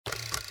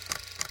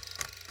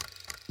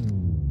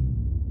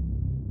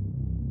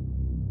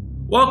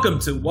Welcome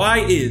to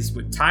Why Is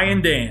with Ty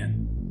and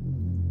Dan.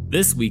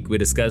 This week we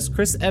discuss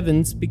Chris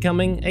Evans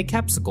becoming a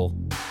capsicle.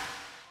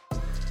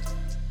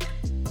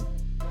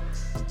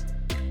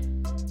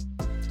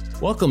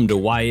 Welcome to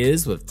Why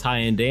Is with Ty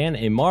and Dan,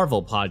 a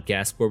Marvel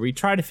podcast where we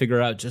try to figure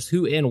out just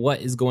who and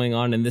what is going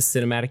on in this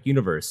cinematic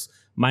universe.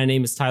 My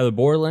name is Tyler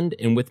Borland,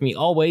 and with me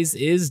always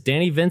is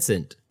Danny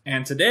Vincent.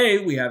 And today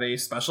we have a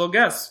special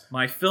guest,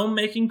 my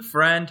filmmaking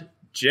friend,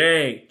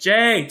 Jay.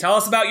 Jay, tell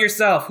us about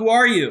yourself. Who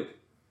are you?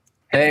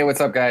 Hey,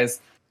 what's up, guys?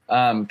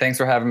 Thanks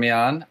for having me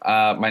on.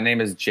 My name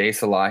is Jay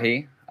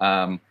Salahi.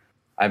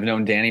 I've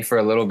known Danny for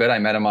a little bit. I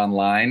met him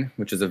online,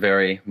 which is a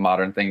very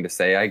modern thing to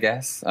say, I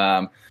guess.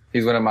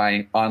 He's one of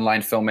my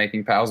online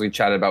filmmaking pals. We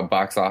chatted about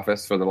box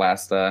office for the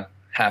last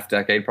half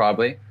decade,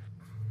 probably.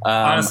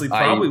 Honestly,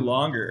 probably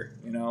longer,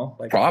 you know?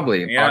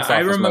 Probably. Yeah, box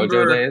office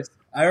mojo days.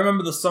 I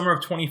remember the summer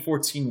of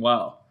 2014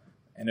 well.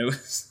 And it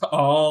was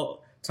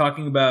all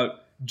talking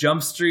about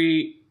Jump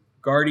Street,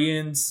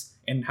 Guardians,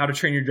 and How to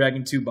Train Your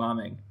Dragon 2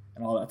 bombing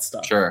and all that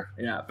stuff. Sure.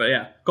 Yeah, but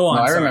yeah, go on.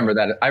 No, I remember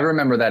that. I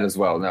remember that as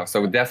well. No,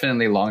 so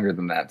definitely longer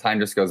than that. Time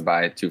just goes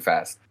by too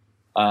fast.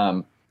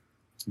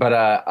 But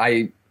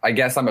I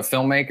guess I'm a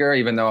filmmaker,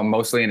 even though I'm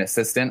mostly an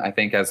assistant. I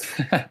think as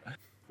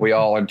we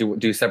all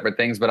do separate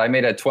things. But I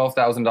made a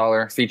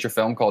 $12,000 feature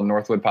film called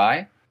Northwood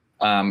Pie.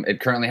 It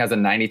currently has a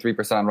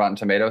 93% on Rotten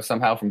Tomatoes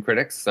somehow from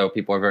critics, so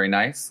people are very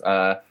nice.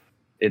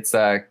 It's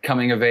a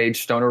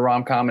coming-of-age stoner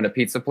rom-com in a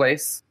pizza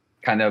place.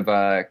 Kind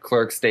of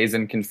Clerks, Dazed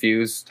and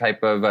Confused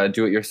type of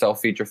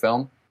do-it-yourself feature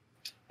film.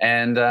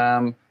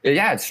 And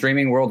it's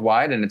streaming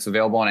worldwide, and it's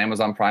available on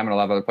Amazon Prime and a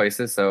lot of other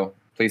places, so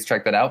please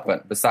check that out.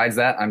 But besides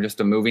that, I'm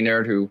just a movie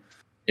nerd who,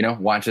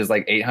 watches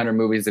like 800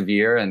 movies a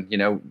year and,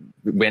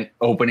 went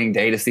opening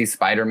day to see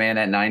Spider-Man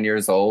at 9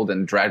 years old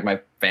and dragged my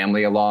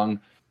family along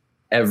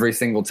every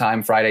single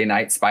time. Friday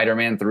night,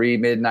 Spider-Man 3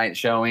 midnight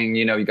showing.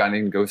 You got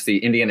to go see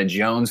Indiana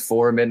Jones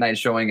 4 midnight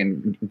showing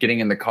and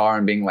getting in the car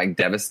and being like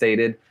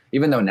devastated.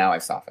 Even though now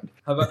I've softened.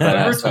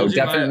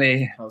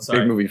 Definitely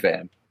big movie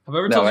fan. Have I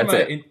ever told you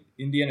my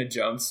Indiana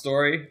Jones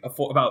story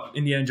about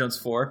Indiana Jones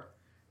 4?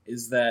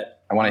 Is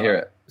that I want to hear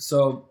it.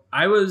 So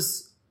I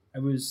was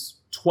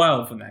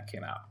 12 when that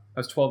came out. I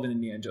was 12 when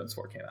Indiana Jones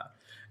 4 came out.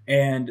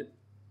 And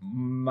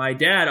my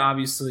dad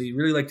obviously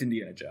really liked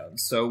Indiana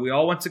Jones. So we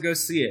all went to go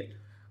see it.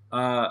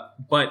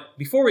 But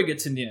before we get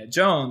to Indiana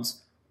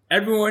Jones,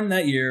 everyone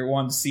that year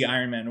wanted to see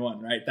Iron Man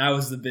 1, right? That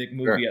was the big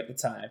movie at the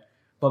time.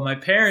 But my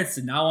parents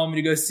did not want me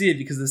to go see it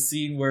because of the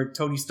scene where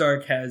Tony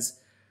Stark has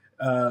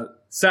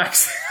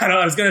sex. I don't know,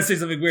 I was going to say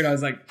something weird. I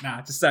was like,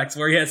 nah, just sex.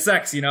 Where he has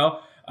sex,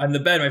 on the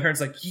bed. My parents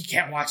were like, you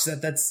can't watch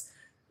that.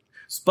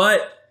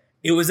 But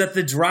it was at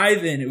the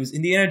drive-in. It was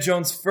Indiana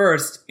Jones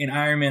first and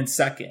Iron Man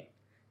second.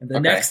 And the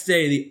next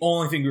day, the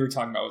only thing we were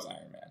talking about was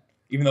Iron Man.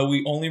 Even though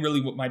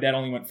my dad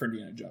only went for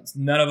Indiana Jones.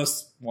 None of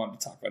us wanted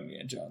to talk about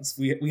Indiana Jones.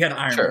 We had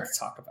Iron Man to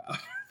talk about.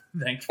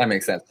 Thankfully. That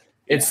makes sense.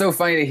 It's so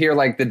funny to hear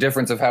like the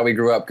difference of how we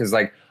grew up because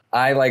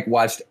I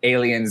watched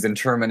Aliens and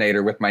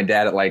Terminator with my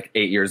dad at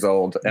 8 years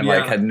old and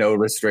had no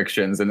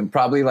restrictions and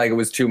probably it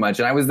was too much.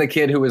 And I was the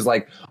kid who was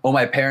like, oh,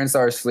 my parents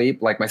are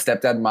asleep. Like my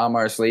stepdad and mom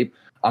are asleep.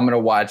 I'm going to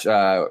watch,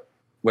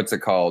 what's it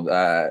called?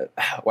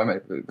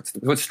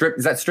 What's strip?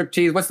 Is that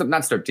Striptease?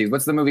 Not Striptease.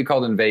 What's the movie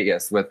called in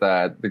Vegas with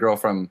the girl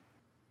from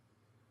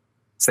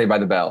Saved by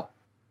the Bell?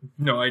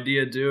 No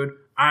idea, dude.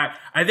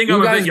 I think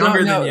I'm a bit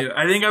younger than you.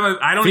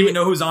 I don't even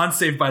know who's on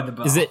Saved by the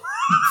Bell. Is it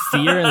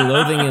Fear and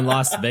Loathing in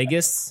Las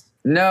Vegas?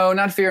 No,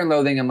 not Fear and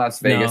Loathing in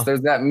Las Vegas. No.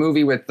 There's that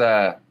movie with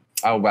oh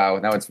wow,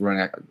 now it's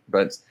running.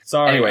 But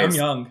sorry, anyways, I'm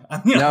young.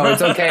 No,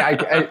 it's okay.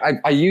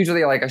 I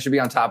usually I should be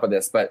on top of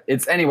this, but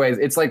it's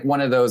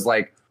one of those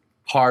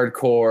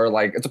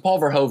hardcore it's a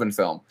Paul Verhoeven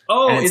film.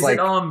 Oh, is it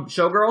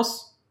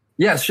Showgirls?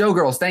 Yes,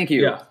 Showgirls. Thank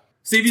you. Yeah.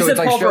 See, if you said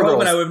Paul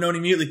Verhoeven, I would have known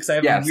immediately because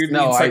I have weirdly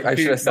I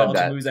should have said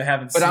that. Movies I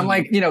haven't seen. But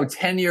I'm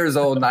 10 years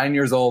old, 9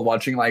 years old,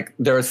 watching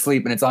they're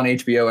asleep and it's on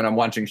HBO and I'm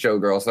watching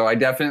Showgirls. So I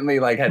definitely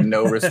had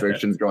no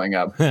restrictions growing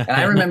up. And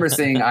I remember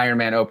seeing Iron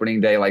Man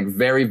opening day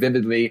very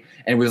vividly,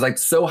 and it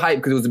was so hyped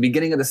because it was the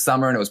beginning of the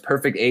summer and it was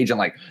perfect age,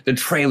 and the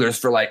trailers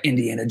for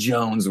Indiana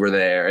Jones were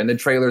there and the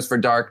trailers for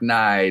Dark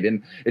Knight,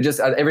 and it just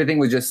everything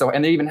was just so.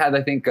 And they even had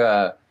I think.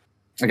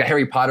 A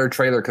Harry Potter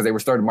trailer because they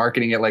started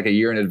marketing it a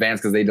year in advance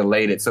because they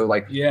delayed it. So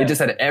it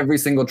just had every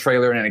single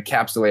trailer and it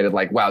encapsulated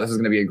wow, this is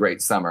going to be a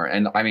great summer.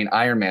 And I mean,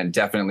 Iron Man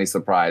definitely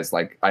surprised.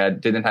 I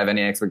didn't have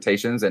any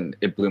expectations and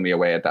it blew me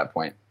away at that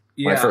point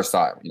when I first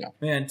saw it.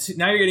 Man,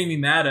 now you're getting me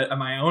mad at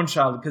my own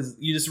child because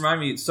you just remind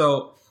me.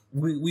 So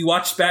we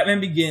watched Batman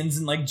Begins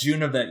in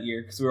June of that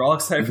year because we were all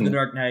excited for The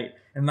Dark Knight.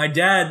 And my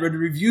dad read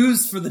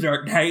reviews for The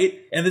Dark Knight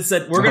and then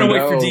said, we're going to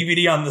wait for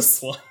DVD on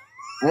this one.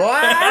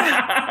 What?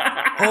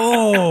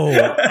 Oh,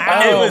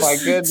 it was my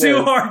goodness. Too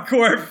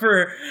hardcore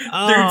for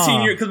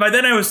 13 years. Because by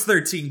then I was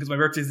 13 because my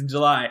birthday's in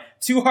July.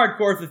 Too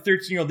hardcore for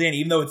 13-year-old Danny,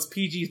 even though it's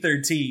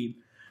PG-13.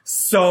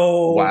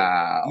 So,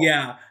 wow.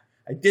 Yeah.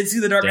 I did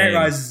see The Dark Knight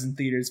Rises in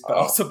theaters, but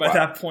also by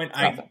that point,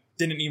 I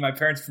didn't need my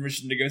parents'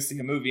 permission to go see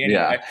a movie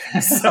anyway. Yeah.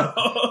 So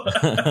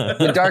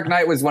The Dark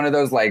Knight was one of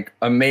those like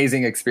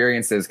amazing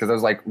experiences because it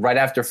was like right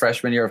after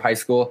freshman year of high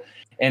school.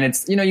 And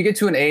it's, you get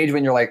to an age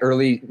when you're like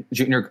early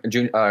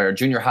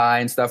junior high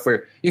and stuff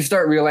where you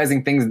start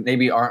realizing things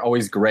maybe aren't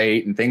always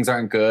great and things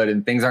aren't good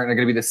and things aren't going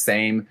to be the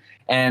same.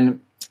 And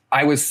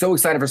I was so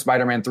excited for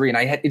Spider-Man 3 and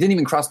it didn't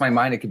even cross my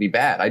mind it could be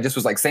bad. I just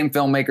was like, same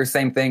filmmaker,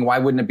 same thing. Why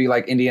wouldn't it be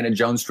like Indiana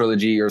Jones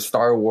trilogy or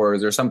Star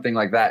Wars or something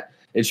like that?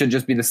 It should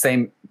just be the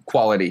same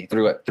quality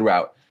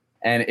throughout.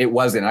 And it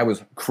wasn't. I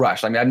was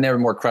crushed. I mean, I've never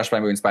more crushed by a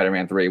movie than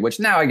Spider-Man 3,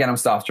 which now, again, I'm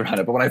softer on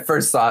it. But when I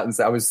first saw it,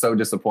 I was so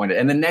disappointed.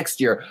 And the next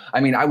year,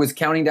 I mean, I was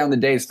counting down the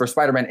days for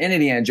Spider-Man and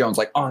Indiana Jones,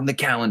 like on the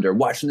calendar,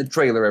 watching the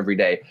trailer every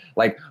day,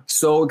 like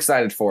so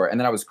excited for it. And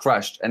then I was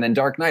crushed. And then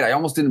Dark Knight, I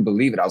almost didn't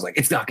believe it. I was like,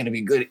 it's not going to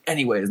be good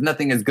anyways.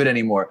 Nothing is good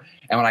anymore.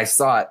 And when I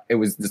saw it, it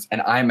was just an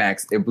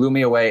IMAX. It blew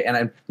me away.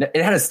 And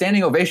it had a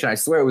standing ovation. I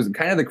swear it was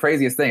kind of the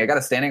craziest thing. I got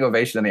a standing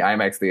ovation in the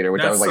IMAX theater,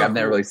 which I was like, I've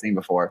never really seen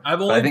before.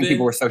 But I think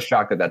people were so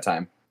shocked at that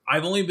time.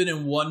 I've only been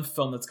in one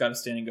film that's got a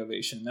standing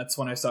ovation. That's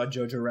when I saw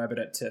Jojo Rabbit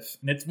at TIFF.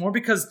 And it's more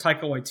because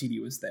Taika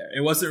Waititi was there. It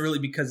wasn't really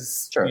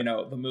because,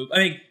 the movie. I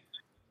mean,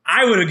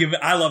 I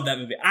love that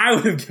movie. I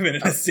would have given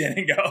it a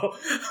standing go.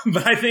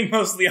 But I think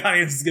most of the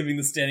audience is giving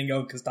the standing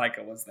go because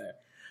Taika was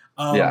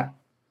there.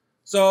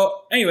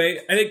 So anyway,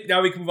 I think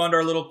now we can move on to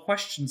our little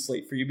question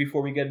slate for you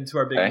before we get into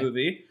our big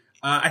movie.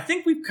 I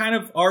think we've kind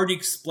of already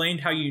explained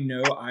how you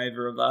know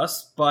either of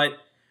us, but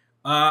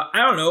I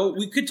don't know.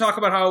 We could talk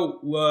about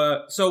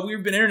how, so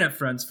we've been internet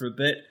friends for a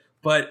bit,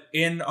 but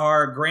in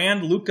our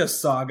grand Lucas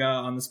saga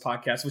on this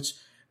podcast, which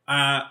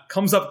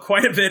comes up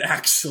quite a bit,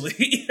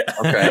 actually.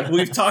 Okay.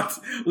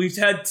 we've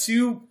had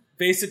two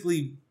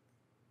basically.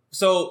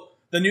 So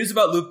the news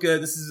about Luca,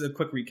 this is a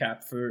quick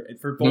recap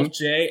for both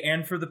Jay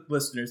and for the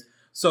listeners.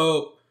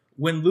 So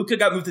when Luca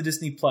got moved to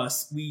Disney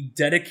Plus, we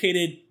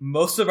dedicated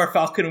most of our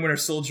Falcon and Winter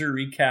Soldier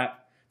recap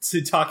to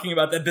talking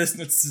about that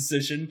business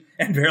decision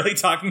and barely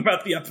talking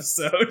about the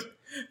episode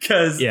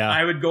because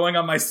I would going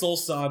on my Soul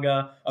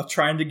saga of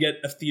trying to get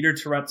a theater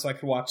to rent so I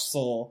could watch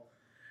Soul.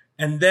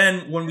 And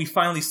then when we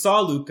finally saw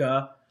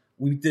Luca,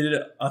 we did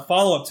a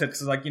follow-up to it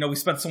because we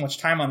spent so much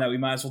time on that, we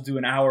might as well do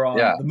an hour on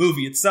the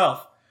movie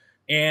itself.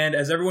 And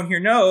as everyone here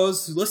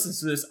knows who listens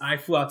to this, I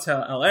flew out to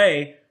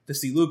LA to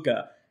see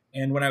Luca.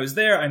 And when I was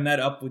there, I met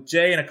up with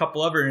Jay and a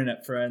couple other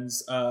internet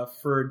friends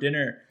for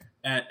dinner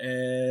at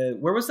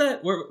where was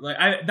that?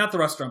 Not the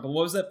restaurant, but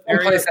what was that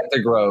area? Place at the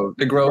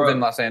Grove in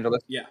Los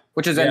Angeles. Yeah,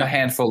 which is in a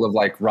handful of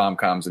like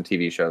rom-coms and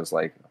TV shows,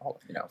 like Of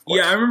course.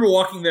 Yeah, I remember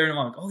walking there and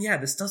I'm like, oh yeah,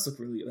 this does look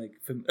really like.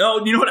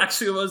 Oh, you know what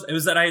actually it was? It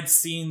was that I had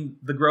seen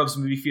the Grove's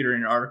movie theater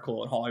in an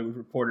article in Hollywood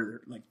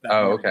Reporter like that.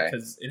 Oh, okay.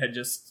 Because it had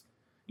just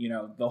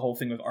the whole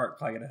thing with Art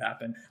Claggett had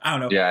happened. I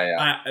don't know.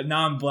 Yeah.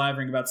 Now I'm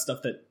blabbering about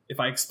stuff that if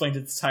I explained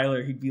it to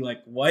Tyler, he'd be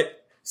like,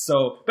 what?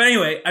 So, but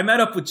anyway, I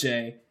met up with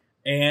Jay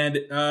and.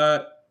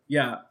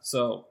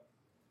 So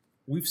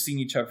we've seen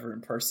each other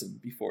in person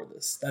before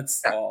this.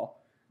 That's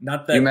all.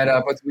 Not that you met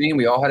up with me and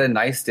we all had a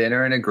nice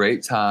dinner and a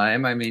great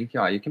time. I mean,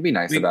 you can be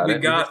nice about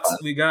it.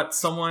 We got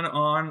someone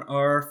on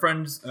our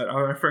friend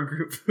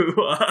group who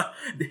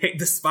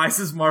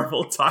despises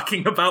Marvel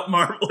talking about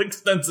Marvel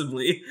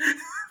extensively.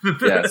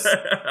 Yes.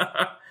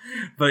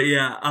 But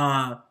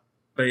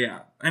yeah.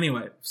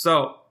 Anyway,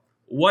 so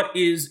what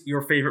is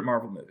your favorite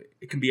Marvel movie?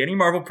 It can be any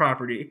Marvel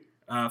property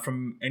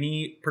from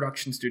any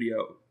production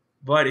studio.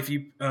 But if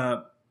you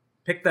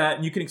pick that,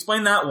 and you can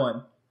explain that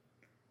one,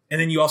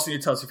 and then you also need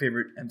to tell us your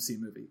favorite MC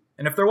movie.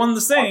 And if they're one and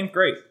the same,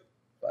 great.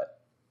 But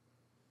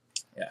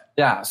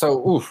yeah.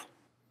 So,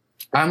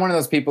 I'm one of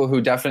those people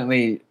who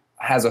definitely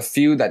has a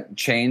few that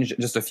change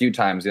just a few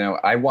times.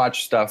 I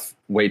watch stuff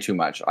way too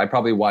much. I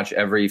probably watch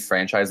every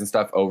franchise and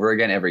stuff over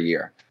again every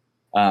year.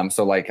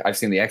 So like I've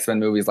seen the X-Men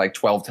movies like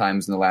 12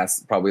 times in the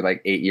last probably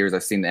like 8 years.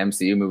 I've seen the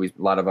MCU movies,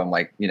 a lot of them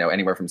like,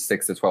 anywhere from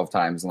 6 to 12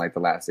 times in like the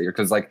last year.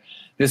 Cause like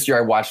this year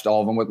I watched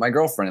all of them with my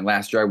girlfriend and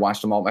last year I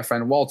watched them all with my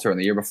friend Walter and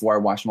the year before I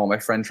watched them all with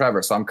my friend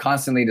Trevor. So I'm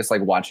constantly just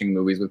like watching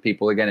movies with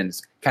people again and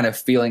just kind of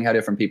feeling how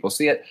different people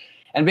see it.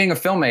 And being a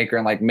filmmaker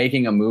and like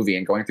making a movie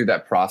and going through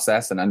that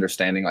process and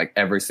understanding like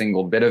every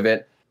single bit of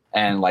it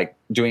and like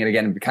doing it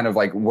again, kind of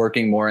like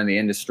working more in the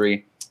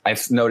industry.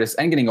 I've noticed,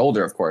 and getting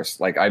older, of course,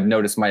 like I've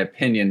noticed my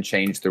opinion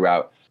change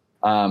throughout.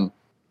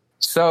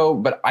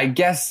 But I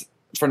guess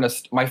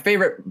my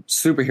favorite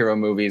superhero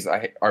movies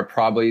are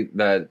probably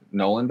the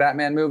Nolan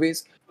Batman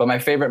movies, but my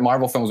favorite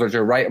Marvel films, which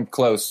are right up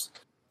close.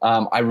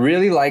 I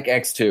really like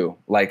X2.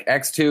 Like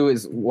X2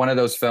 is one of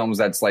those films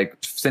that's like,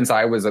 since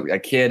I was a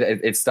kid,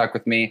 it stuck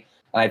with me.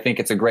 And I think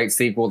it's a great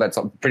sequel that's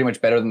pretty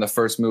much better than the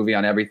first movie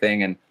on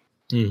everything. And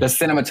the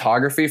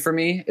cinematography for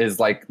me is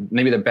like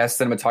maybe the best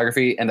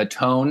cinematography and the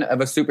tone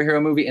of a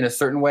superhero movie in a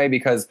certain way,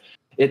 because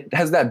it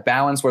has that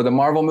balance where the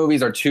Marvel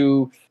movies are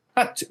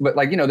but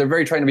like, they're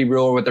very trying to be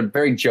real, but they're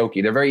very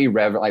jokey. They're very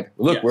irreverent. Like,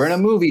 look, We're in a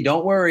movie.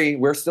 Don't worry.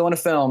 We're still in a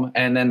film.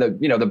 And then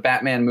the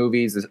Batman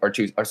movies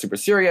are super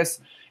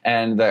serious.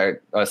 And the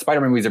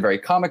Spider-Man movies are very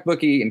comic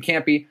booky and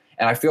campy.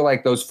 And I feel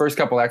like those first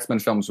couple X-Men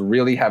films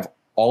really have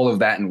all of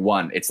that in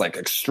one. It's like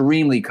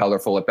extremely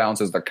colorful. It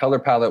balances the color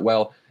palette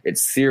well.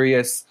 It's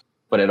serious,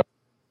 but it has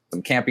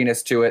some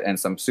campiness to it and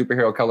some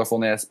superhero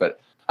colorfulness. But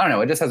I don't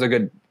know, it just has a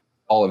good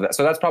all of that.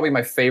 So that's probably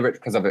my favorite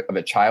because of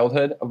a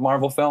childhood of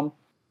Marvel film.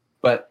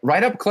 But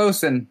right up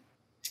close and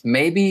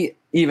maybe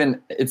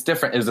even it's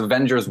different is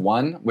Avengers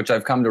 1, which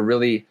I've come to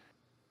really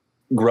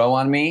grow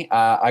on me.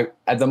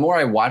 The more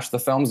I watch the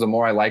films, the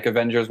more I like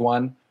Avengers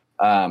 1.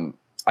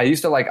 I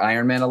used to like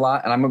Iron Man a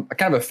lot, and I'm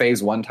kind of a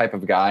phase 1 type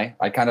of guy.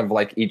 I kind of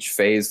like each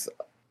phase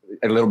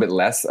a little bit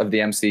less of the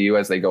MCU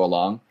as they go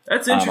along.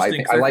 That's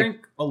interesting. I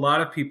think a lot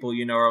of people,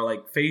 are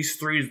like phase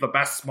 3 is the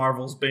best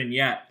Marvel's been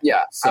yet.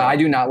 Yeah, so. I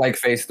do not like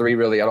phase 3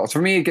 really at all. So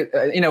for me,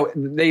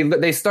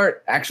 they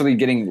start actually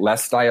getting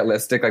less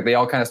stylistic. Like they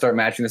all kind of start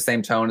matching the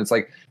same tone. It's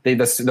like the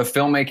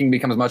filmmaking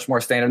becomes much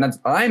more standard. And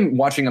I'm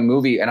watching a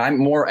movie and I'm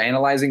more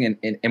analyzing,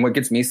 and what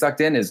gets me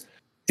sucked in is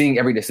seeing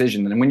every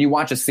decision. And when you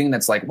watch a scene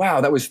that's like,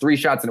 wow, that was 3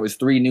 shots and it was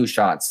 3 new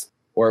shots,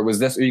 or it was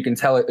this, or you can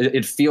tell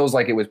it feels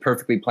like it was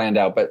perfectly planned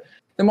out. But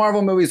the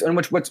Marvel movies, in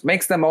which what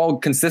makes them all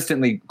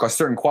consistently a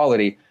certain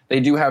quality, they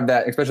do have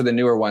that, especially the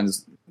newer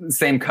ones,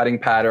 same cutting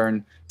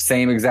pattern,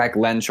 same exact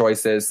lens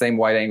choices, same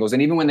wide angles.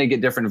 And even when they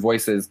get different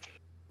voices,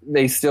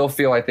 they still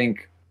feel, I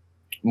think,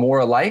 more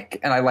alike.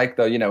 And I like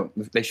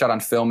they shot on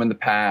film in the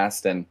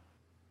past, and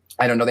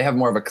I don't know, they have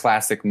more of a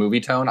classic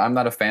movie tone. I'm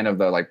not a fan of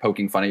the like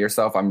poking fun at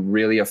yourself. I'm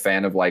really a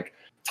fan of like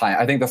time.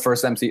 I think the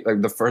first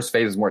the first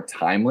phase is more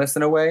timeless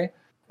in a way.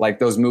 Like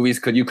those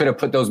movies you could have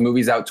put those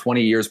movies out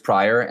 20 years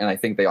prior, and I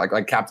think they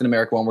like Captain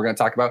America one we're going to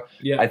talk about.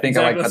 Yeah, I think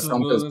exactly. I like that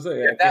film because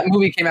if that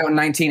movie came out in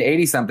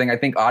 1980 something, I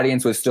think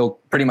audience would still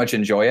pretty much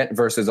enjoy it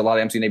versus a lot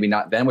of MCU maybe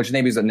not then, which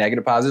maybe is a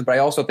negative positive. But I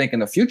also think in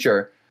the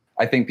future,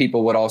 I think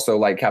people would also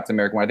like Captain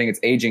America one. I think it's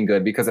aging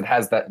good because it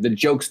has the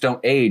jokes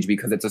don't age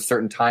because it's a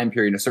certain time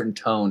period, a certain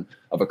tone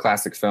of a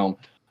classic film.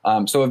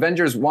 So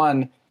Avengers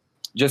 1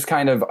 just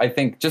kind of, I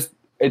think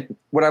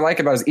what I like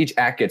about it is each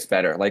act gets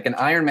better. Like in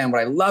Iron Man,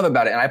 what I love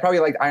about it, and I probably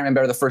liked Iron Man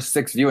better the first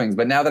 6 viewings,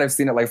 but now that I've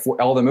seen it like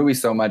for all the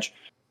movies so much,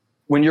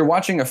 when you're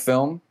watching a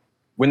film,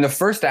 when the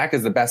first act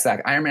is the best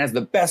act, Iron Man has the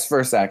best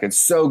first act. It's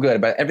so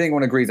good, but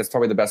everyone agrees that's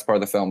probably the best part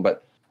of the film.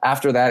 But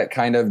after that, it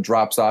kind of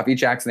drops off.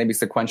 Each act's maybe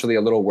sequentially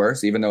a little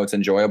worse, even though it's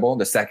enjoyable.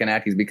 The second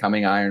act, he's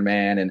becoming Iron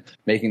Man and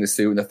making the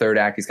suit. And the third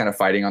act, he's kind of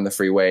fighting on the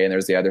freeway, and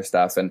there's the other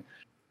stuff. And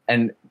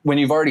when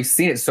you've already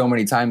seen it so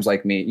many times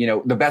like me,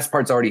 the best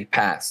part's already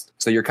passed.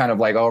 So you're kind of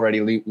like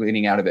already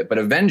leaning out of it. But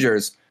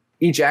Avengers,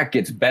 each act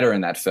gets better in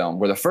that film,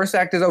 where the first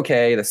act is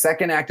okay, the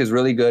second act is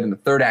really good, and the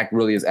third act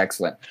really is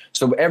excellent.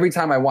 So every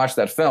time I watch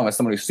that film, as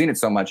someone who's seen it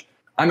so much,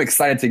 I'm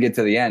excited to get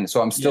to the end.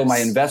 So I'm still, my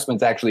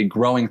investment's actually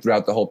growing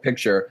throughout the whole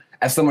picture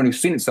as someone who's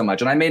seen it so much.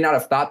 And I may not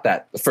have thought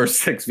that the first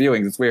 6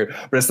 viewings, it's weird,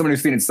 but as someone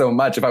who's seen it so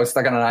much, if I was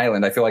stuck on an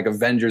island, I feel like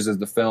Avengers is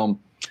the film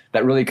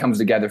that really comes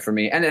together for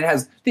me. And it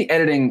has the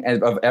editing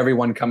of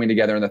everyone coming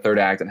together in the third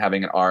act and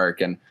having an arc.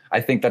 And I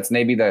think that's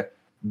maybe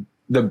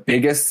the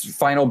biggest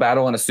final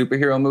battle in a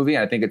superhero movie.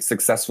 And I think it's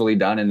successfully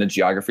done, and the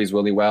geography is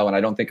really well. And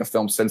I don't think a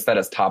film since that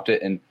has topped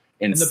it in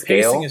and the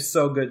scale. Pacing is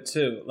so good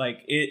too.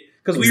 Like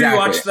because we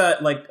rewatched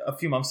that like a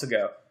few months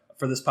ago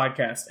for this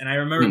podcast. And I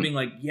remember being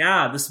like,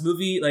 yeah, this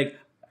movie, like,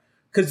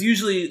 because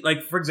usually,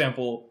 like, for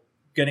example,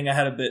 getting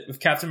ahead a bit with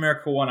Captain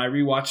America 1, I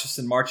rewatched this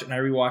in March, and I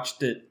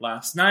rewatched it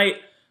last night.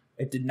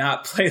 It did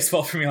not play as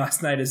well for me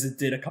last night as it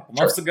did a couple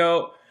months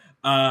ago.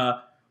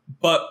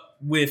 But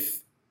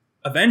with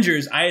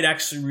Avengers, I had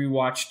actually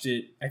rewatched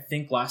it, I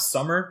think, last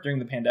summer during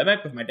the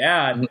pandemic with my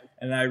dad,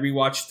 and I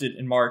rewatched it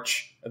in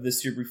March of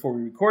this year before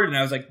we recorded, and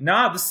I was like,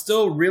 nah, this is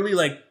still really,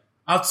 like,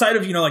 outside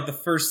of, like the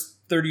first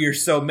 30 or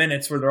so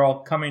minutes where they're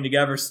all coming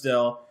together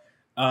still,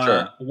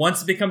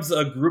 once it becomes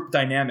a group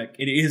dynamic,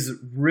 it is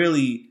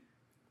really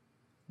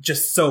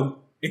just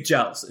it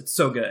gels. It's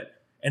so good.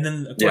 And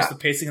then, of course, the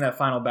pacing of that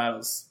final battle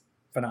is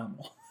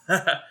phenomenal.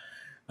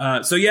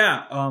 That's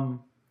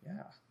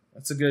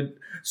a good.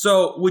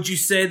 So would you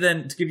say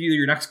then, to give you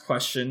your next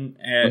question,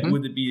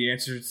 would it be the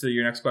answer to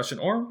your next question?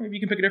 Or maybe you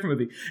can pick a different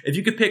movie. If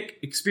you could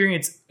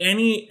experience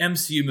any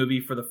MCU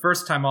movie for the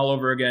first time all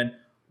over again,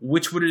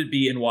 which would it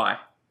be and why?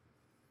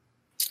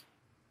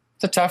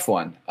 It's a tough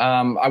one.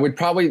 I would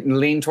probably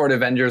lean toward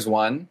Avengers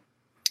 1,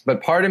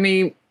 but part of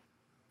me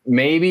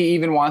maybe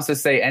even wants to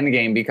say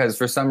Endgame, because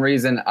for some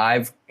reason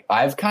I've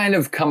kind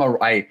of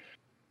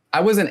I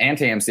was an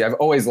anti-MC. I've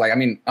always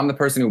I'm the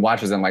person who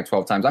watches them like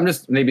 12 times. I'm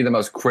just maybe the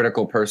most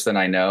critical person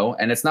I know.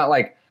 And it's not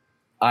like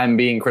I'm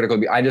being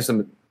critical. I just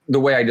am,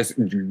 the way I just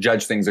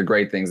judge things or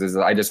grade things is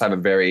that I just have a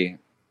very,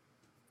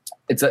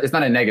 it's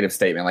not a negative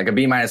statement. Like a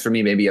B- for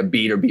me, maybe a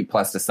B or B+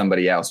 to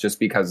somebody else, just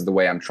because of the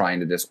way I'm trying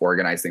to just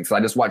organize things. So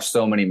I just watch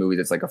so many movies.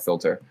 It's like a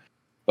filter.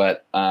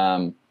 But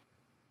I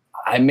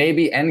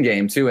maybe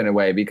Endgame too, in a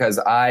way, because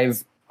I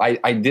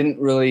didn't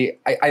really,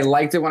 I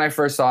liked it when I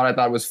first saw it. I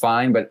thought it was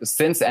fine. But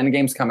since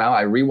Endgame's come out,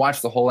 I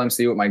rewatched the whole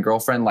MCU with my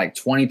girlfriend, like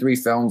 23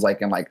 films,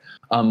 like in like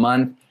a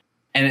month.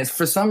 And it's,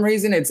 for some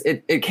reason,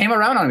 it came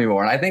around on me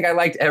more. And I think I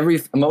liked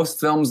most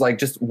films like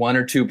just 1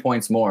 or 2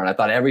 points more. And I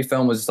thought every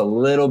film was just a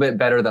little bit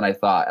better than I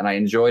thought. And I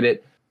enjoyed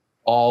it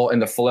all in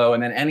the flow.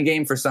 And then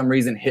Endgame for some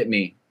reason hit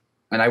me,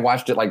 and I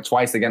watched it like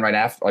twice again right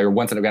after, or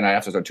once and again right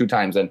after, so 2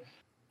 times. And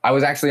I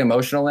was actually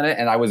emotional in it,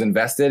 and I was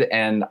invested,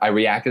 and I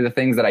reacted to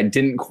things that I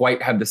didn't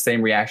quite have the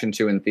same reaction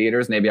to in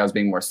theaters. Maybe I was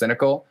being more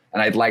cynical,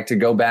 and I'd like to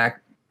go back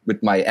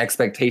with my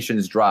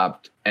expectations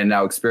dropped and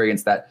now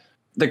experience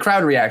the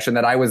crowd reaction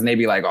that I was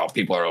maybe like, oh,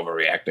 people are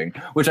overreacting,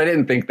 which I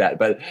didn't think that.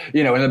 But,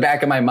 in the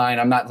back of my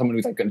mind, I'm not someone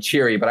who's like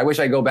cheery, but I wish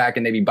I go back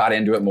and maybe bought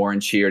into it more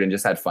and cheered and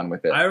just had fun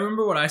with it. I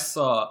remember when I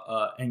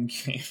saw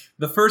Endgame,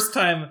 the first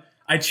time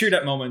I cheered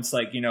at moments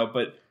but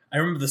I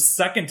remember the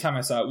second time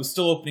I saw it was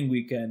still opening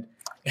weekend.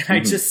 And I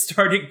just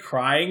started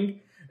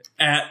crying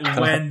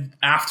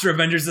after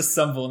Avengers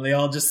Assemble and they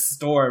all just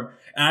storm.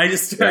 And I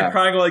just started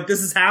crying like,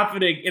 this is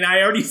happening. And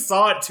I already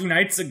saw it 2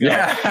 nights ago,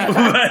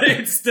 but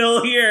it's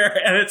still here.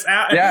 And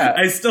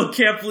I still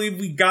can't believe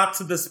we got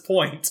to this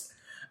point.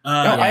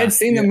 I had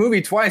seen the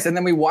movie twice, and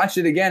then we watched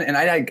it again. And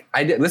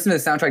I did listen to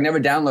the soundtrack, never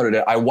downloaded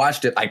it. I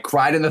watched it. I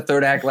cried in the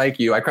third act like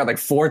you. I cried like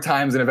 4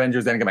 times in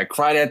Avengers Endgame. I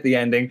cried at the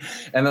ending.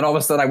 And then all of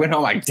a sudden I went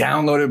home, I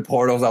downloaded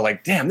Portals. I was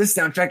like, damn, this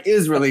soundtrack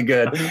is really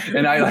good.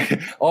 And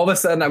all of a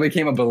sudden I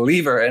became a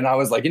believer. And I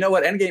was like, you know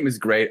what? Endgame is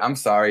great. I'm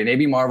sorry.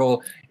 Maybe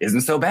Marvel isn't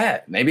so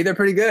bad. Maybe they're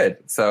pretty good.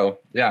 So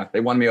yeah,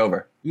 they won me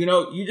over.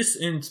 You just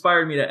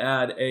inspired me to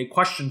add a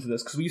question to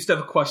this, because we used to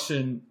have a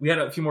question. We had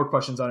a few more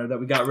questions on it that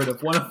we got rid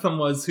of. One of them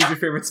was, who's your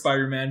favorite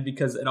Spider-Man?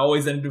 Because it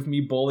always ended with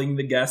me bullying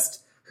the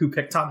guest who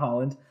picked Tom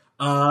Holland.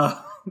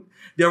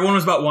 The other one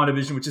was about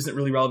WandaVision, which isn't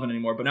really relevant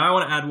anymore. But now I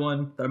want to add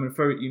one that I'm going to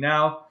throw at you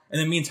now.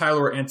 And then me and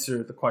Tyler will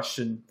answer the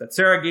question that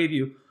Sarah gave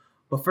you.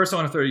 But first I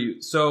want to throw at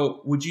you. So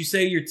would you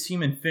say you're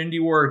Team Infinity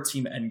War or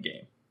Team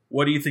Endgame?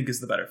 What do you think is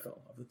the better film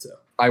of the two?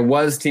 I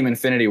was Team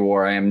Infinity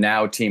War. I am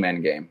now Team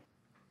Endgame.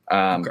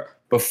 Okay.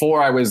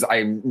 Before I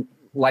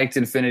liked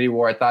Infinity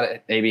War. I thought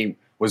it maybe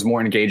was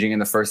more engaging in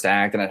the first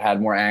act and it had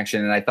more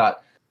action. And I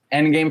thought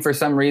Endgame, for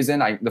some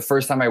reason, the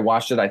first time I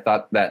watched it, I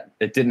thought that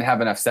it didn't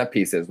have enough set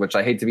pieces, which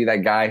I hate to be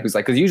that guy who's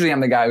like, because usually I'm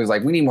the guy who's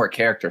like, we need more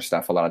character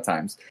stuff a lot of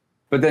times.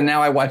 But then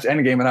now I watch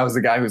Endgame and I was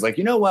the guy who's like,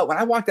 you know what? When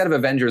I walked out of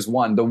Avengers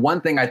 1, the one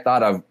thing I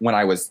thought of when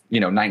I was,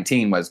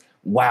 19 was,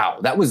 wow,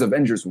 that was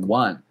Avengers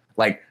 1.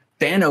 Like,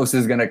 Thanos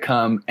is going to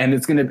come and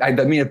it's going to,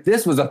 if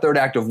this was a third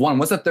act of 1,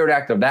 what's the third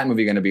act of that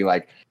movie going to be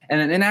like?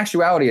 And in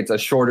actuality, it's a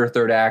shorter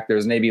third act.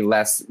 There's maybe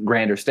less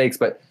grander stakes,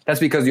 but that's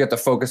because you have to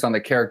focus on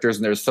the characters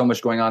and there's so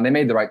much going on. They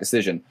made the right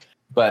decision.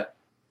 But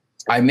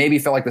I maybe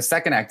felt like the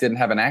second act didn't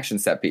have an action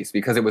set piece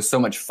because it was so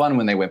much fun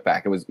when they went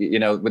back. It was,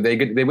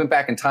 they went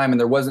back in time and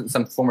there wasn't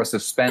some form of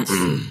suspense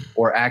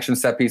or action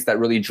set piece that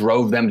really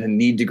drove them to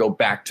need to go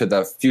back to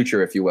the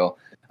future, if you will,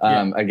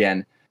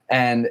 again.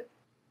 And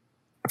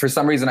for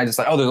some reason, I just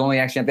like, there's only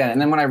action at the end. And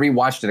then when I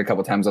rewatched it a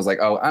couple times, I was like,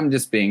 I'm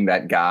just being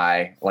that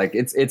guy. Like,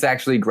 it's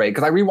actually great.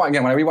 Because when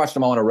I rewatched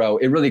them all in a row,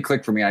 it really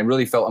clicked for me. I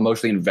really felt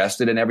emotionally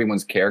invested in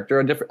everyone's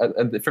character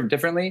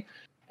differently.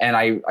 And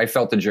I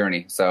felt the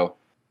journey. So,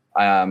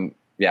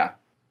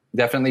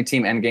 definitely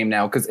Team Endgame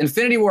now. Because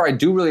Infinity War, I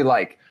do really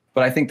like.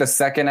 But I think the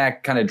second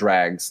act kind of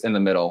drags in the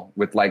middle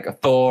with like a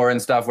Thor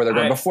and stuff where they're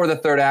going before the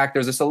third act.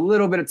 There's just a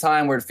little bit of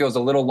time where it feels a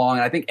little long.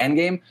 And I think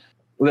Endgame,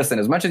 listen,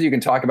 as much as you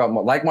can talk about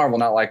like Marvel,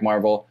 not like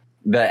Marvel,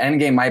 the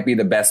Endgame might be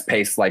the best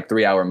paced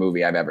 3-hour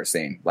movie I've ever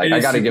seen. Like,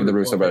 I got to give the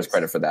Russo brothers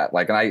credit for that.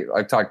 Like, and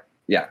I talked,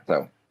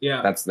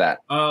 that's that.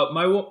 I'll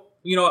talk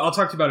to you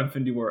about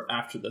Infinity War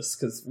after this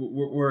because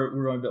we're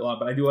going a bit long,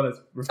 but I do want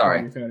to respond to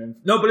anything on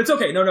No, but it's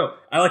okay. No,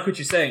 I like what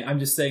you're saying. I'm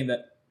just saying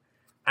that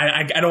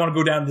I don't want to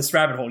go down this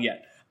rabbit hole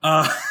yet.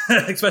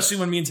 Especially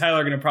when me and Tyler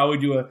are going to probably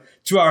do a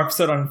 2-hour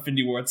episode on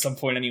Infinity War at some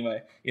point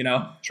anyway,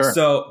 Sure.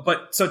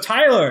 So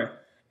Tyler,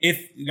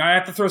 if I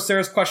have to throw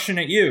Sarah's question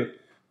at you,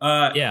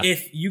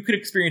 if you could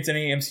experience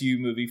any MCU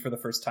movie for the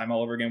first time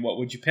all over again, what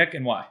would you pick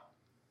and why?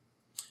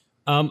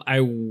 I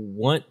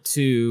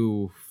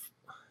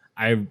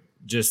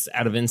just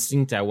out of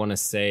instinct, I want to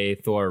say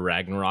Thor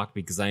Ragnarok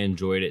because I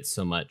enjoyed it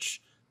so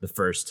much the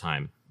first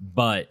time.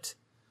 But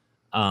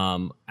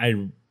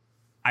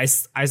I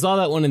saw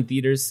that one in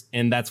theaters,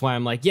 and that's why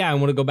I'm like, I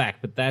want to go back.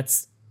 But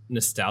that's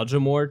nostalgia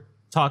more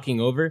taking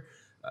over.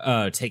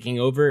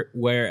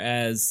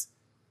 Whereas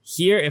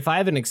here, if I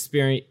have an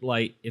experience,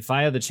 like if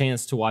I have the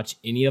chance to watch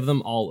any of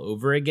them all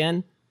over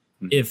again,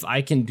 if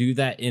I can do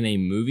that in a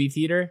movie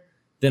theater,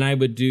 then I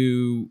would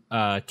do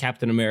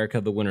Captain America: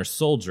 The Winter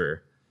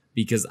Soldier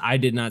because I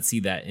did not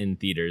see that in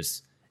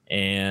theaters,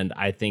 and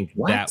I think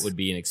that would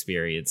be an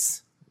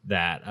experience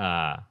that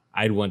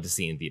I'd want to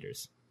see in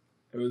theaters.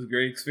 It was a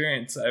great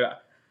experience. I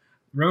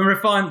remember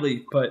it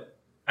fondly, but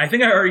I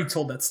think I already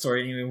told that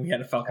story anyway. We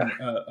had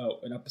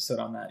an episode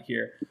on that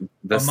here.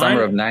 The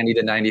summer of 90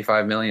 to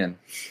 95 million.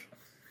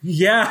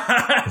 Yeah.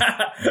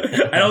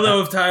 I don't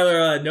know if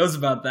Tyler knows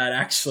about that,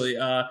 actually,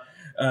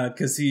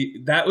 because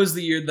that was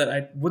the year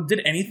that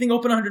did anything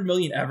open 100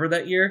 million ever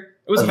that year?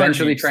 It was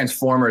eventually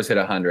Transformers hit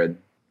 100,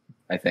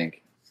 I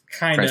think.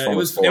 Kind of. It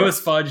was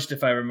fudged,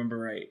 if I remember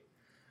right.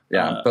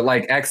 Yeah, but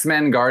like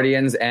X-Men,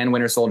 Guardians, and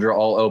Winter Soldier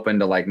all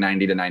opened to like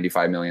 $90 to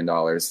 $95 million,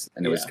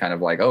 and it was kind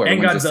of like,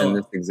 everyone's just in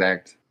this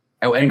exact.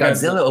 Oh, and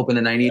Godzilla opened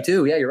in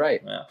 92. Yeah, you're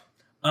right. Yeah.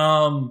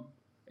 And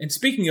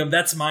speaking of,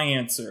 that's my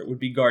answer. It would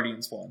be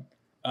Guardians 1.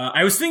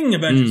 I was thinking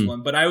Avengers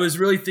 1, but I was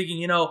really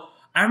thinking,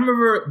 I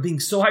remember being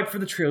so hyped for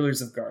the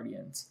trailers of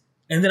Guardians.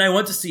 And then I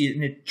went to see it,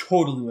 and it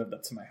totally lived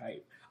up to my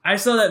hype. I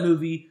saw that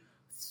movie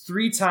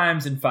 3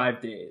 times in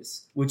 5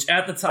 days, which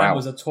at the time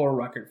was a total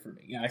record for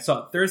me. Yeah, I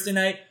saw it Thursday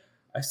night,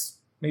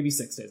 maybe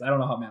 6 days. I don't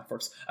know how math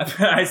works.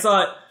 I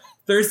saw it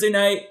Thursday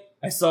night.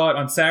 I saw it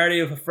on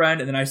Saturday with a friend,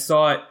 and then I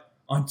saw it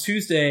on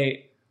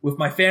Tuesday with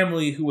my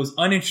family, who was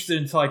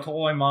uninterested until I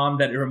told my mom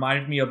that it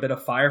reminded me a bit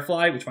of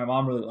Firefly, which my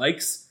mom really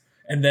likes.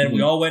 And then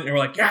we all went and were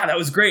like, yeah, that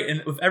was great.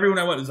 And with everyone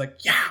I went, it was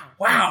like, yeah,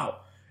 wow.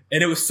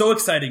 And it was so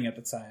exciting at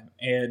the time.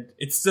 And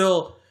it's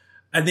still,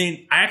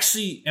 I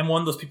actually am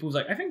one of those people who's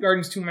like, I think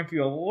Guardians 2 might be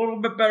a little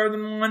bit better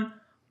than 1.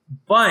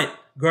 But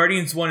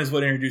Guardians 1 is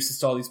what introduced us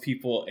to all these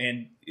people.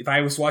 And if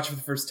I was watching for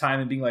the first time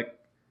and being like,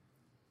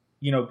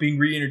 being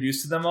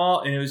reintroduced to them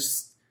all, and it was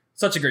just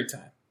such a great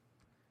time.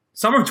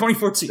 Summer of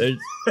 2014.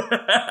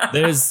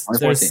 There's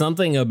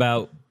something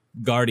about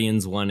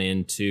Guardians 1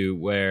 and 2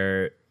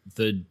 where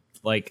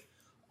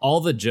all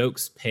the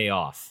jokes pay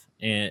off,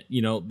 and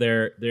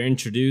they're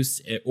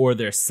introduced or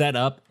they're set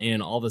up,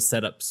 and all the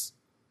setups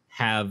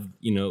have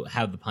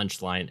the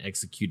punchline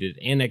executed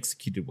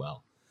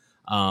well.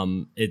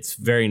 It's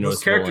very noticeable.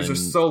 Those characters are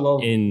so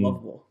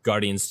lovable.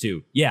 Guardians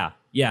 2. Yeah,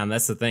 and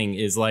that's the thing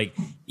is, like,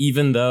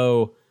 even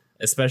though,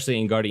 especially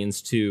in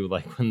Guardians 2,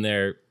 like when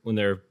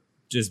they're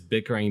just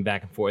bickering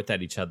back and forth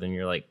at each other, and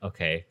you're like,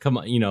 okay, come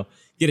on,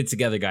 get it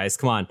together, guys,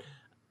 come on.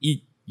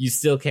 You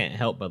still can't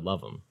help but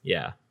love them.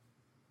 Yeah.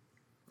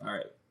 All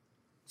right.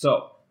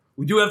 So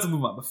we do have to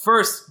move on. But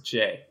first,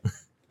 Jay,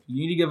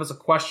 you need to give us a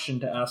question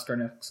to ask our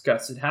next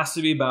guest. It has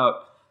to be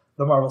about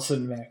the Marvel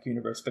Cinematic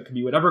Universe, but it can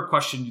be whatever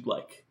question you'd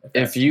like.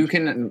 If you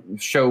can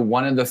show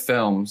one of the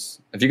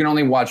films, if you can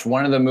only watch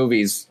one of the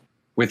movies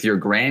with your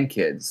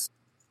grandkids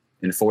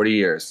in 40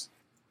 years,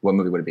 what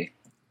movie would it be?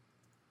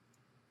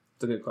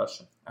 It's a good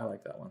question. I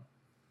like that one.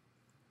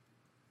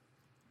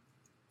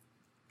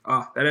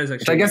 That is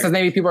actually. I guess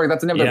maybe people are.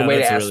 That's never the way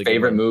to ask really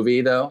favorite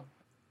movie, though.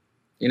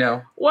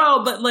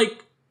 Well, but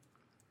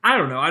I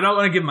don't know. I don't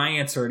want to give my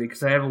answer already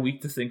because I have a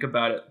week to think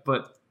about it.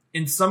 But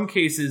in some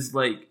cases,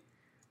 for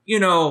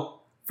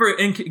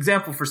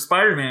example, for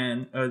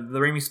Spider-Man, the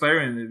Raimi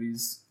Spider-Man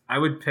movies, I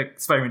would pick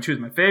Spider-Man 2 as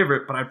my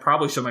favorite, but I'd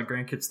probably show my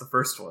grandkids the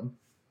first one.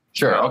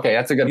 Sure. Okay,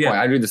 that's a good point.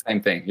 I do the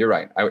same thing. You're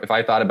right. If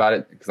I thought about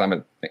it, because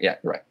you're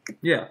right.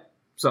 Yeah.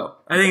 So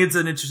I think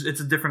it's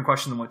a different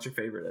question than what your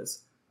favorite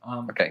is.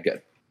 Okay,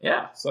 good.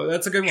 Yeah. So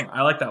that's a good one.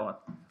 I like that one.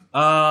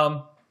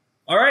 All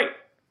right.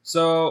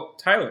 So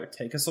Tyler,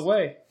 take us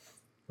away.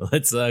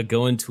 Let's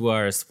go into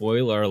our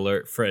spoiler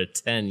alert for a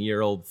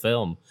 10-year-old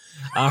film.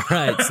 All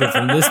right. So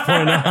from this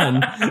point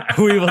on,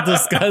 we will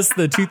discuss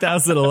the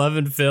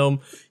 2011 film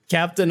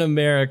Captain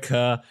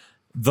America: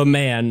 The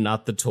Man,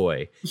 Not the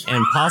Toy,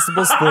 and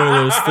possible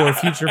spoilers for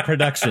future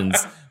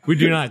productions. We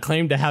do not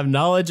claim to have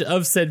knowledge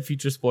of said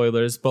future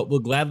spoilers, but will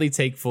gladly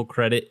take full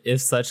credit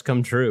if such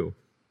come true.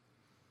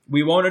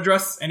 We won't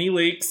address any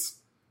leaks.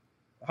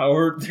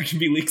 However, there can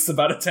be leaks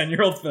about a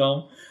 10-year-old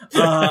film.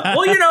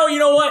 Well, you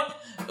know what?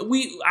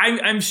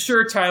 I'm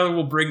sure Tyler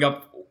will bring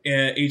up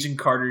Agent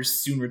Carter's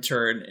soon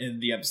return in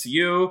the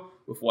MCU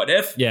with What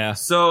If. Yeah.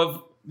 So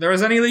if there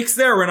was any leaks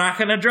there, we're not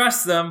going to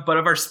address them. But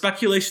if our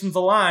speculations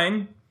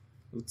align,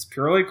 it's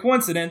purely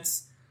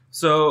coincidence.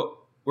 So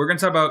we're going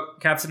to talk about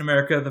Captain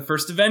America, the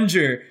First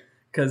Avenger,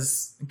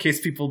 because in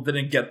case people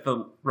didn't get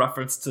the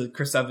reference to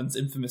Chris Evans'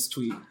 infamous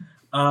tweet.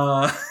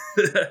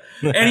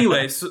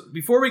 Anyway, so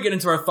before we get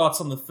into our thoughts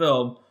on the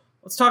film,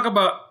 let's talk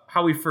about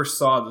how we first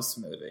saw this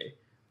movie.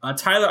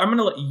 Tyler, I'm going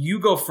to let you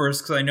go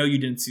first because I know you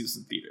didn't see this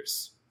in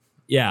theaters.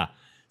 Yeah.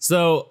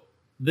 So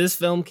this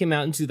film came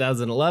out in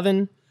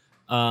 2011.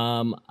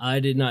 I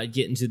did not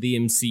get into the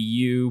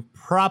MCU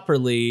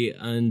properly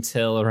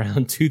until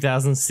around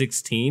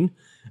 2016.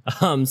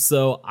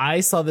 So I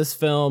saw this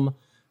film,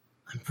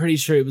 I'm pretty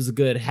sure it was a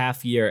good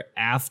half year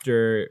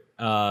after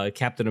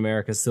Captain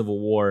America: Civil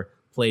War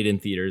played in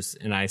theaters,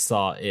 and I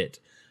saw it.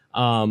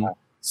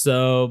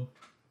 So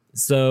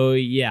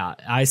yeah,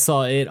 I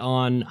saw it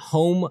on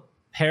home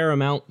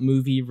Paramount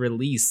movie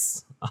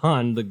release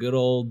on the good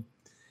old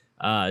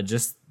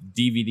just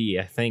DVD,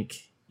 I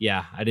think.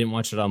 Yeah, I didn't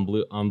watch it on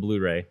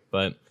Blu-ray,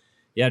 but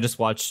yeah, just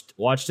watched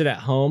it at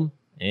home,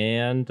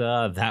 and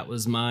that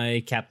was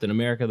my Captain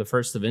America: The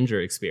First Avenger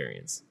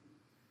experience.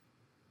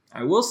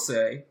 I will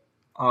say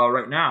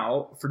right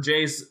now, for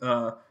Jay's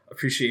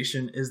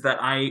appreciation, is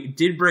that I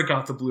did break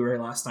out the Blu-ray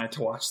last night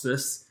to watch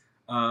this.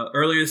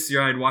 Earlier this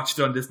year, I'd watched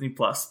it on Disney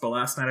Plus, but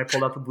last night I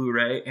pulled out the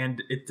Blu-ray,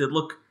 and it did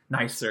look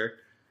nicer.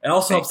 It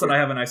also helps that I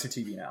have a nicer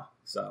TV now.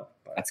 So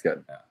that's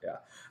good. Yeah.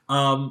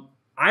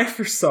 I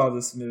first saw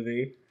this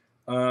movie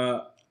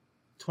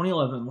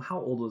 2011. How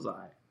old was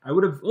I? I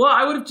would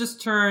have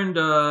just turned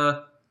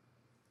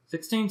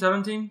 16,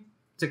 17?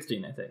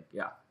 16, I think.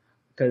 Yeah.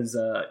 Because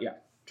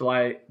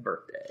July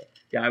birthday.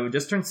 Yeah, I would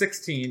just turn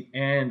 16,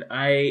 and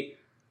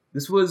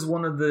this was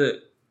one of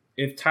the,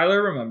 if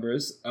Tyler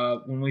remembers,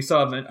 when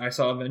I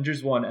saw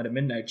Avengers 1 at a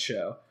midnight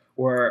show,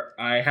 where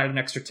I had an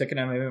extra ticket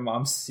and I made my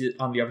mom sit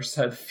on the other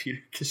side of the theater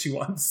because she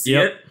wanted to see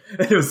Yep. it.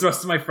 And it was the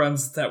rest of my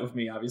friends that sat with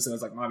me. Obviously, I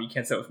was like, Mom, you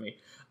can't sit with me.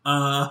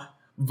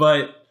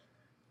 But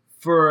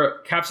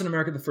for Captain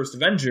America: The First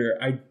Avenger,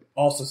 I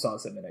also saw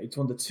this at midnight. It's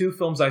one of the 2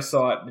 films I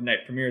saw at midnight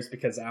premieres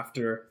because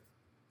after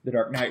The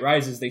Dark Knight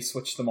Rises, they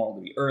switched them all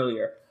to be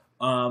earlier.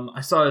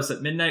 I saw this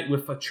at midnight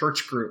with a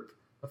church group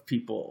of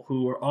people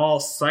who were all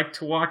psyched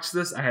to watch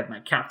this. I had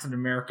my Captain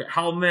America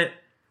helmet.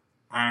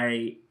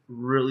 I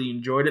really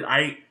enjoyed it.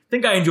 I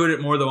think I enjoyed it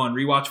more though on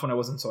rewatch when I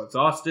wasn't so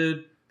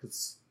exhausted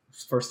because it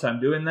was the first time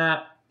doing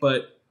that.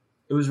 But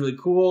it was really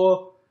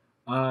cool.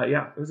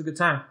 Yeah, it was a good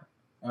time.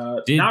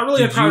 Not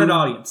really a crowded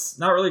audience.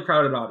 Not really a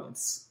crowded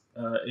audience.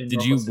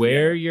 Did you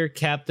wear your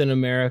Captain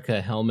America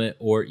helmet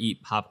or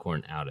eat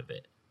popcorn out of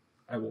it?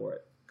 I wore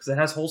it because it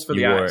has holes for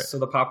the eyes, so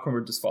the popcorn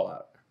would just fall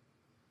out.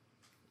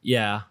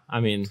 Yeah, I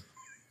mean,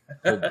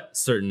 a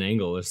certain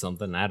angle or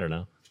something. I don't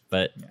know,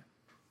 but yeah.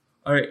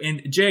 All right,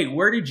 and Jay,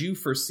 where did you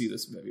first see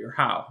this movie, or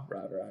how?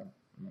 Rather, I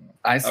don't know.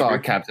 I saw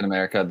Captain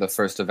America: The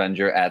First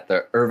Avenger at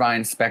the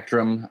Irvine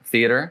Spectrum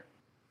Theater,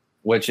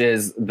 which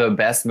is the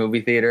best movie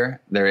theater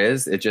there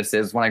is. It just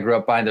is. When I grew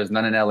up by, there's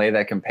none in LA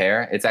that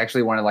compare. It's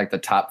actually one of like the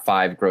top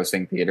 5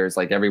 grossing theaters.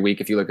 Like every week,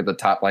 if you look at the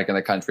top, like in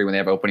the country when they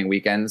have opening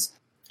weekends,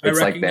 it's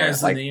I like there.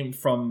 recognize the name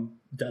from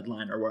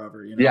Deadline or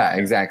wherever. You know? Yeah,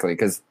 exactly.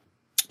 Because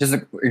just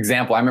an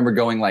example, I remember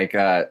going like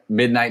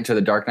midnight to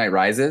The Dark Knight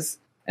Rises,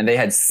 and they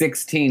had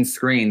 16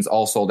 screens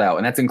all sold out,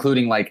 and that's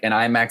including like an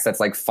IMAX that's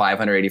like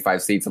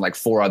 585 seats and like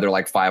 4 other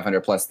like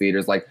 500 plus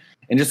theaters. Like,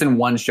 and just in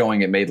one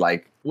showing, it made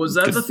like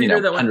the theater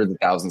that went hundreds of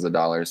thousands of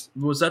dollars.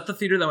 Was that the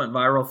theater that went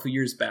viral a few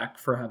years back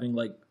for having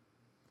like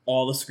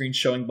all the screens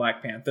showing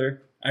Black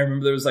Panther? I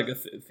remember there was like a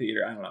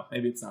theater. I don't know.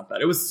 Maybe it's not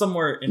that. It was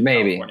somewhere in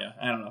California.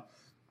 I don't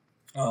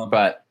know.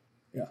 But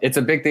yeah. It's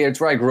a big theater. It's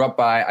where I grew up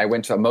by. I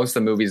went to most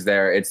of the movies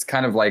there. It's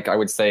kind of like, I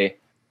would say,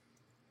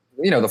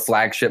 the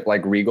flagship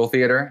like Regal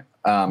Theater.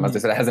 As I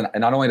said, it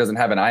not only doesn't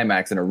have an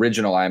IMAX, an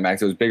original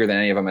IMAX, it was bigger than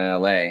any of them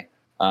in LA.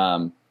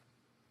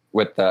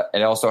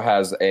 It also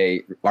has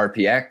a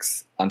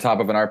RPX. On top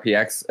of an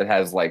RPX, it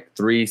has like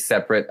 3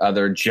 separate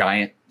other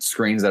giant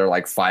screens that are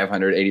like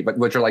 580, but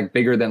which are like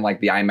bigger than like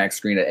the IMAX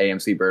screen at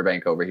AMC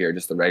Burbank over here,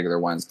 just the regular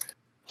ones,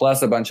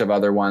 plus a bunch of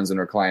other ones and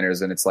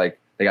recliners. And it's like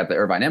they got the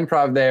Irvine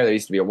Improv there. There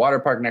used to be a water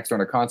park next door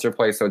and a concert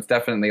place, so it's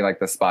definitely like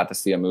the spot to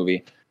see a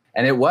movie.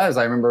 And it was,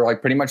 I remember,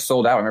 like pretty much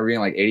sold out. I remember being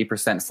like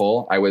 80%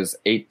 full. I was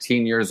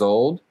 18 years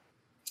old.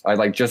 I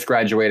like just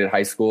graduated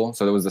high school,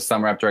 so it was the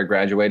summer after I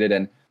graduated,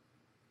 and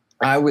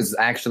I was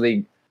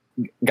actually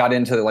got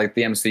into like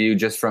the MCU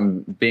just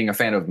from being a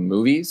fan of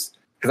movies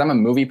because I'm a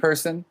movie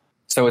person.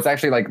 So it's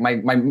actually like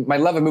my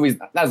love of movies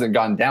hasn't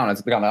gone down;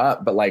 it's gone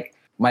up. But like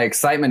my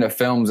excitement of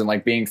films and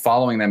like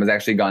following them has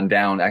actually gone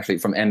down. Actually,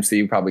 from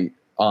MCU probably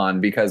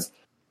on, because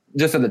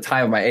just at the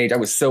time of my age, I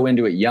was so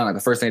into it young. Like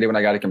the first thing I did when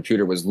I got a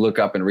computer was look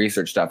up and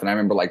research stuff. And I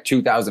remember like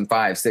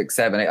 2005, 6,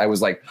 7, 8, I was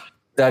like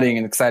studying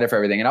and excited for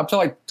everything. And up to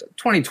like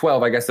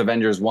 2012, I guess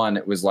Avengers 1,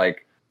 it was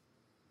like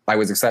I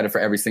was excited for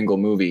every single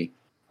movie.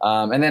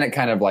 And then it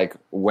kind of like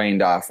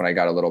waned off when I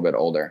got a little bit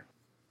older.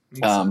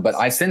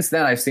 But since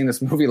then, I've seen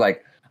this movie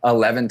like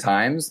 11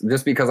 times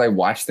just because I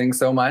watch things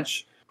so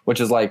much,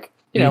 which is like,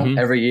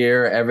 every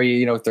year,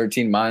 every,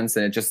 13 months.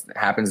 And it just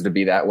happens to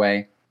be that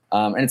way.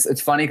 And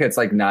it's funny because it's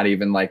like not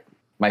even like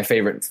my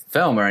favorite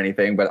film or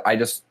anything, but I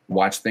just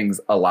watch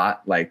things a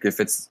lot. Like if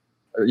it's,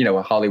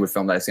 a Hollywood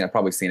film that I've seen, I've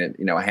probably seen it,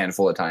 a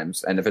handful of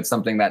times. And if it's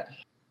something that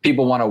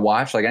people want to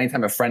watch, like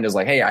anytime a friend is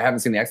like, hey, I haven't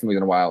seen the X movies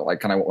in a while, like,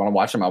 can I want to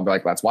watch them? I'll be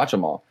like, let's watch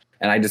them all.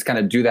 And I just kind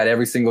of do that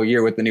every single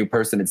year with the new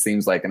person, it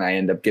seems like, and I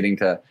end up getting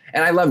to,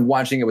 and I love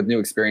watching it with new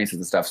experiences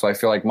and stuff. So I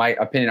feel like my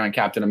opinion on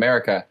Captain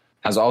America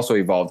has also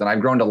evolved, and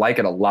I've grown to like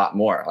it a lot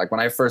more. Like when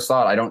I first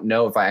saw it, I don't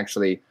know if I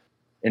actually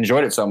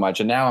enjoyed it so much,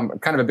 and now I'm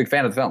kind of a big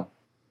fan of the film.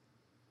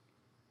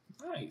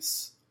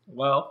 Nice.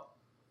 Well,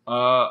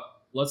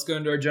 let's go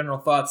into our general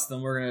thoughts.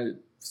 Then we're gonna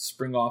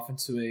spring off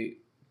into a,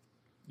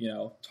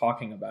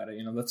 talking about it.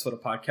 That's what a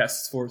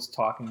podcast is for, is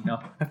talking. No,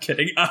 I'm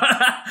kidding. All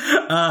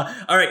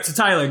right, so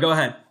Tyler, go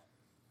ahead.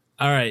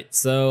 All right,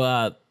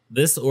 so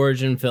this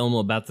origin film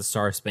about the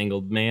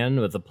Star-Spangled Man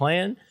with a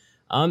Plan,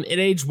 it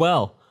aged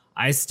well.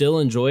 I still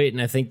enjoy it,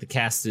 and I think the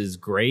cast is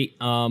great.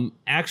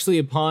 Actually,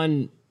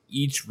 upon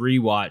each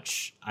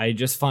rewatch, I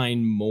just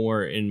find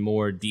more and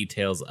more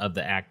details of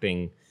the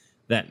acting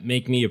that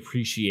make me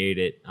appreciate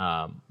it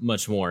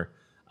much more.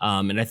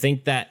 And I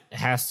think that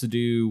has to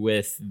do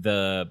with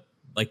the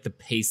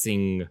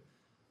pacing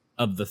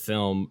of the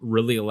film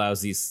really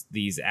allows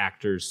these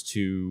actors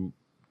to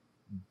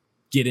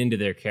get into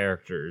their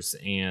characters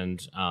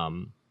and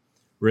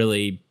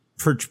really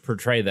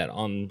portray that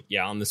on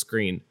the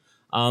screen.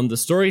 The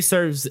story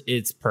serves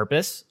its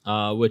purpose,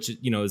 which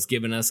has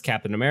given us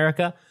Captain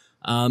America.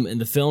 And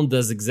the film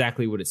does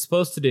exactly what it's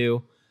supposed to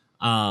do.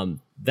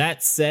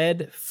 That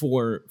said,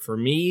 for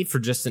me, for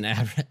just an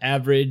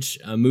average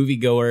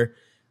moviegoer,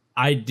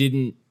 I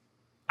didn't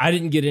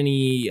get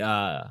any.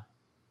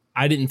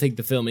 I didn't think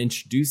the film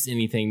introduced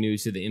anything new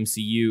to the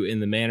MCU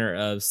in the manner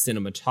of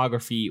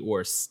cinematography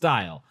or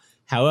style.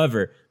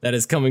 However, that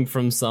is coming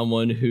from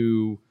someone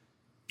who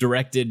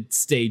directed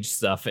stage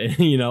stuff and,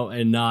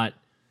 and not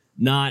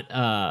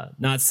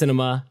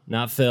cinema,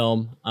 not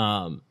film.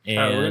 And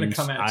we're gonna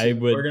come at I you.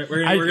 would,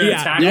 We're gonna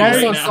attack You you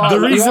also right now. saw, The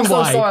you reason also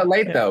why- saw it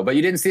late though, but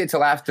you didn't see it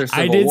till after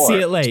Civil War. I did see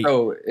it late.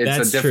 So it's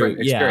That's a different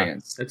true, yeah.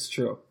 experience. It's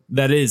true.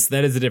 That is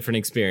a different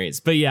experience.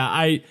 But yeah,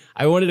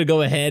 I wanted to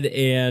go ahead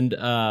and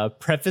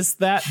preface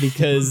that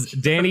because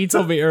Danny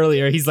told me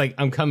earlier, he's like,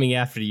 I'm coming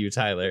after you,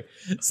 Tyler.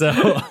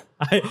 So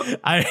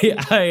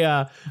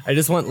I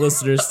just want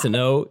listeners to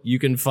know you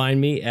can find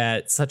me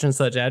at such and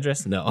such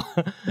address. No.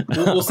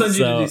 We'll send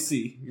you So- to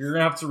DC. You're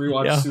gonna have to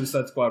rewatch Yeah.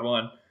 Suicide Squad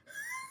 1.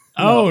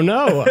 Oh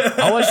no.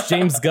 I'll watch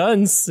James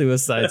Gunn's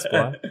Suicide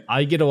Squad.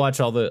 I get to watch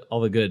all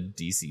the good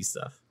DC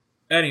stuff.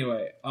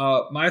 Anyway,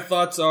 my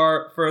thoughts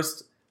are,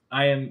 first,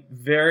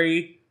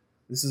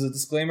 this is a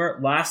disclaimer,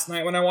 last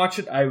night when I watched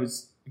it, I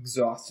was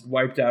exhausted,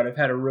 wiped out. I've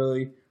had a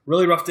really,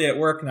 really rough day at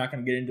work, not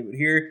going to get into it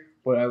here,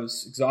 but I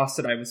was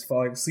exhausted. I was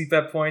falling asleep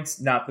at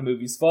points, not the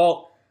movie's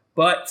fault.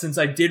 But since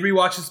I did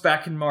rewatch this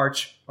back in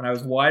March, when I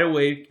was wide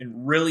awake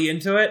and really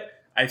into it,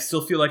 I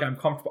still feel like I'm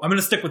comfortable. I'm going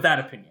to stick with that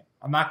opinion.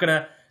 I'm not going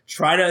to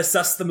try to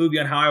assess the movie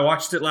on how I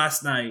watched it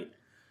last night.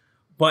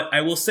 But I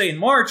will say in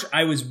March,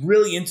 I was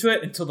really into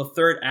it until the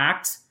third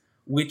act,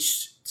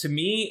 which to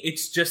me,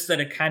 it's just that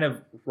it kind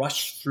of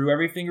rushed through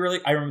everything, really.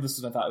 I remember this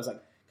is what I thought. It was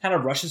like, kind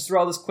of rushes through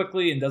all this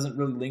quickly and doesn't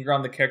really linger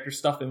on the character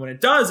stuff. And when it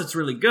does, it's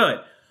really good.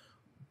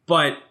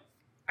 But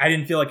I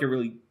didn't feel like it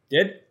really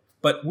did.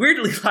 But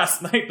weirdly,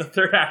 last night, the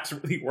third act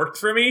really worked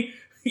for me,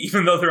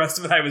 even though the rest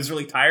of it I was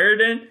really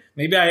tired in.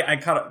 Maybe I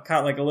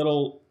caught like a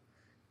little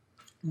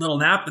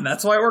nap, and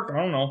that's why it worked. I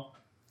don't know.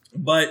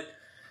 But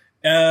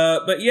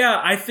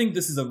yeah, I think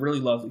this is a really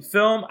lovely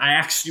film. I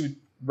actually would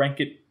rank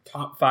it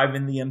top 5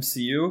 in the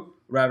MCU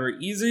rather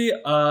easy,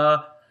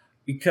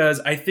 because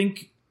I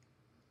think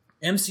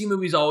MCU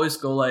movies always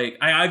go like,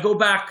 I go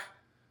back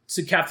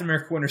to Captain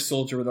America Winter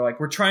Soldier where they're like,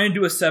 we're trying to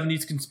do a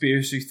 70s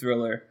conspiracy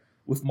thriller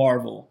with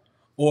Marvel,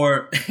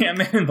 or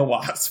Ant-Man and the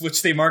Wasp,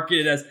 which they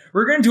marketed as,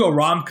 we're going to do a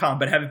rom-com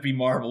but have it be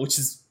Marvel, which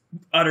is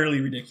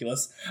utterly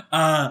ridiculous.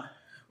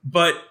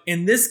 But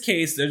in this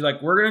case, they're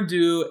like, we're going to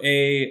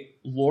do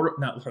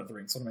not Lord of the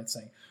Rings, what am I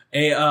saying?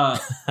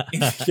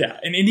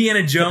 An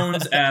Indiana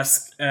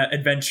Jones-esque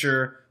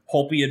adventure,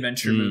 pulpy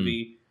adventure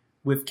movie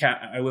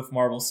with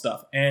Marvel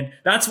stuff. And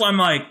that's why I'm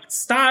like,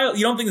 style,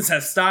 you don't think this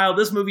has style?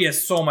 This movie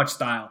has so much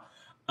style.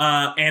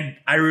 And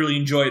I really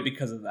enjoy it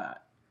because of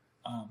that.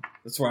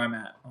 That's where I'm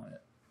at on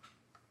it.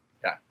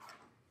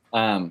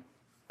 Yeah.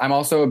 I'm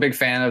also a big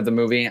fan of the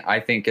movie. I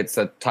think it's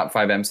a top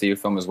 5 MCU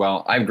film as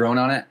well. I've grown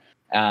on it.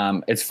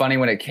 It's funny,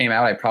 when it came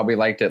out, I probably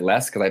liked it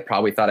less because I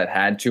probably thought it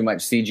had too much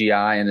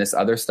CGI and this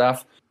other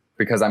stuff,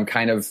 because I'm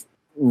kind of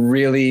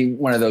really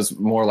one of those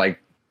more like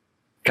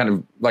kind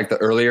of like the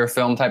earlier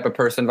film type of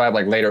person vibe,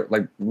 like later,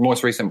 like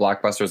most recent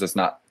blockbusters. It's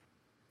not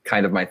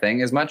kind of my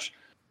thing as much,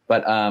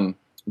 but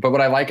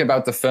what I like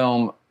about the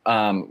film,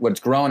 what's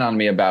grown on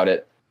me about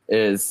it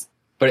is,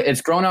 but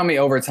it's grown on me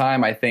over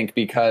time, I think,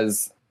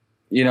 because,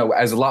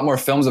 as a lot more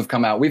films have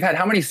come out, we've had,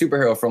 how many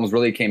superhero films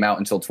really came out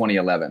until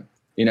 2011?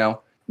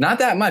 Not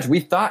that much. We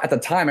thought at the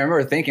time, I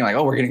remember thinking like,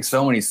 oh, we're getting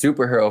so many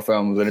superhero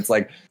films. And it's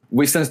like,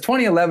 since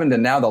 2011 to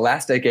now, the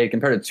last decade,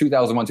 compared to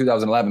 2001,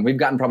 2011, we've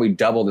gotten probably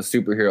double the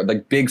superhero,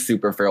 like big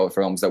superhero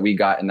films that we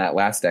got in that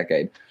last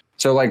decade.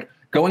 So like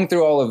going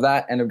through all of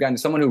that, and I've gotten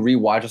someone who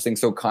rewatches things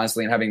so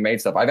constantly and having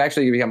made stuff, I've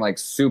actually become like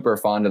super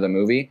fond of the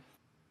movie.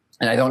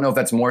 And I don't know if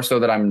that's more so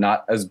that I'm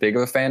not as big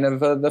of a fan of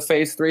the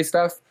Phase 3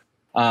 stuff.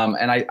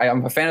 And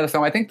I'm a fan of the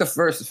film. I think the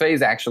first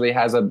phase actually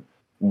has a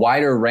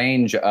wider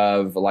range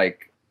of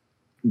like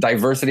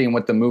diversity in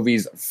what the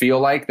movies feel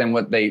like than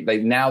what they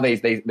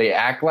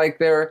act like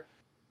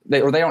they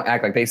don't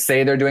act like, they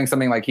say they're doing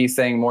something, like he's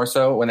saying, more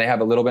so when they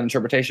have a little bit of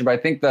interpretation. But I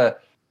think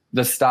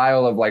the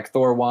style of like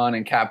Thor 1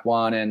 and Cap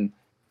 1 and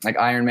like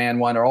Iron Man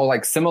 1 are all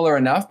like similar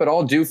enough, but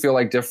all do feel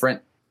like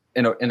different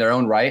in their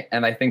own right.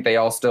 And I think they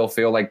all still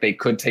feel like they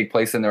could take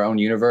place in their own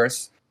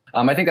universe.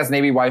 I think that's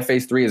maybe why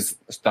Phase 3 is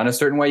done a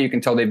certain way. You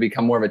can tell they've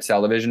become more of a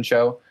television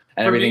show,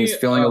 and everything's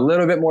feeling a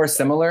little bit more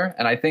similar.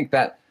 And I think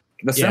that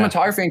the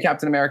cinematography in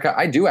Captain America,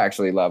 I do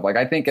actually love. Like,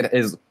 I think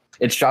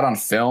it's shot on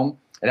film.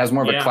 It has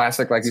more of a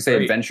classic, like you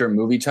say, adventure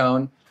movie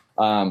tone.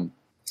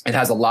 It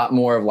has a lot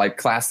more of like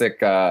classic,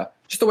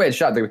 just the way it's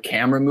shot, the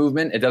camera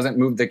movement. It doesn't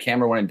move the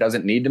camera when it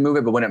doesn't need to move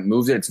it, but when it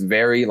moves it, it's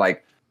very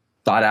like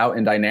thought out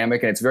and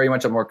dynamic, and it's very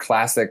much a more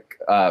classic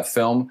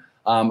film.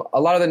 A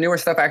lot of the newer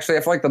stuff, actually,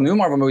 I feel like the new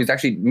Marvel movies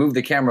actually move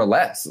the camera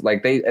less.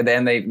 Like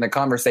the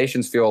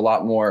conversations feel a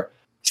lot more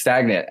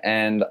stagnant.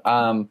 And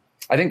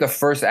I think the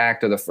first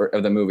act of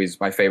the movie is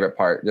my favorite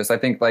part. Just, I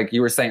think, like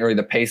you were saying earlier,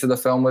 the pace of the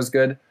film was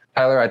good,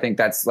 Tyler. I think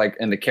that's like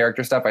in the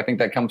character stuff. I think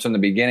that comes from the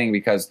beginning,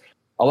 because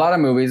a lot of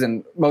movies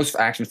and most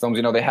action films,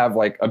 they have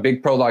like a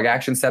big prologue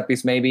action set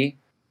piece maybe,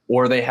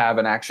 or they have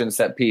an action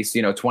set piece,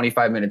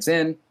 25 minutes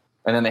in,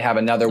 and then they have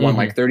another one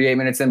like 38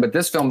 minutes in. But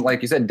this film,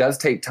 like you said, does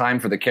take time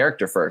for the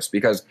character first,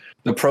 because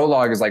the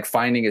prologue is like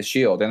finding his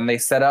shield, and then they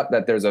set up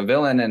that there's a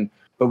villain, and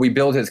but we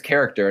build his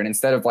character. And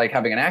instead of like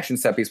having an action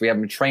set piece, we have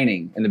him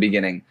training in the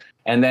beginning.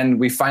 And then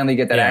we finally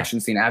get that action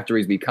scene after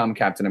he's become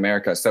Captain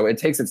America. So it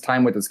takes its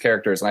time with his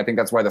characters. And I think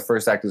that's why the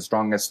first act is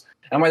strongest.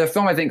 And why the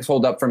film, I think, is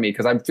hold up for me,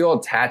 because I feel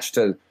attached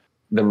to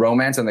the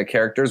romance and the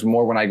characters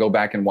more when I go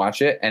back and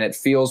watch it. And it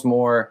feels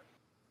more,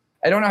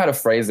 I don't know how to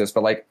phrase this,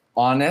 but like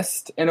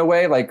honest in a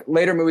way. Like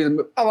later movies,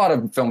 a lot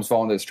of films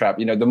fall into this trap.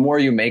 You know, the more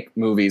you make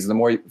movies, the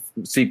more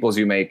sequels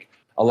you make,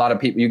 a lot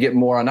of people, you get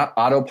more on not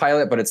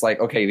autopilot, but it's like,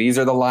 okay, these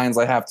are the lines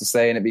I have to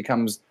say. And it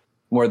becomes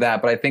more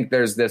that. But I think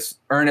there's this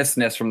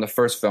earnestness from the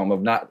first film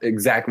of not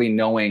exactly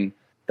knowing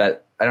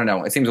that, I don't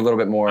know, it seems a little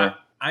bit more.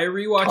 I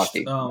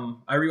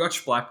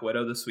rewatched Black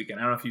Widow this weekend.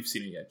 I don't know if you've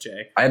seen it yet,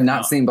 Jay. I have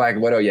not seen Black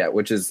Widow yet,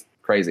 which is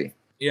crazy.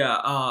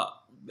 Yeah,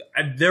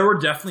 there were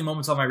definitely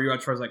moments on my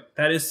rewatch where I was like,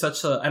 that is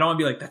such a, I don't want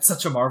to be like, that's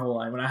such a Marvel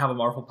line when I have a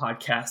Marvel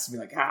podcast and be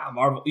like,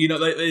 Marvel, you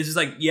know, it's just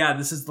like, yeah,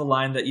 this is the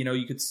line that, you know,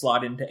 you could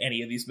slot into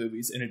any of these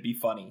movies and it'd be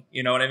funny.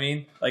 You know what I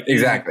mean? Like,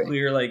 exactly. It's a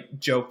clear, like,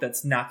 joke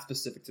that's not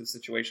specific to the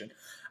situation.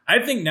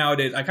 I think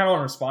nowadays, I kind of want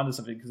to respond to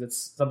something because it's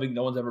something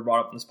no one's ever brought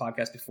up in this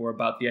podcast before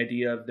about the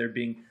idea of there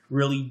being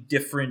really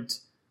different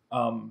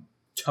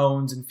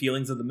tones and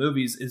feelings of the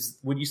movies. Is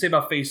what you say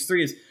about Phase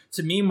 3 is,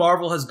 to me,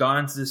 Marvel has gone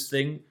into this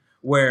thing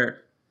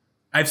where,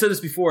 I've said this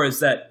before, is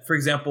that, for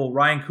example,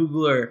 Ryan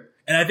Coogler,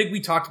 and I think we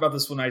talked about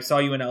this when I saw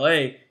you in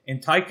LA,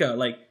 and Taika,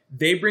 like,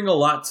 they bring a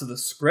lot to the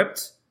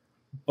script,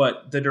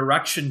 but the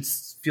direction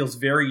feels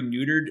very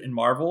neutered in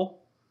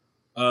Marvel.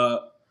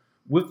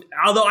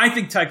 Although I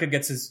think Taika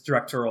gets his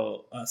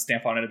directorial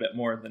stamp on it a bit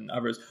more than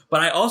others.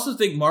 But I also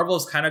think Marvel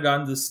has kind of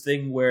gotten this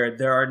thing where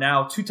there are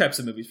now two types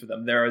of movies for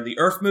them. There are the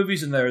Earth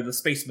movies and there are the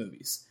space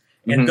movies.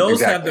 And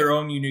those have their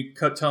own unique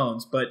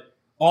tones. But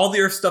all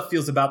the Earth stuff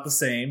feels about the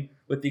same,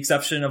 with the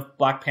exception of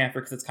Black Panther,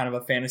 because it's kind of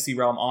a fantasy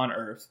realm on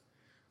Earth.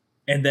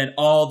 And then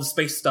all the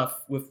space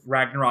stuff with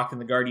Ragnarok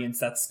and the Guardians,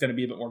 that's going to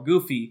be a bit more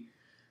goofy.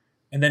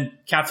 And then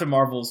Captain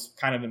Marvel's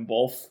kind of in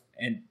both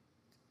and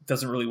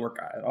doesn't really work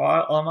at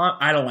all.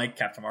 I don't like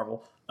Captain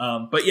Marvel.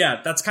 But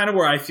yeah, that's kind of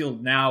where I feel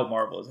now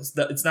Marvel is.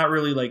 It's not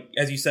really like,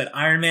 as you said,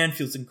 Iron Man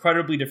feels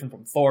incredibly different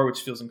from Thor,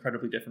 which feels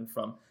incredibly different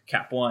from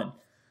Cap 1.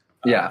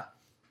 Yeah.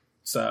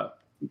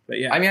 But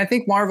yeah. I mean, I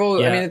think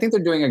Marvel, I think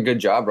they're doing a good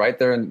job, right?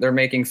 They're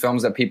making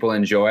films that people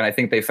enjoy, and I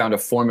think they found a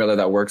formula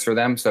that works for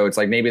them. So it's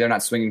like maybe they're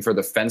not swinging for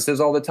the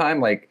fences all the time.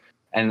 Like,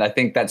 and I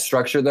think that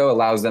structure, though,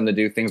 allows them to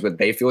do things what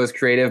they feel is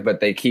creative, but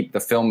they keep the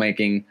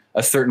filmmaking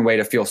a certain way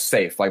to feel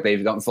safe. Like they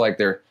don't feel like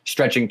they're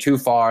stretching too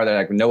far. They're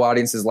like, no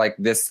audience is like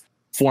this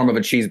form of a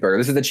cheeseburger.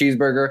 This is a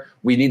cheeseburger.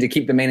 We need to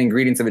keep the main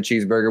ingredients of a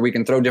cheeseburger. We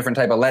can throw different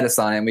type of lettuce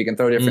on it. We can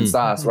throw different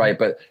sauce, right?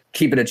 But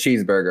keep it a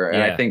cheeseburger.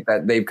 And I think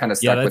that they've kind of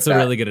stuck with that. Yeah, that's a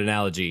really good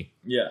analogy.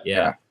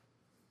 Yeah.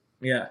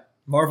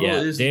 Marvel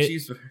is a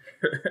cheeseburger.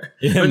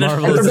 Yeah,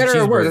 Marvel is a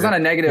better or worse. cheeseburger. It's not a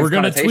negative. We're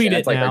gonna tweet it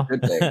it's like now. a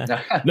good thing.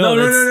 No.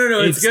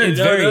 It's good. It's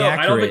very accurate.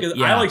 I don't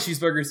think I like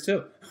cheeseburgers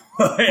too.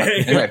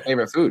 It's my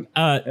favorite food.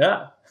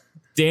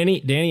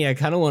 Danny, I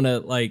kind of want to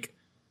like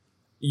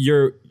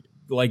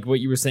what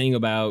you were saying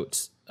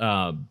about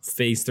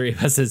Phase 3.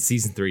 I said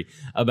Season 3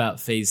 about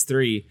Phase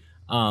 3.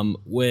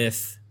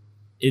 With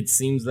it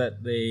seems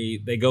that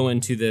they go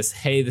into this.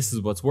 Hey, this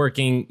is what's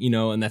working,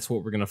 and that's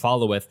what we're gonna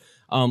follow with.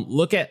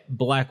 Look at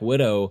Black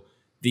Widow.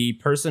 The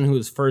person who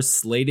was first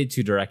slated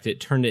to direct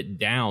it turned it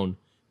down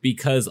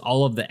because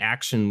all of the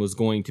action was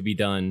going to be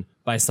done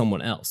by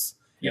someone else.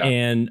 Yeah.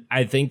 And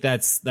I think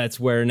that's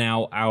where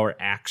now our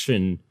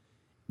action,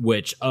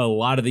 which a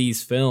lot of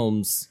these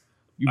films,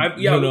 that's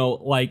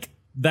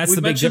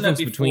the big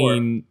difference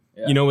between,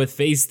 with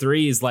Phase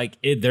 3 is like,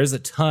 there's a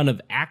ton of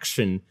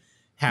action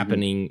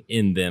happening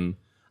in them.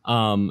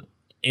 And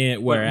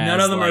whereas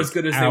none of them are as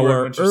good as they were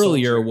in Winter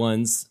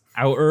Soldier.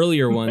 Our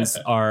earlier ones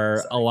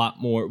are a lot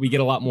more. We get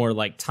a lot more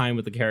like time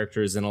with the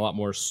characters and a lot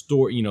more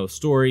story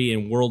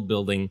and world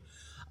building.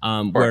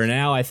 Where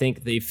now I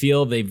think they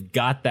feel they've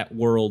got that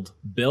world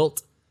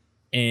built,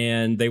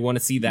 and they want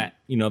to see that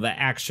that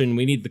action.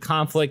 We need the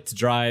conflict to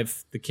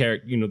drive the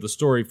character, the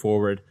story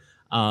forward.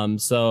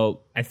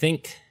 So I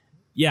think,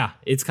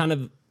 it's kind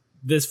of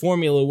this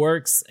formula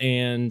works,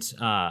 and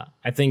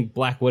I think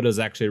Black Widow is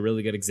actually a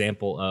really good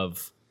example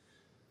of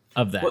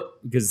that.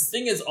 Because the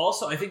thing is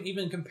also, I think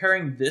even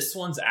comparing this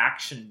one's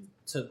action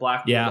to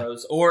Black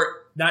Widow's,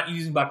 or not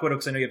using Black Widow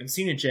because I know you haven't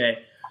seen it, Jay,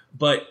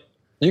 but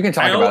you can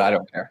talk about it. I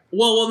don't care.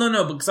 Well,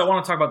 no, because I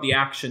want to talk about the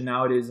action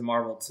nowadays in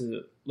Marvel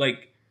too.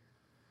 Like,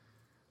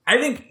 I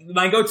think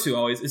my go-to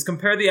always is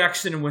compare the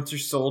action in Winter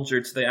Soldier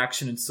to the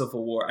action in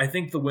Civil War. I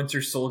think the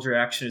Winter Soldier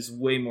action is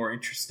way more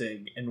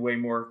interesting and way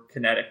more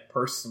kinetic,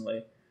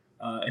 personally,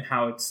 in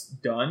how it's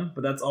done.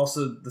 But that's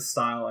also the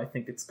style I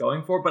think it's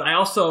going for. But I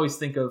also always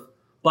think of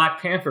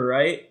Black Panther,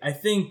 right? I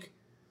think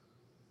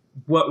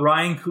what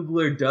Ryan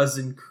Coogler does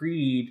in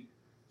Creed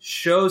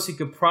shows he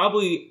could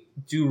probably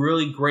do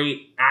really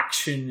great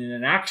action in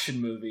an action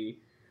movie,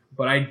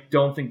 but I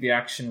don't think the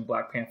action in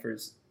Black Panther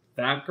is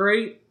that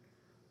great.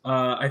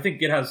 I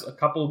think it has a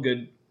couple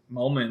good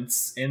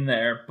moments in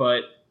there,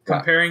 but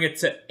comparing it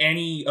to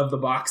any of the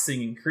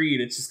boxing in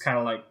Creed, it's just kind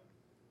of like,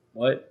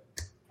 what?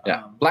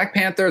 Yeah, Black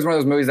Panther is one of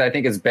those movies that I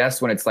think is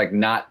best when it's like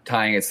not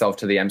tying itself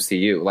to the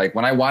MCU. Like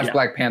when I watch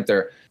Black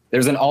Panther,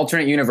 there's an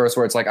alternate universe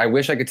where it's like I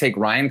wish I could take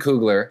Ryan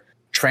Coogler,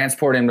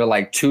 transport him to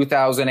like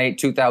 2008,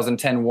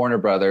 2010 Warner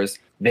Brothers.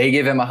 They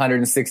give him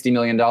 $160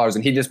 million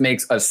and he just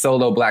makes a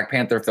solo Black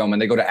Panther film and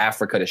they go to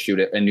Africa to shoot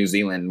it in New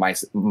Zealand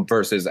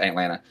versus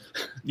Atlanta.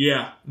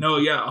 Yeah, no,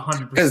 yeah,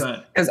 100%.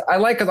 Because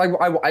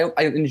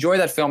I enjoy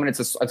that film and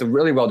it's a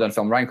really well done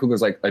film. Ryan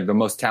Coogler's like the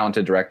most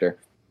talented director.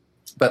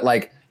 But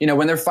like, you know,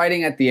 when they're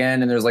fighting at the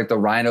end and there's like the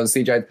rhinos,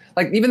 CGI,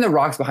 like even the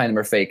rocks behind them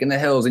are fake and the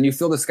hills and you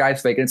feel the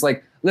sky's fake. And it's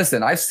like,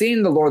 listen, I've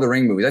seen the Lord of the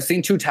Rings movies. I've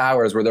seen Two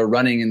Towers where they're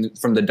running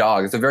from the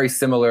dog. It's a very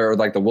similar, or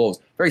like the wolves,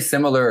 very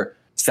similar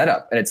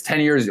setup. And it's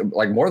 10 years,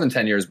 like more than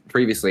 10 years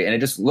previously. And it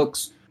just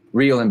looks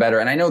real and better.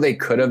 And I know they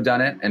could have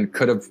done it and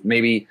could have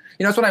maybe,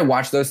 you know, that's when I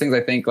watch those things. I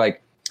think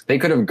like they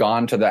could have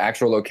gone to the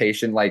actual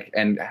location, like,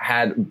 and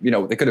had, you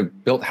know, they could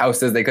have built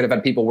houses. They could have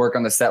had people work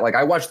on the set. Like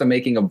I watched the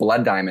making of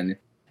Blood Diamond.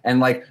 And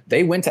like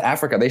they went to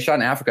Africa, they shot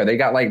in Africa. They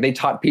got like, they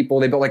taught people,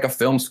 they built like a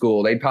film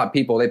school. They taught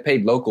people, they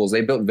paid locals, they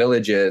built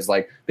villages.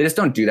 Like they just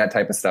don't do that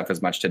type of stuff as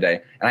much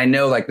today. And I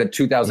know like the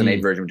 2008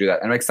 version would do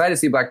that. And I'm excited to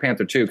see Black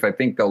Panther too, because I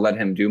think they'll let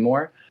him do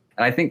more.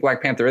 And I think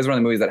Black Panther is one of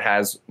the movies that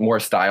has more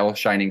style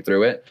shining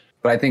through it.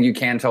 But I think you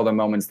can tell the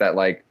moments that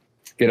like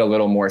get a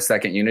little more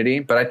second unity.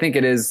 But I think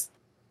it is,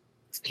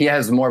 he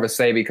has more of a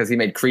say because he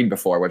made Creed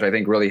before, which I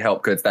think really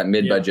helped because it's that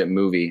mid-budget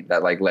movie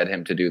that like led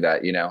him to do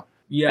that, you know?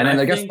 Yeah, and then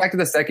I guess back to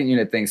the second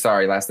unit thing.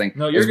 Sorry, last thing.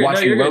 No, you're good.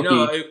 Watching No, Loki.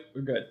 No,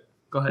 we're good.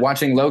 Go ahead.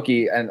 Watching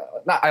Loki, and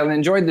I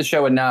enjoyed the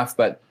show enough,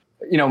 but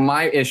you know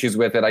my issues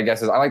with it, I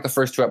guess, is I like the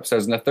first two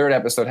episodes, and the third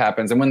episode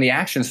happens, and when the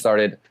action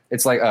started,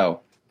 it's like,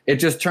 oh, it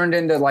just turned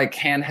into like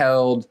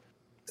handheld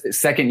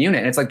second unit.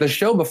 And it's like the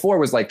show before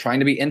was like trying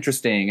to be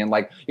interesting and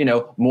like, you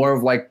know, more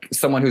of like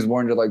someone who's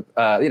more into like,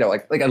 you know,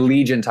 like a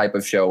Legion type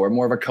of show or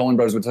more of a Coen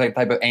Brothers with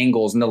type of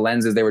angles and the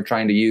lenses they were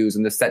trying to use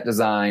and the set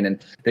design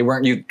and they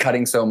weren't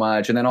cutting so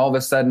much. And then all of a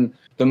sudden,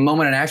 the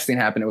moment an action scene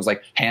happened, it was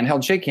like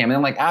handheld shake cam. And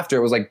then like after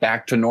it was like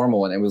back to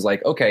normal and it was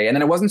like, okay. And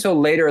then it wasn't until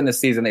later in the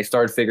season they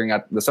started figuring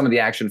out some of the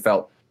action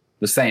felt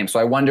the same. So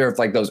I wonder if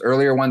like those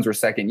earlier ones were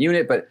second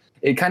unit, but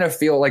it kind of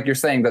feel like you're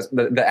saying that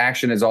the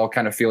action is all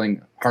kind of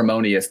feeling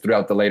harmonious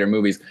throughout the later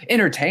movies.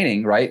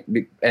 Entertaining, right?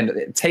 And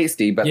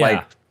tasty, but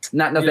like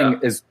nothing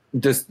is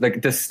just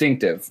like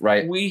distinctive,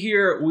 right?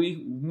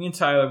 Me and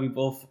Tyler, we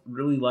both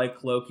really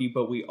like Loki,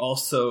 but we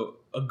also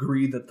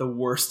agree that the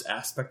worst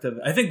aspect of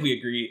it, I think we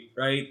agree,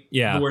 right?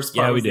 Yeah. The worst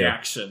part was the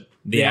action.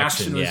 The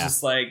action was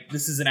just like,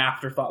 this is an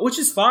afterthought, which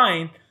is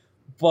fine,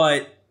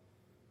 but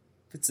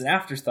if it's an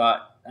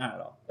afterthought, I don't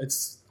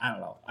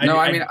know.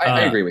 I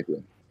agree with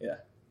you. Yeah.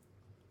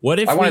 What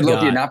if I wanted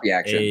Loki to not be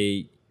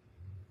action?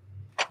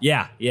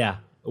 Yeah.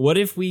 What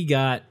if we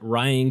got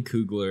Ryan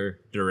Coogler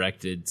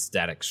directed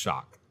Static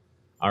Shock?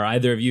 Are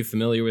either of you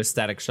familiar with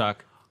Static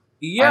Shock?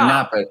 Yeah. I'm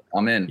not, but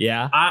I'm in.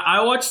 Yeah.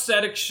 I watched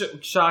Static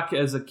Shock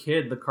as a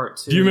kid, the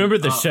cartoon. Do you remember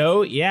the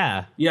show?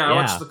 Yeah. Yeah, I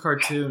watched the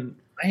cartoon.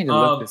 I need to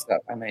look this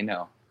up. I may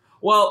know.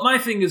 Well, my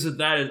thing is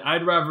that is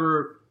I'd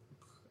rather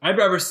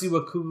see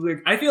what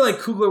Coogler. I feel like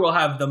Coogler will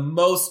have the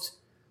most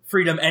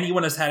freedom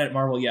anyone has had at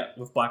Marvel yet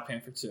with Black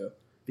Panther 2.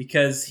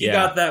 Because he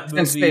got that movie.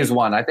 Since phase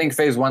one. I think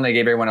phase one, they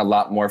gave everyone a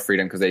lot more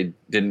freedom because they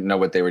didn't know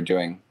what they were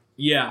doing.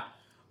 Yeah.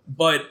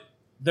 But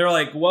they're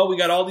like, well, we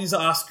got all these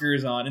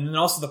Oscars on. And then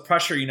also the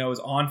pressure, you know, is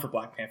on for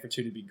Black Panther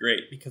 2 to be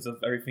great because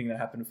of everything that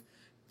happened with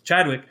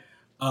Chadwick.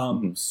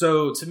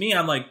 So to me,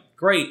 I'm like,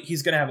 great.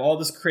 He's going to have all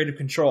this creative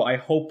control. I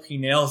hope he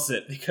nails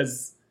it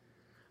because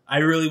I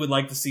really would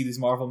like to see these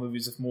Marvel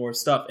movies with more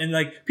stuff. And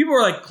like, people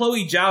were like,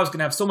 Chloe Zhao is going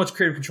to have so much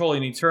creative control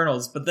in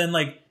Eternals. But then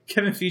like,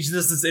 Kevin Feige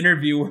does this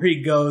interview where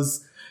he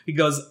goes,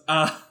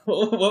 what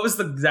was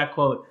the exact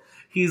quote?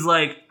 He's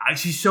like,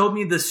 she showed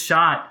me this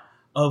shot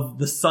of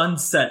the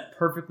sunset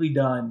perfectly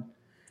done.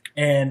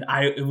 And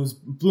it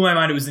blew my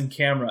mind. It was in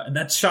camera. And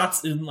that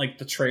shot's in like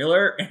the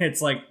trailer. And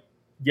it's like,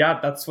 yeah,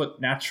 that's what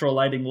natural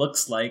lighting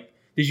looks like.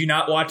 Did you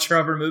not watch her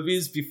other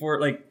movies before?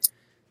 Like,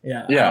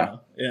 yeah.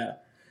 Yeah.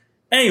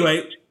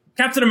 Anyway,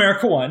 Captain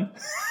America 1.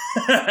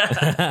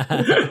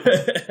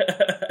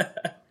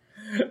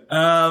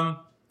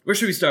 Where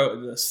should we start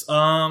with this?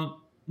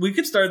 We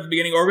could start at the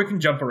beginning, or we can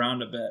jump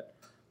around a bit.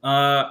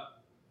 I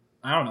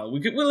don't know.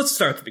 Let's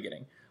start at the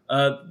beginning.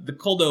 The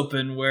cold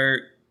open,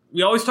 where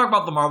we always talk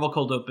about the Marvel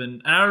cold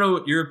open. And I don't know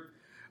what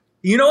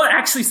you know what?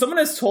 Actually, someone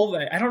has told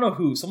me. I don't know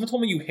who. Someone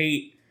told me you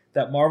hate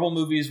that Marvel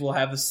movies will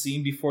have a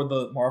scene before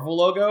the Marvel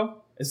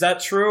logo. Is that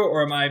true,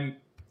 or am I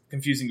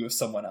confusing you with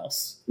someone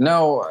else?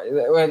 No,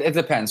 it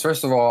depends.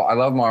 First of all, I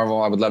love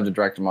Marvel. I would love to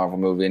direct a Marvel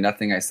movie.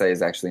 Nothing I say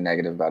is actually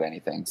negative about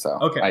anything. So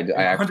okay, I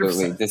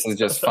absolutely, this is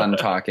just fun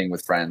talking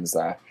with friends.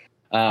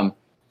 No,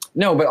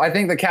 but I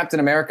think the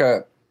Captain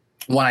America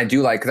one I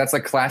do like, because that's a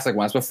classic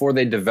one. It's before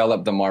they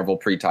developed the Marvel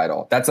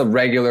pre-title. That's a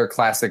regular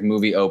classic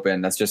movie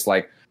open. That's just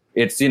like,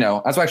 it's, you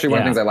know, that's actually one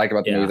of the things I like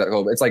about the movie.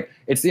 It's like,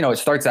 it's, you know, it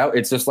starts out,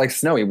 it's just like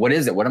snowy. What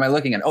is it? What am I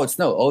looking at? Oh, it's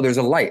snow. Oh, there's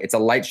a light. It's a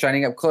light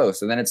shining up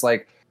close. And then it's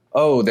like,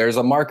 oh, there's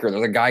a marker.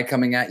 There's a guy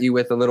coming at you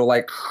with a little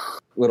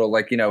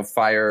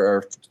fire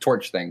or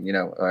torch thing,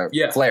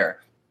 flare.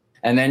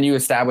 And then you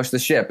establish the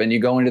ship and you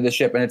go into the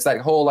ship, and it's that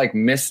whole like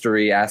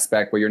mystery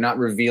aspect where you're not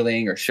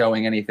revealing or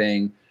showing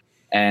anything.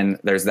 And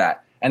there's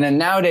that. And then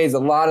nowadays, a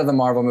lot of the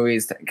Marvel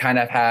movies kind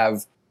of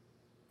have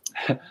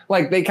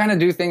like they kind of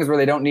do things where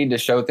they don't need to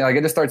show things. Like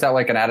it just starts out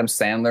like an Adam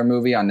Sandler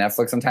movie on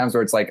Netflix sometimes,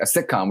 where it's like a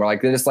sitcom where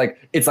like they're just like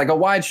it's like a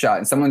wide shot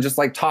and someone just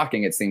like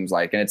talking, it seems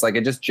like, and it's like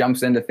it just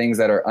jumps into things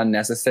that are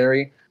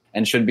unnecessary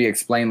and should be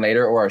explained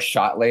later or are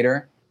shot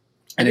later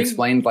and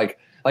explained like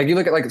you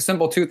look at like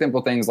simple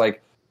things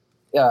like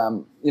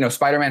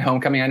Spider-Man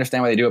Homecoming. I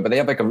understand why they do it, but they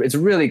have it's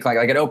really like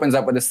it opens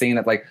up with a scene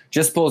that like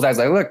just pulls eyes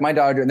like, look, my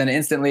dog, and then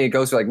instantly it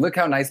goes to like, look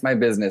how nice my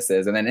business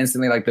is, and then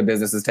instantly like the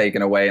business is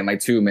taken away in like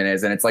 2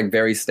 minutes, and it's like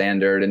very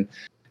standard, and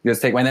you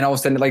just take, and then all of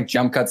a sudden it like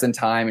jump cuts in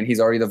time, and he's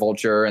already the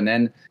Vulture, and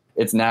then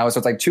it's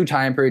like 2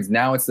 time periods.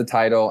 Now it's the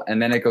title,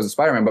 and then it goes to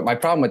Spider-Man. But my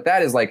problem with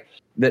that is like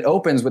that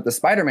opens with the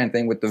Spider-Man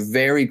thing with the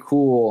very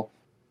cool,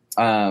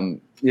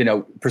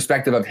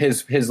 perspective of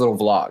his little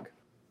vlog.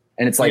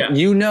 And it's like,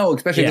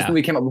 especially if this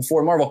movie came out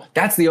before Marvel,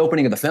 that's the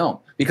opening of the film.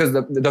 Because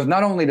the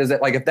not only does it,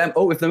 like, if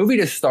the movie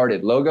just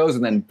started, logos,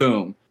 and then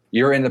boom,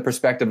 you're in the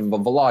perspective of a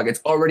vlog,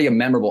 it's already a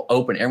memorable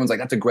open. Everyone's like,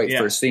 that's a great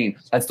first scene.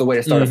 That's the way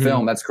to start a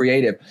film. That's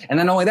creative. And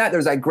then not only that,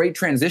 there's that great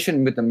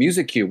transition with the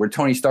music cue where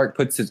Tony Stark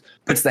puts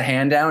the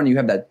hand down, and you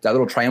have that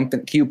little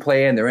triumphant cue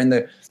play, and they're in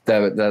the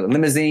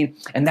limousine.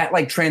 And that,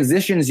 like,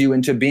 transitions you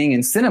into being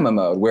in cinema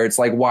mode where it's,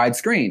 like,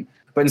 widescreen.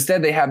 But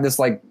instead they have this,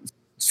 like,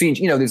 scene,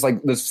 there's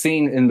like this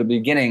scene in the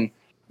beginning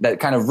that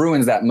kind of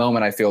ruins that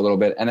moment, I feel, a little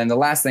bit. And then the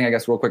last thing, I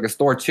guess, real quick, is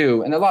Thor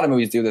 2. And a lot of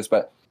movies do this,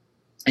 but,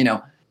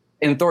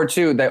 in Thor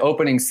 2, the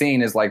opening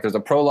scene is like there's a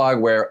prologue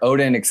where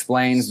Odin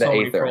explains the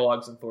Aether.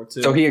 Prologues in Thor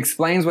 2. So he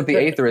explains what the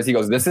Aether is. He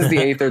goes, this is the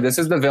Aether. This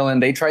is the villain.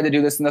 They tried to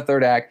do this in the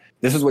third act.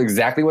 This is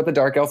exactly what the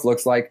Dark Elf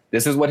looks like.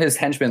 This is what his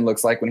henchman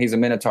looks like when he's a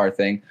Minotaur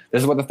thing.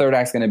 This is what the third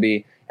act's going to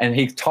be. And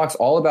he talks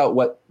all about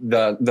what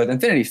the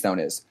Infinity Stone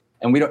is.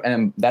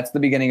 And that's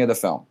the beginning of the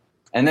film.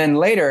 And then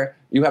later,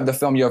 you have the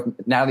film, you have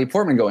Natalie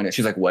Portman go in it.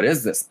 She's like, what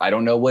is this? I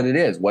don't know what it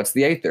is. What's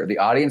the Aether? The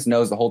audience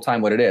knows the whole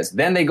time what it is.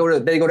 Then they go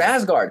to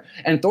Asgard.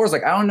 And Thor's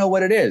like, I don't know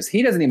what it is.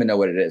 He doesn't even know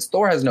what it is.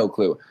 Thor has no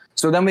clue.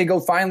 So then we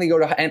finally go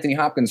to Anthony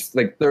Hopkins,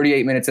 like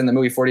 38 minutes in the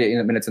movie,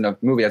 48 minutes in the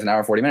movie, that's an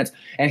hour, 40 minutes.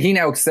 And he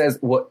now says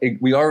what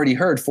we already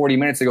heard 40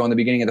 minutes ago in the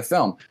beginning of the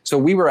film. So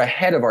we were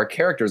ahead of our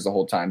characters the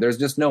whole time. There's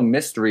just no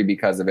mystery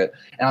because of it.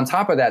 And on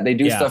top of that, they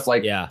do stuff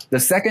like the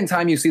second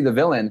time you see the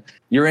villain,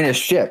 you're in his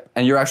ship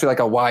and you're actually like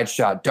a wide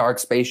shot, dark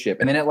spaceship.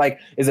 And then it like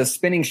is a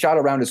spinning shot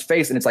around his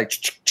face and it's like,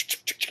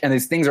 and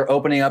these things are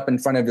opening up in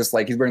front of just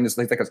like, he's wearing this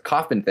like a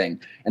coffin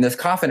thing. And this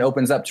coffin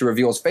opens up to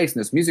reveal his face and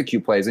this music cue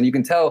plays. And you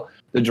can tell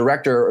the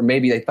director, or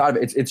maybe they thought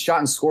of it, it's shot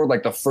and scored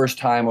like the first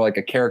time or like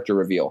a character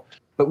reveal.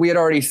 But we had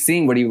already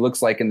seen what he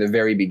looks like in the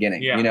very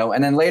beginning,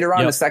 and then later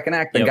on the second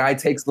act, the guy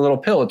takes the little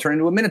pill to turn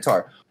into a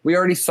Minotaur. We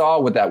already saw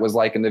what that was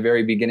like in the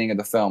very beginning of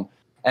the film.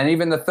 And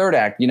even the third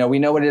act, we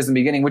know what it is in the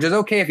beginning, which is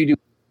okay if you do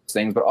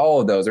things, but all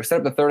of those are set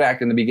up the third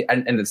act in the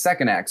beginning and the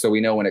second act, so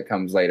we know when it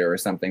comes later or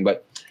something.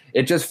 But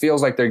it just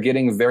feels like they're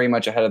getting very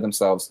much ahead of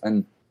themselves.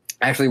 And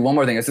actually, one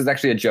more thing. This is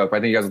actually a joke, but I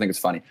think you guys will think it's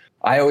funny.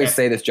 I always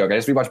say this joke. I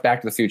just rewatched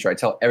Back to the Future. I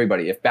tell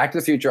everybody, if Back to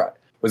the Future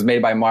was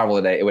made by Marvel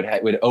today, it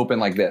would open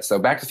like this. So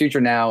Back to the Future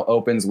now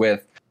opens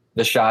with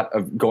the shot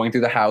of going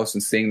through the house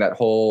and seeing that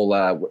whole,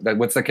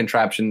 what's the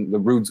contraption, the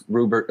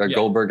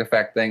Goldberg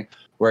effect thing,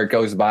 where it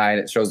goes by and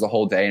it shows the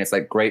whole day. And it's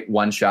like great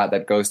one shot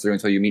that goes through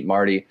until you meet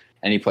Marty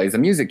and he plays the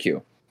music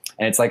cue.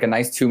 And it's like a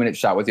nice 2-minute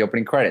shot with the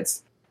opening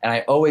credits. And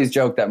I always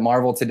joke that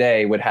Marvel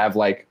today would have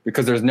like,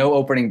 because there's no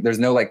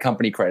like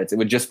company credits. It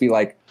would just be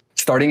like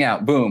starting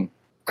out, boom,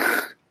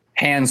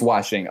 hands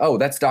washing. Oh,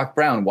 that's Doc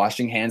Brown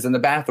washing hands in the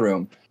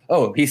bathroom.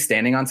 Oh, he's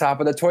standing on top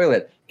of the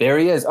toilet. There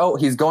he is. Oh,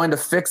 he's going to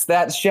fix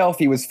that shelf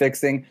he was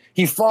fixing.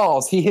 He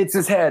falls. He hits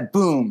his head.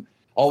 Boom.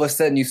 All of a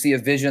sudden, you see a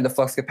vision of the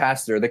flux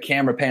capacitor. The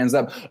camera pans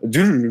up. And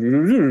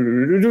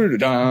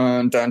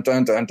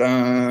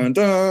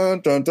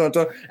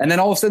then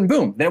all of a sudden,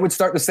 boom. Then it would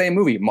start the same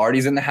movie.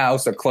 Marty's in the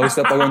house, a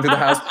close-up going through the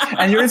house.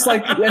 And you're just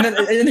like, and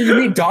then you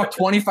meet Doc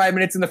 25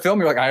 minutes in the film.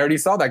 You're like, I already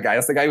saw that guy.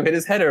 That's the guy who hit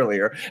his head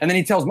earlier. And then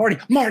he tells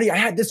Marty, I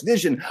had this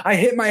vision. I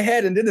hit my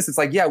head and did this. It's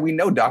like, yeah, we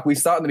know, Doc. We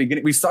saw it in the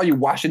beginning. We saw you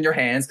washing your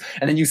hands,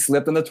 and then you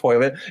slipped in the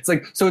toilet. It's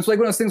like one of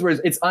those things where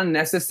it's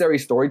unnecessary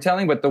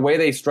storytelling, but the way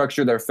they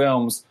structure their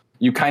films,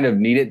 you kind of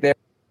need it there.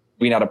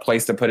 We not a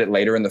place to put it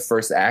later in the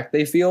first act,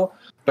 they feel.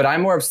 But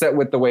I'm more upset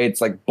with the way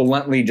it's like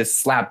bluntly just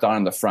slapped on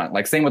in the front.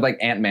 Like same with like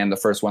Ant-Man, the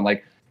first one.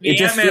 Like the it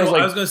just Ant-Man, feels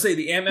like I was going to say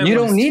the Ant-Man you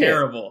one don't is need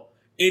terrible.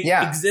 It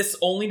exists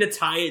only to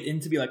tie it in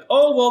to be like,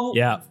 oh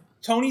well,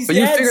 Tony's but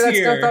you dad's figure that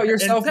here, stuff out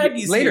yourself and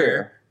Peggy's later.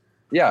 Here.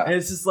 Yeah, and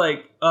it's just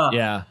like,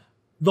 the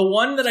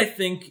one that I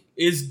think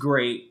is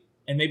great,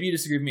 and maybe you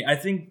disagree with me. I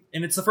think,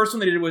 and it's the first one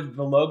they did with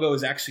the logo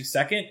is actually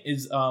second.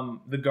 Is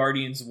the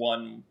Guardians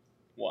 1,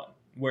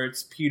 where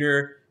it's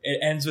Peter. It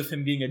ends with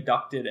him being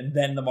abducted, and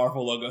then the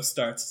Marvel logo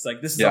starts. It's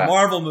like, this is a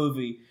Marvel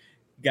movie.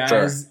 guys,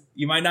 Sure.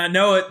 you might not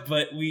know it,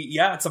 but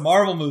it's a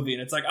Marvel movie,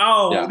 and it's like,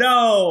 oh Yeah.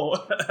 no.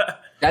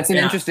 That's an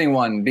Yeah. interesting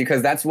one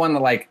because that's one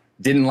that like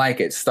didn't like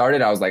it.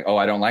 Started, I was like, oh,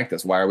 I don't like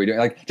this. Why are we doing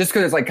like just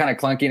because it's like kind of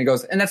clunky and it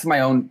goes, and that's my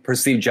own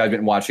perceived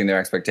judgment watching their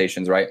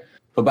expectations, right?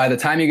 But by the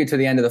time you get to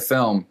the end of the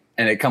film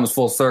and it comes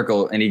full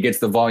circle and he gets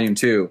the volume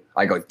 2,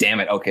 I go, damn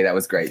it, okay, that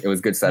was great. It was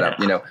good setup,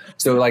 you know.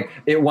 So like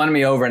it won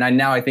me over, and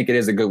now I think it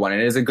is a good one.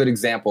 And it is a good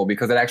example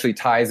because it actually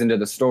ties into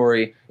the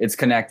story. It's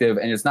connective,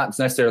 and it's not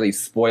necessarily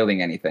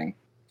spoiling anything.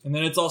 And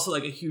then it's also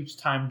like a huge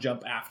time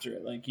jump after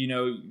it, like, you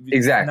know,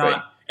 Exactly.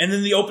 And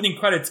then the opening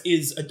credits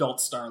is adult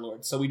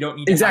Star-Lord, so we don't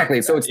need to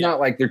Exactly. So that. it's not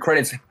like the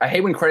credits. I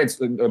hate when credits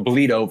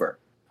bleed over.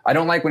 I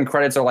don't like when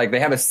credits are like they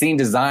have a scene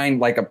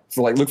designed like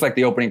looks like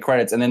the opening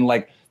credits, and then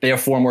like they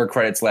have 4 more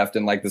credits left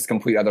in like this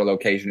complete other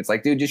location. It's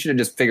like, dude, you should have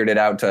just figured it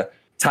out to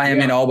tie them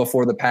in all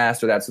before the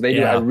past or that. So they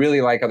do. I really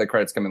like how the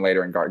credits come in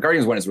later. And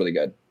Guardians 1 is really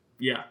good.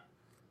 Yeah.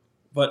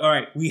 But all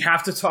right, we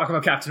have to talk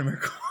about Captain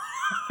America.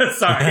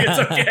 Sorry, it's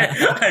okay.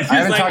 I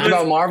haven't talked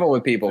about Marvel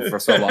with people for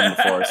so long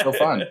before. It's so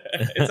fun.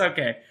 It's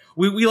okay.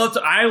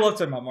 I love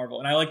talking about Marvel,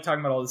 and I like talking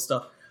about all this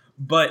stuff.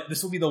 But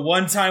this will be the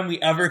one time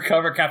we ever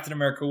cover Captain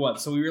America 1,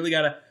 so we really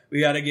gotta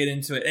get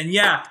into it. And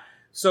yeah,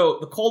 so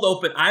the cold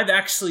open,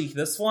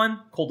 this one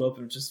cold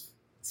open, which is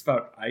it's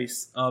about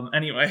ice.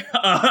 Anyway,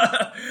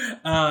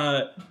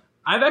 I've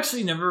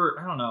actually never.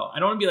 I don't know. I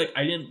don't want to be like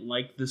I didn't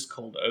like this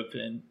cold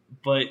open,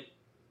 but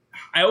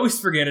I always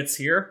forget it's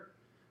here.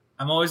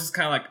 I'm always just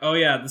kind of like, oh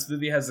yeah, this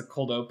movie has a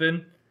cold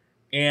open,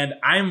 and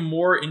I'm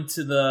more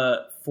into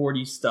the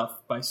 40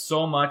 stuff by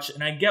so much,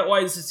 and I get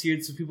why this is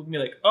here, so people can be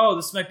like, oh,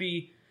 this might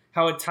be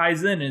how it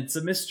ties in, and it's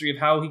a mystery of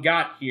how he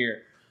got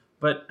here.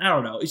 But I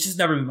don't know, it's just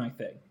never been my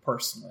thing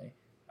personally.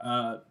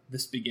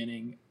 This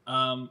beginning,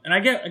 and I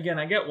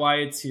get why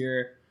it's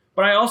here,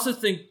 but I also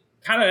think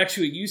kind of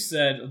actually what you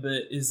said a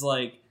bit is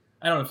like,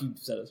 I don't know if you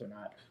said this or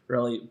not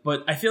really,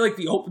 but I feel like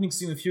the opening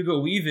scene with Hugo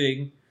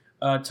Weaving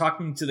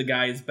talking to the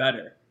guy is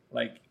better.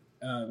 Like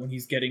when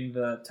he's getting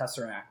the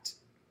Tesseract,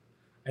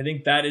 I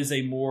think that is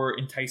a more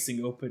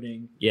enticing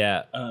opening.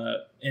 Yeah,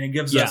 and it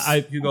gives us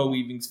Hugo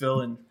Weaving's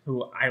villain,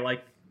 who I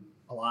like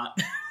a lot.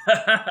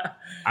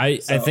 I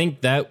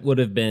think that would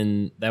have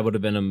been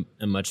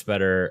a much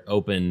better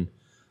open,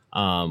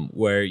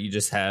 where you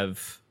just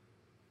have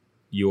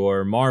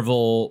your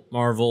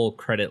Marvel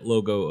credit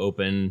logo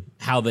open,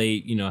 how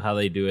they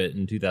do it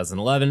in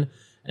 2011,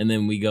 and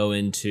then we go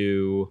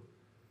into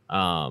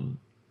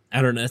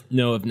I don't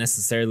know if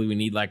necessarily we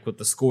need like what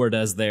the score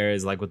does there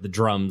is like with the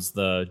drums,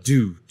 the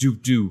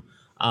do.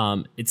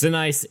 It's a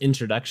nice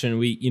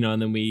introduction.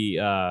 And then we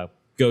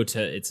go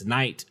to it's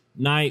night.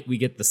 We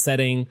get the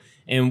setting,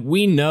 and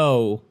we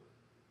know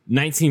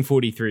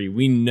 1943.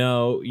 We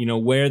know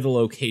where the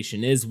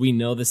location is. We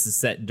know this is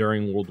set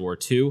during World War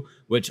II,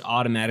 which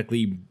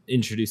automatically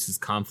introduces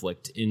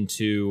conflict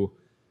into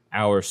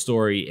our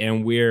story,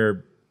 and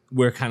we're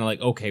kind of like,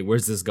 okay,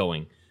 where's this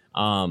going?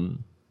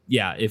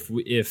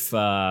 If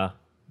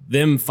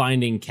them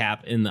finding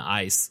Cap in the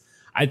ice,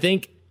 I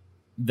think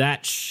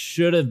that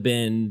should have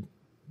been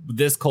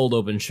this cold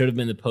open should have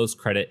been the post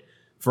credit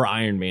for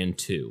Iron Man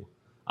 2,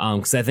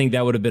 because I think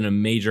that would have been a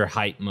major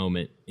hype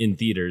moment in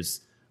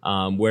theaters,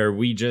 where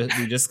we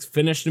just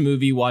finished a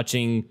movie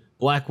watching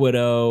Black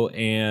Widow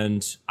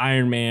and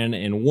Iron Man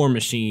and War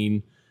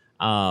Machine.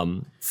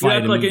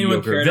 Fight like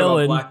anyone cared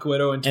about Black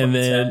Widow in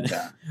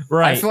 2010.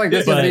 Right. I feel like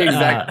this is the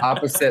exact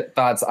opposite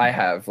thoughts I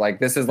have. Like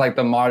this is like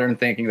the modern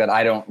thinking that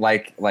I don't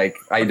like. Like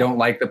I don't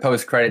like the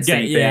post credit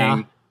scene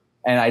thing,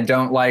 and I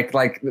don't like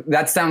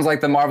that sounds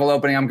like the Marvel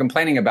opening I'm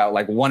complaining about.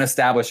 Like one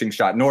establishing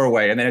shot,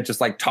 Norway, and then it's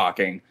just like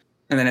talking,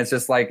 and then it's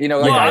just like I'm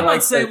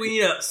not saying we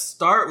need to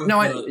start with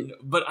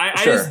but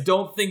I just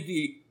don't think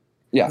the.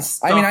 Yeah,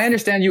 I mean, I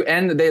understand you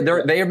end.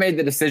 They have made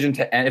the decision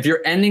to end. If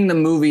you're ending the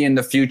movie in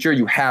the future,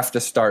 you have to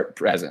start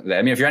present.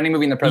 I mean, if you're ending the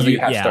movie in the present, you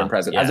have to start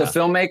present. As a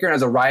filmmaker and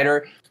as a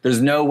writer,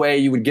 there's no way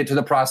you would get to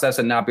the process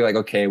and not be like,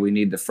 okay, we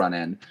need the front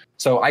end.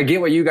 So I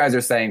get what you guys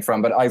are saying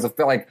but I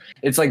feel like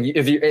it's like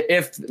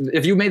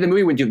if you made the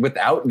movie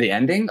without the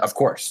ending, of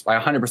course, I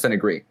 100%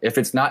 agree. If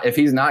he's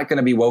not going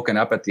to be woken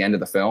up at the end of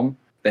the film,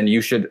 then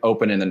you should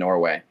open in the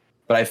Norway.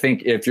 But I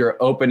think if your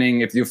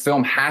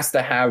film has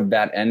to have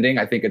that ending,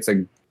 I think it's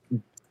a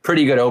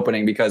pretty good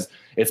opening because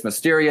it's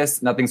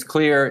mysterious, nothing's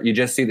clear, you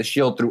just see the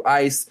shield through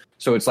ice,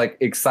 so it's like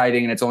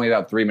exciting, and it's only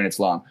about 3 minutes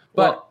long.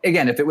 But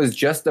again, if it was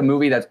just a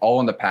movie that's all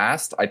in the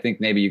past, I think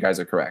maybe you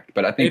guys are correct.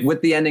 But I think with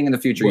the ending in the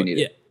future, you need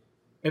it.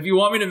 If you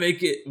want me to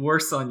make it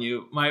worse on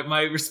you,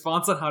 my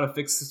response on how to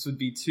fix this would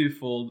be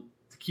twofold.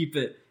 To keep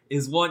it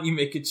is, one, you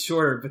make it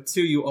shorter, but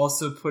two, you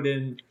also put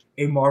in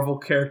a Marvel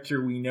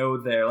character we know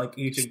there, like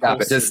Agent Coulson.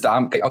 Stop it. Just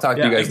stop. I'll talk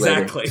to you guys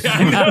later. Exactly.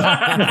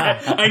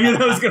 I knew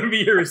that was going to be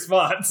your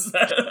response.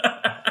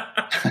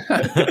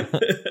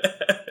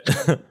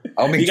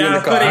 I'll meet you in the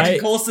car. Put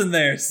Agent Coulson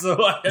there, so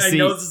I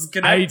know this is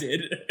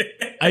connected.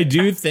 I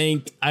do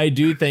think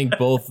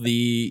both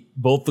the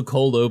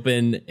cold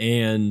open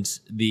and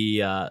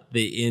the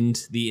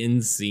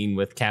end scene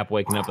with Cap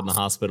waking up in the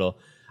hospital,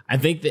 I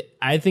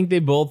think they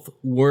both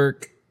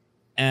work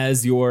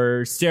as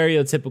your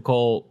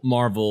stereotypical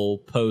Marvel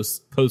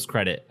post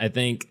credit. I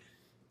think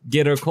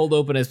get a cold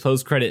open as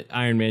post credit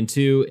Iron Man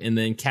 2, and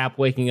then Cap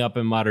waking up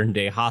in modern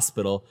day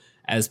hospital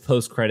as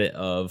post credit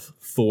of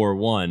Thor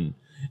 1.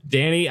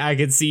 Danny, I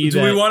could see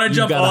Do we want to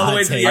jump all the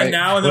way to the end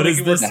now, and then we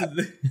can listen to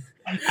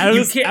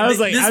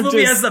this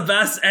movie has the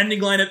best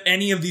ending line of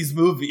any of these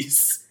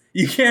movies.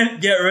 You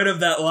can't get rid of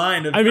that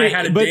line of I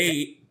had a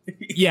date.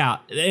 Yeah,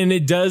 and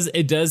it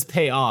does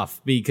pay off,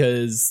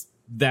 because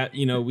that,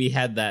 we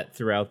had that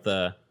throughout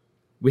the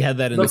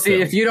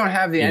film. If you don't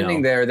have the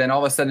ending there, then all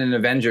of a sudden in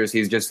Avengers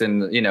he's just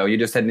in, you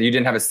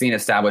didn't have a scene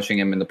establishing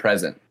him in the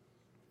present.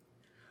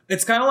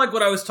 It's kind of like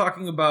what I was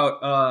talking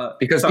about.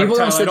 Because people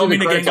don't sit through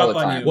the credits all the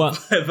time.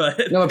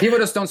 Well, people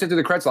just don't sit through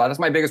the credits a lot. That's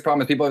my biggest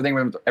problem. Is people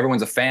think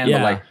everyone's a fan,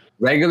 but like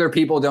regular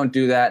people don't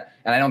do that.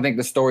 And I don't think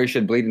the story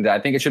should bleed into that. I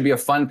think it should be a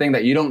fun thing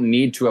that you don't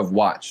need to have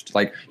watched.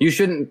 Like you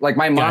shouldn't, like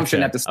my mom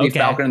shouldn't have to see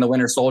Falcon and the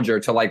Winter Soldier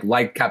to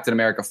like Captain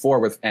America 4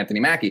 with Anthony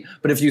Mackie.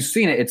 But if you've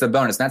seen it, it's a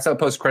bonus. And that's how a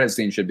post-credit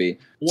scene should be.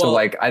 Well, so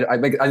like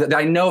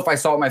I know if I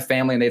saw it with my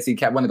family and they'd see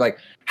Cap 1, they'd be like,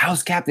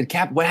 how's Cap? Did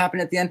Cap, what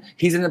happened at the end?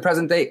 He's in the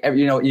present day.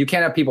 You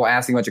can't have people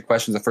asking a bunch of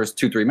questions the first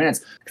 2-3 minutes,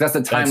 because that's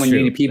the time when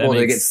you need people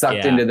to get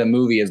sucked into the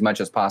movie as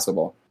much as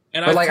possible.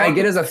 But I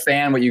get as a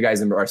fan what you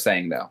guys are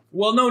saying, though.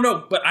 Well,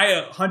 no, but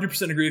I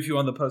 100% agree with you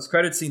on the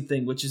post-credit scene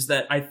thing, which is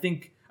that I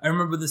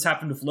remember this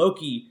happened with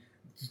Loki.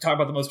 To talk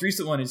about the most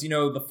recent one is, the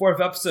 4th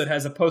episode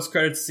has a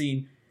post-credit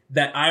scene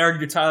that I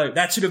argued to Tyler,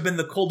 that should have been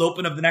the cold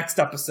open of the next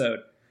episode.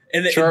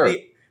 And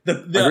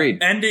the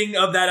ending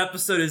of that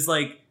episode is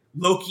like,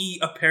 Loki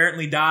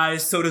apparently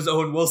dies, so does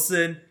Owen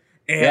Wilson,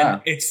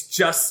 and it's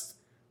just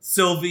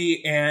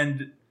Sylvie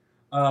and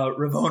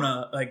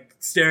Ravonna like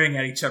staring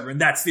at each other,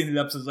 and that's the end of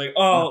the episode. It's like,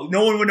 oh,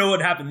 no one would know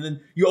what happened. And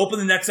then you open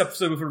the next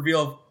episode with a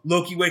reveal of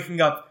Loki waking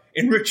up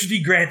and Richard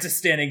D. Grant is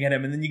standing at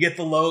him, and then you get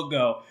the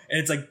logo, and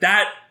it's like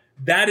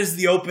that is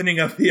the opening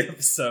of the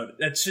episode.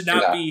 That should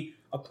not be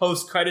a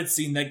post-credit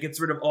scene that gets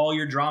rid of all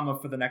your drama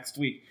for the next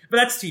week. But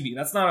that's TV.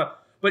 That's not a.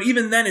 But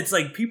even then, it's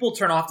like people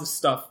turn off this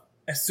stuff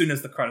as soon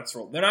as the credits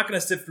roll. They're not going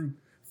to sit through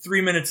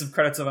 3 minutes of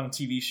credits on a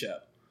TV show.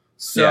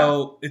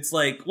 So it's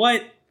like,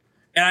 what?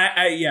 And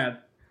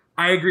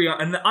I agree.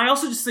 And I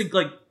also just think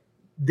like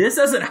this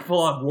as an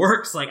epilogue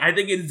works. Like I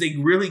think it is a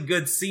really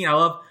good scene. I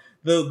love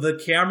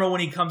the camera when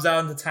he comes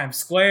out into Times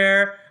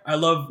Square. I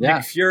love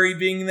Nick Fury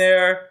being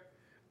there.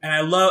 And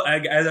I love,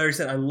 as I already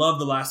said, I love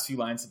the last few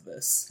lines of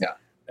this. Yeah.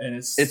 And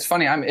it's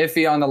funny. I'm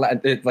iffy on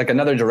like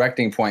another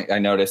directing point I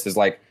noticed is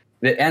like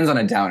it ends on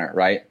a downer,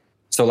 right?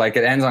 So like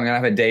it ends on gonna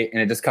have a date and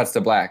it just cuts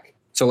to black.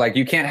 So like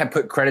you can't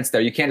put credits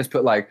there. You can't just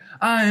put like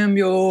I am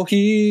your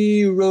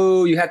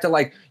hero. You have to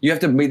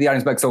meet the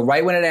audience back. So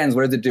right when it ends,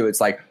 what does it do?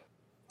 It's like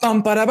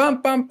bum ba da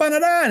bum bum ba da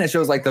da, and it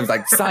shows like the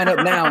like sign up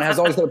now and it has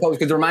all these little posts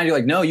because to remind you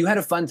like no, you had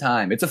a fun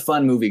time. It's a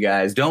fun movie,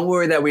 guys. Don't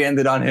worry that we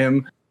ended on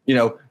him.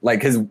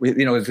 Like his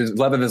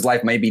love of his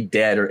life may be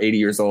dead or 80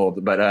 years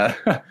old, but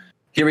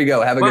here we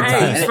go. Have a good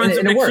time. He's friends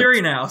with Nick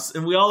Fury now,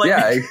 and we all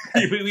like.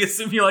 We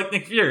assume you like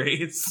Nick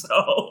Fury,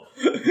 so.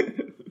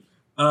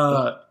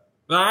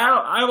 But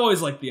I've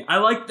always liked I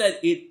like that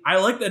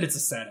it's a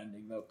sad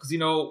ending though,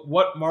 because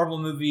what Marvel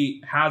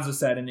movie has a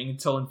sad ending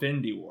until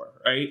Infinity War,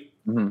 right?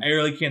 Mm-hmm. I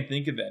really can't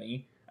think of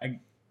any.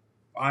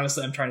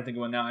 Honestly, I'm trying to think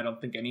of one now. I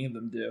don't think any of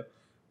them do.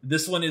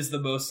 This one is the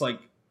most like.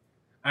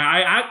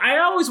 I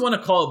always want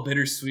to call it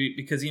bittersweet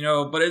because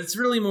but it's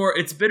really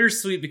it's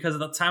bittersweet because at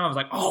the time I was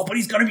like, oh, but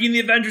he's gonna be in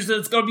the Avengers and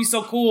it's gonna be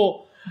so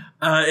cool.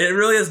 It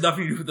really has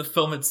nothing to do with the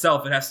film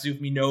itself. It has to do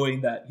with me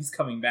knowing that he's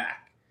coming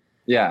back.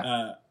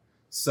 Yeah.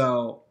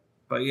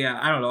 But yeah,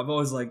 I don't know. I've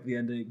always liked the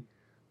ending.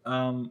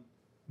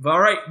 But all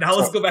right, now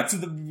let's go back to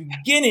the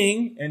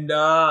beginning, and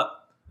I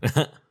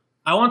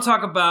want to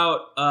talk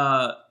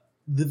about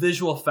the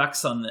visual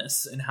effects on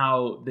this and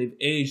how they've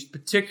aged,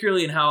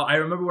 particularly in how I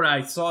remember when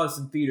I saw this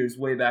in theaters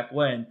way back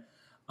when.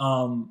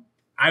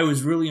 I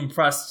was really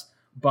impressed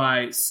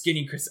by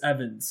skinny Chris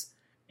Evans,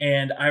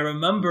 and I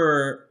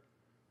remember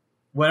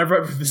whenever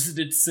I've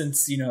visited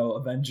since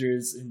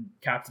Avengers and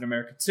Captain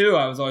America 2,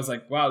 I was always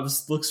like, wow,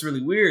 this looks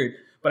really weird.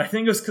 But I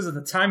think it was because at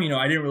the time,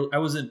 I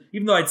wasn't,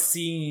 even though I'd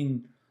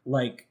seen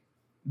like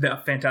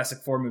the Fantastic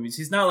Four movies,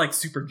 he's not like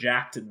super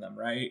jacked in them,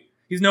 right?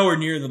 He's nowhere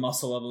near the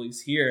muscle level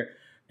he's here.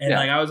 And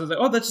like, I was like,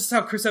 oh, that's just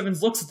how Chris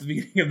Evans looks at the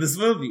beginning of this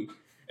movie.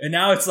 And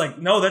now it's like,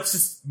 no, that's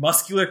just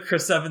muscular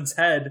Chris Evans'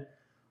 head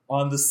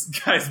on this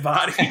guy's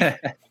body.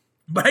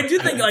 But I do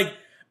think I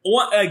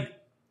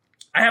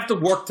have to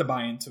work to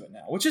buy into it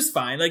now, which is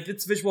fine. Like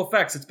it's visual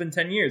effects. It's been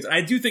 10 years. And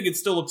I do think it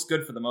still looks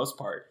good for the most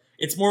part.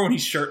 It's more when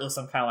he's shirtless.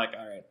 I'm kind of like,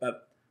 all right, that's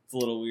a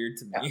little weird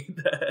to me.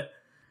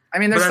 I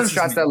mean, there's some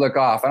shots that look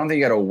off. I don't think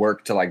you got to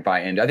work to like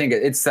buy into. I think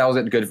it sells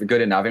it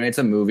good enough. I mean, it's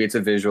a movie. It's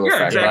a visual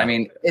effect. Exactly. But I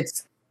mean,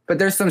 but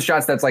there's some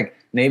shots that's like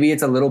maybe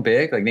it's a little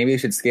big. Like maybe you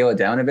should scale it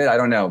down a bit. I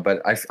don't know,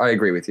 but I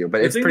agree with you.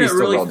 But it's pretty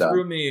still well done. The thing that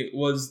really threw me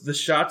was the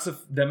shots of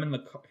him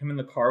in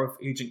the car with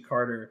Agent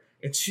Carter.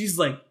 And she's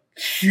like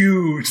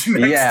huge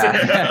next to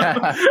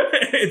him.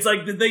 It's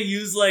like, did they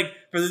use like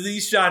for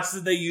these shots?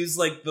 Did they use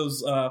like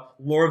those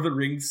Lord of the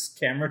Rings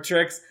camera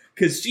tricks?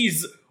 because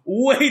she's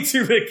way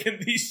too big in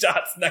these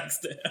shots next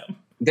to him.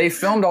 They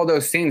filmed all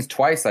those scenes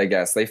twice, I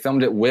guess. They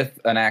filmed it with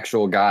an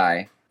actual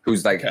guy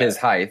who's like his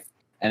height,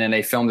 and then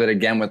they filmed it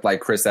again with like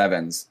Chris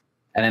Evans.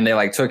 And then they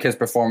like took his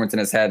performance in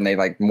his head and they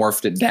like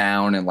morphed it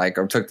down and like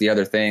or took the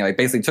other thing, like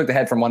basically took the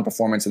head from one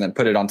performance and then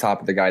put it on top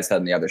of the guy's head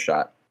in the other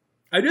shot.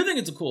 I do think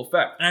it's a cool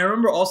effect. And I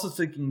remember also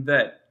thinking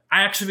that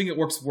I actually think it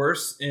looks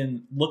worse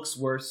in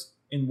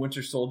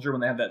Winter Soldier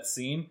when they have that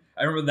scene.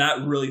 I remember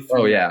that really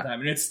threw me at the time,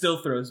 and it still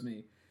throws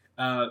me.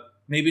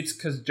 Maybe it's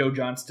because Joe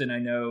Johnston, I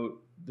know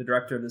the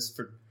director of this,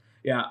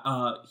 I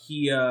know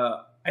he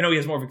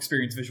has more of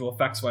experience visual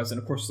effects wise,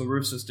 and of course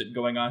LaRusso's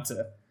going on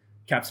to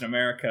Captain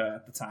America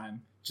at the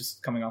time,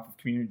 just coming off of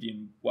Community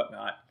and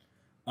whatnot.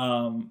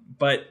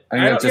 But I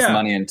think it's just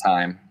money and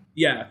time.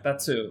 Yeah, that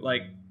too.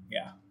 Like,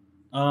 yeah.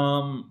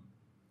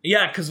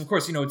 Because of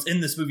course, it's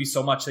in this movie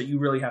so much that you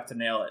really have to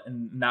nail it.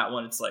 And in that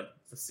one, it's like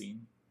the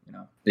scene,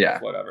 Yeah.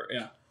 Whatever.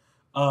 Yeah.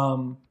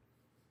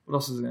 What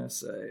else was I going to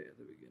say at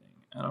the beginning?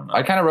 I don't know.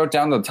 I kind of wrote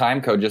down the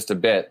time code just a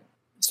bit.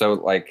 So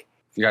like,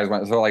 if you guys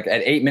want, so like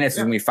at 8 minutes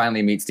is when we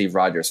finally meet Steve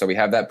Rogers. So we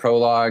have that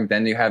prologue,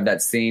 then you have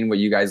that scene what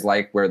you guys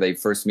like where they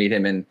first meet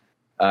him in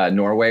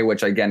Norway,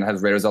 which again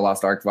has Raiders of the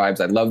Lost Ark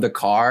vibes. I love the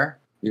car.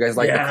 You guys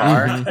like the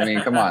car? I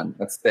mean, come on,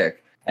 that's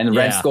thick. And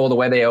Red Skull, the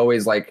way they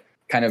always like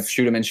kind of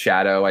shoot him in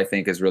shadow, I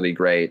think is really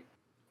great.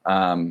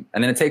 And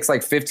then it takes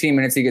like 15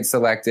 minutes. He gets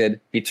selected.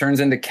 He turns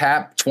into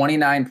Cap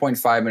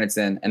 29.5 minutes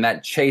in, and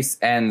that chase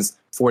ends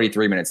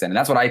 43 minutes in. And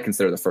that's what I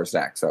consider the first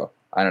act. So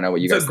I don't know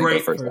what you guys think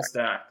of the first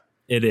act.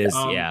 It is,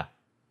 yeah.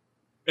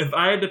 If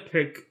I had to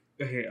pick,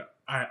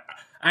 I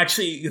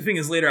actually, the thing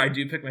is, later I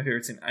do pick my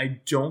favorite scene. I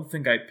don't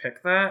think I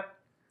pick that.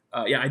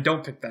 I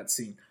don't pick that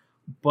scene.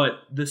 But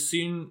the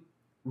scene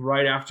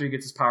right after he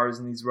gets his powers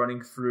and he's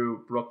running through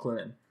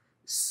Brooklyn,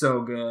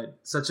 so good.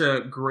 Such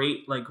a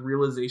great like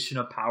realization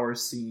of power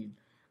scene.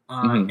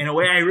 In a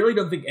way I really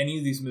don't think any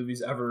of these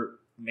movies ever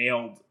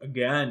nailed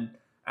again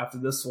after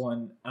this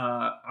one.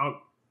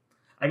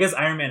 I guess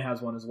Iron Man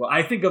has one as well.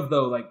 I think of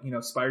though, like,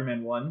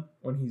 Spider-Man 1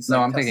 when he's like,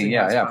 I'm thinking,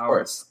 of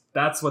course.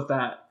 That's what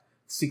that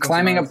sequence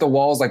climbing up the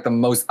walls, like the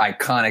most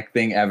iconic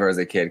thing ever as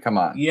a kid. Come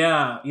on.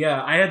 Yeah.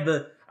 I had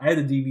the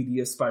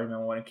DVD of Spider-Man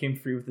 1. It came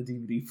free with the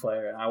DVD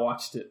player, and I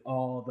watched it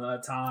all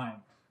the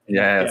time.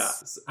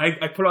 Yes. Yeah.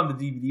 I put on the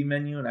DVD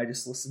menu, and I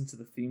just listened to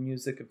the theme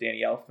music of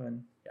Danny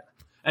Elfman. Yeah.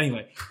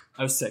 Anyway,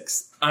 I was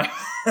 6.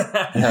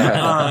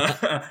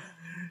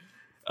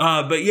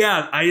 But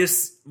yeah,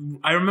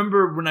 I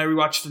remember when I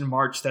rewatched it in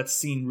March, that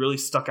scene really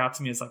stuck out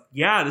to me. It's like,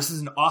 yeah, this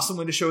is an awesome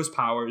way to show his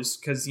powers,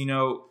 because,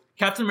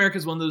 Captain America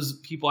is one of those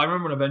people. I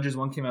remember when Avengers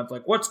 1 came out,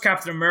 like, what's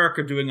Captain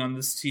America doing on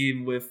this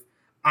team with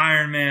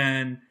Iron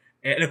Man?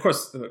 And of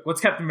course,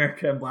 what's Captain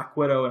America and Black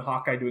Widow and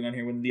Hawkeye doing on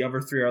here when the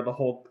other three are the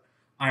Hulk,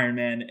 Iron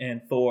Man,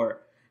 and Thor?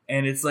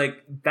 And it's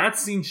like, that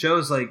scene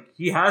shows, like,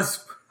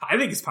 I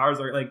think his powers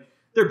are, like,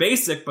 they're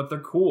basic, but they're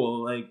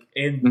cool. Like,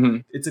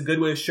 and it's a good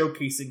way of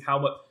showcasing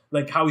how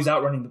he's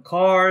outrunning the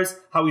cars,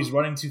 how he's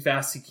running too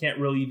fast. He can't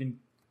really even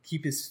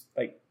keep his,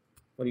 like,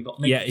 what do you call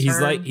it? Yeah,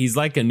 he's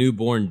like a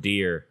newborn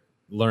deer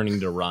learning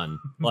to run.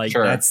 Like,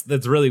 sure.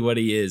 that's really what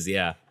he is.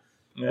 Yeah.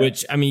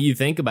 Which, I mean, you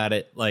think about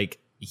it, like,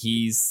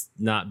 he's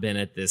not been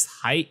at this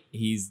height.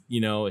 He's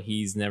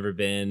never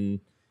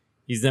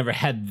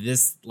had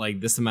this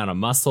amount of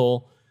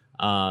muscle.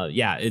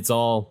 It's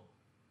all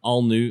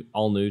new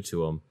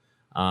to him.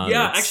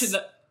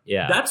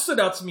 That stood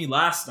out to me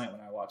last night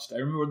when I watched it. I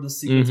remember the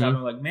sequence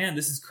happening. Like, man,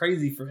 this is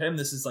crazy for him.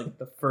 This is like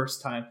the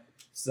first time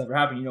this has ever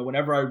happened.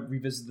 Whenever I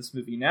revisit this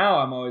movie now,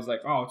 I'm always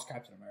like, oh, it's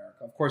Captain America.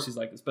 Of course he's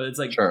like this. But it's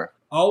like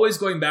always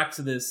going back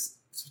to this,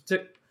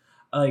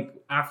 like,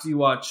 after you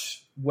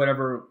watch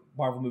whatever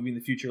Marvel movie in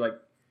the future, like,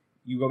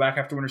 you go back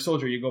after Winter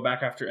Soldier, you go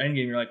back after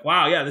Endgame, you're like,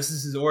 wow, yeah, this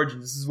is his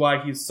origin. This is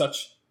why he's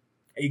such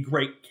a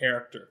great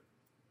character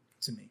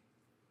to me.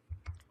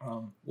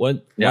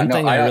 One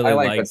thing I really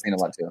like that scene a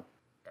lot too.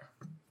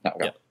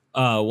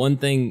 One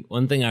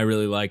thing I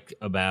really like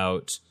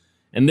about,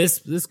 and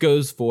this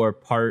goes for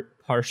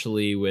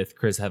partially with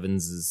Chris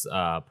Evans's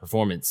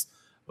performance,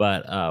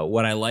 but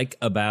what I like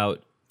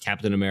about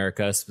Captain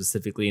America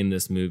specifically in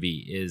this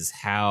movie is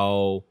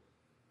how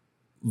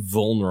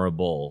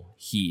vulnerable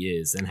he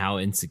is and how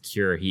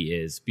insecure he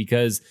is,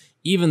 because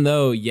even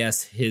though,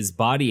 yes, his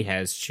body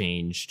has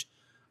changed,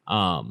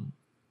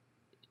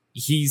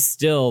 he's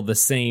still the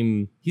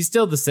same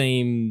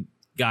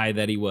guy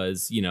that he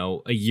was,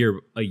 a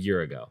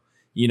year ago.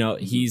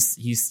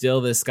 He's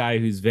still this guy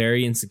who's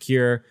very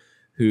insecure,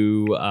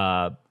 who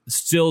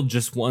still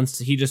just wants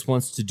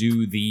to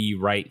do the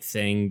right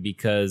thing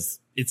because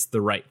it's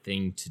the right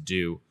thing to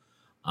do.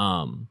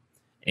 And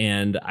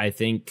I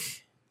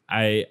think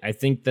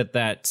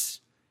that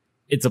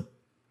it's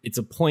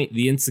a point,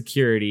 the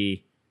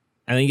insecurity,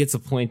 I think it's a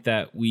point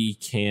that we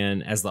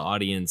can, as the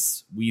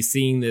audience, we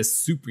seeing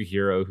this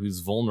superhero who's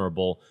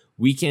vulnerable,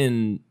 we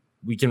can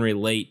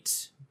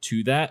relate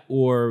to that,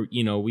 or,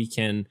 we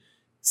can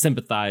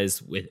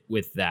sympathize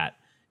with that.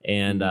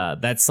 And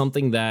that's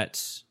something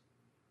that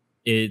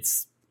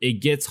it's it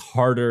gets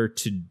harder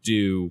to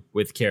do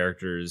with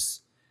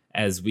characters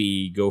as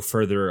we go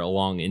further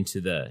along into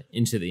the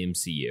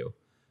MCU.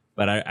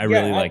 But I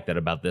really like that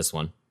about this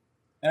one.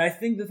 And I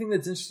think the thing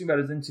that's interesting about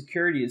his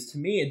insecurity is, to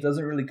me, it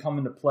doesn't really come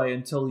into play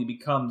until he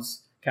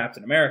becomes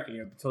Captain America,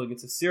 until he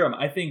gets his serum.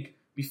 I think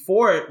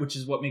before it, which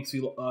is what makes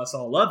us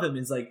all love him,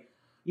 is like,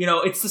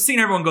 it's the scene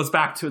everyone goes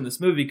back to in this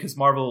movie because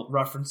Marvel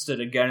referenced it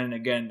again and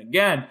again and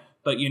again.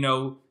 But,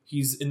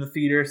 he's in the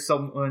theater,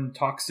 someone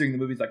talks during the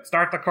movie, he's like,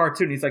 start the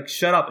cartoon. He's like,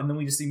 shut up. And then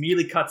we just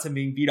immediately cut to him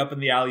being beat up in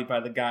the alley by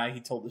the guy he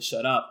told to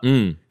shut up.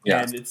 And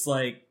it's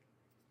like,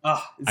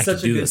 it's I such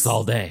could do this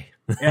all day.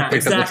 Yeah,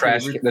 Picks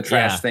exactly. up the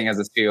trash thing as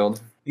a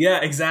shield. Yeah,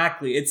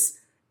 exactly. It's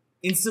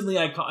instantly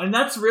iconic. And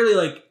that's really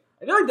like,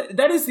 I feel like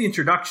that is the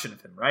introduction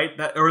of him, right?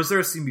 Or is there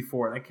a scene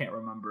before it? I can't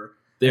remember.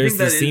 There's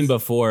the scene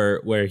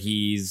before where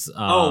he's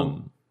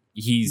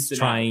he's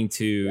trying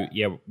to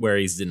where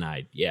he's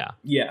denied. Yeah.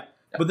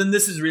 But then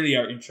this is really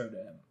our intro to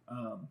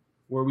him,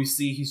 where we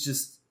see he's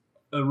just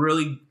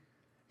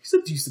he's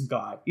a decent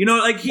guy.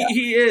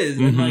 He is.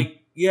 And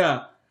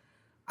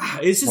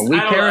it's just,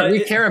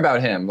 we care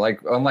about him.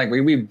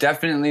 We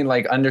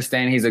definitely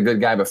understand he's a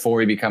good guy before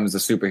he becomes a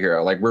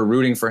superhero. Like, we're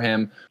rooting for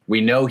him. We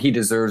know he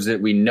deserves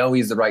it. We know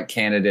he's the right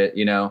candidate,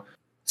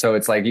 So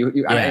it's like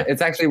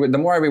it's actually, the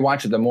more I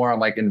rewatch it, the more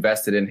I'm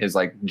invested in his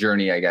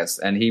journey, I guess.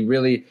 And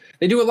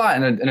they do a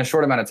lot in a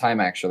short amount of time,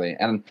 actually.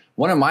 And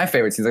one of my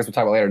favorite scenes, we'll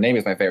talk about later, maybe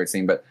it's my favorite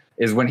scene, but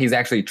is when he's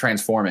actually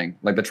transforming,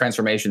 the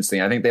transformation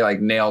scene. I think they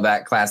nail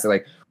that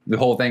classic, the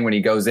whole thing when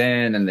he goes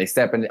in and they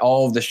step in,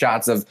 all of the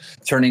shots of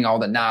turning all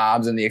the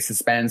knobs and the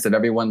suspense of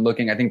everyone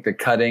looking. I think the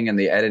cutting and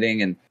the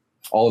editing and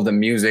all of the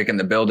music and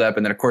the build up.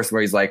 And then of course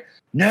where he's like,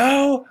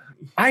 no,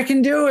 I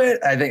can do it.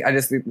 I think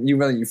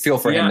you feel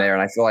for him there.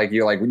 And I feel like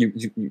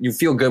you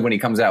feel good when he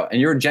comes out,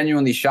 and you're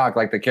genuinely shocked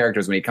the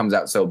characters when he comes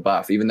out so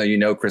buff, even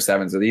though Chris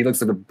Evans, he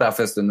looks like the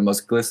buffest and the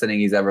most glistening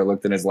he's ever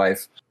looked in his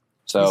life.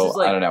 So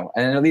I don't know.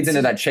 And it leads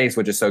into that chase,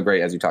 which is so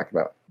great, as you talked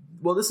about.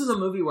 Well, this is a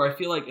movie where I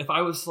feel like if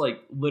I was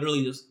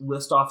literally just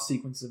list off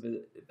sequences of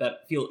it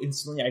that feel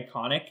instantly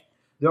iconic,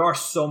 there are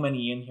so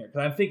many in here.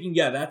 Because I'm thinking,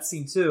 that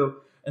scene too.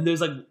 And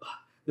there's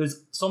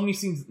so many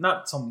scenes,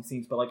 not so many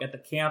scenes, but at the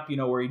camp,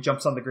 where he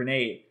jumps on the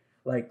grenade.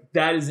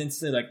 That is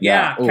instantly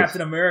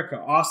Captain America,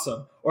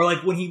 awesome. Or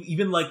when he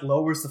even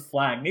lowers the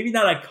flag. Maybe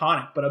not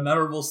iconic, but a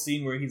memorable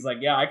scene where he's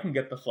I can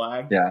get the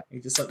flag. Yeah. He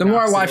just the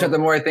more I watch it, the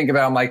more I think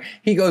about it. I'm like,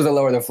 he goes to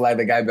lower the flag,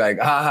 the guy be like,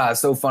 haha,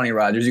 so funny,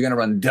 Rogers. You're gonna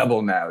run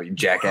double now, you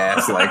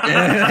jackass. Come on,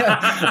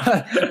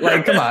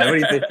 what do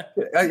you think?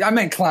 I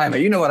meant climb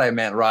it. You know what I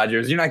meant,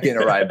 Rogers. You're not getting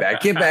a ride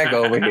back. Get back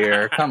over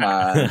here. Come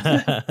on.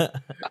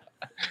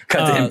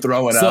 Cut to him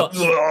throwing up. At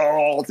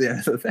the end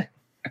of the thing.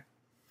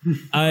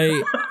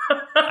 I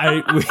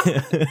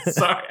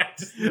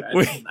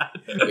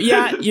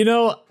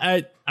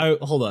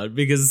hold on,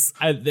 because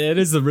that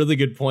is a really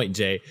good point,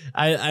 Jay.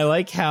 I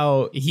like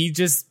how he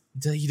does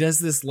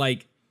this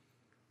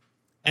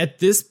at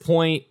this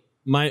point.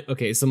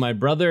 So my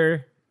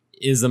brother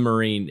is a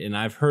Marine, and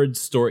I've heard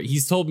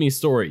he's told me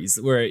stories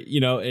where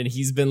and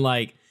he's been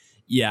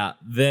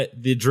that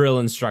the drill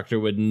instructor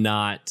would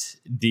not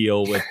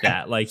deal with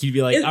that. He'd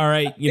be all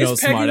right,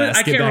 smart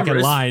ass, get back in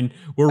line.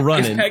 We're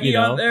running. Is Peggy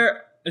on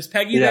there? Is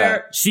Peggy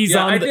there? She's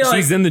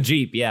she's in the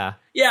Jeep. Yeah.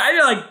 Yeah,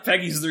 I feel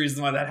Peggy's the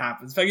reason why that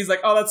happens. Peggy's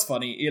oh, that's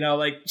funny.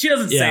 She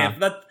doesn't say it.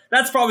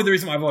 That's probably the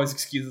reason why I've always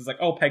excused it.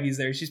 Oh, Peggy's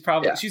there. She's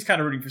she's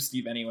kind of rooting for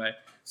Steve anyway.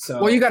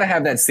 So, well, you got to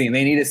have that scene.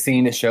 They need a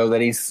scene to show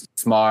that he's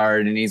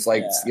smart and he's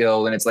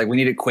skilled, and it's we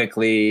need it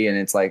quickly, and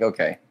it's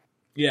okay.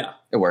 Yeah,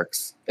 it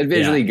works. I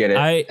visually get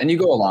it, and you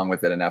go along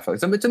with it enough.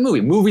 It's a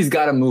movie. Movie's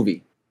got a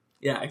movie.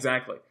 Yeah,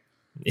 exactly.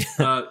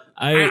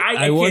 I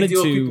can't wanted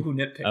deal to with people who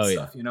nitpick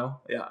stuff,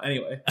 Yeah.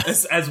 Anyway,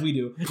 as we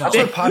do. That's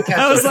what podcasts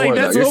I was are for,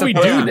 that's though. what we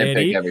do,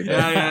 Danny.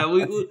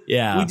 We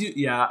do.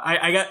 Yeah,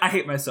 I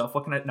hate myself.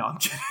 What can I? No, I'm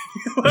kidding.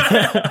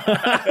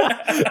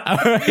 All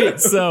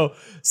right,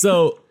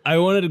 so I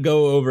wanted to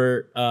go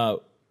over.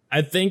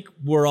 I think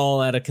we're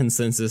all at a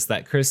consensus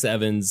that Chris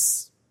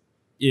Evans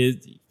he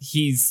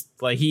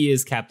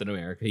is Captain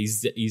America.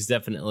 He's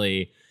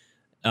definitely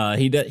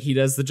he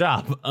does the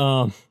job.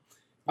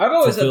 I've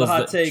always had the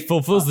hot take.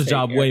 Fulfills the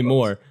job way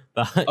more.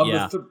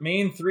 The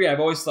main three,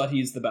 I've always thought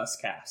he's the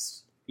best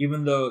cast.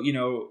 Even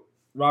though,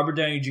 Robert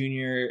Downey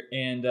Jr.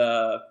 and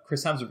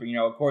Chris Hemsworth,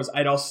 of course,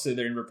 I'd also say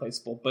they're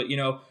irreplaceable. But,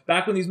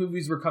 back when these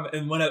movies were coming,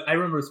 and when I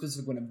remember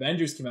specifically when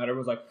Avengers came out,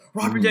 everyone was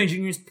Robert Downey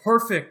Jr. is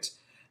perfect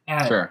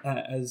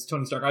as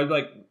Tony Stark. I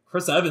was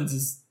Chris Evans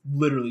is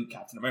literally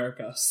Captain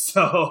America.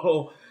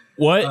 So...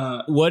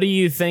 What do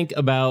you think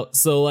about...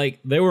 So,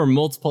 there were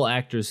multiple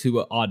actors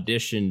who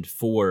auditioned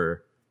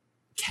for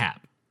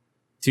Cap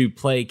to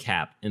play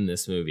Cap in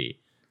this movie.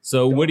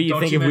 So what do you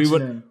think if we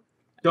would him.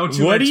 Don't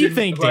you what do you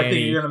think, Danny? I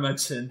think you're gonna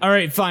mention. All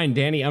right, fine,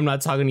 Danny, I'm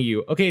not talking to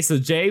you. Okay, so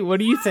Jay, what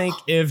do you think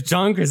if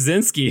John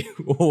Krasinski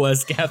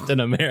was Captain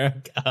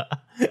America?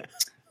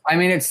 I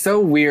mean, it's so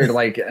weird,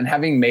 and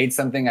having made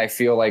something, I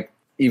feel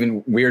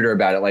even weirder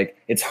about it. Like,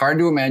 it's hard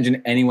to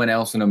imagine anyone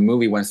else in a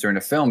movie once they're in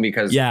a film,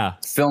 because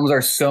films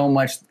are so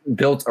much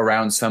built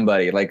around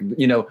somebody. Like,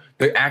 you know,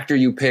 the actor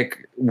you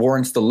pick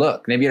warrants the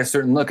look. Maybe you had a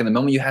certain look, and the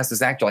moment you have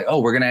this actor, like, oh,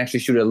 we're going to actually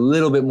shoot it a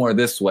little bit more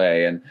this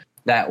way and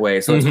that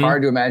way. So it's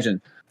hard to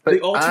imagine. But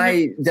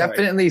I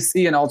definitely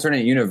see an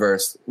alternate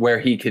universe where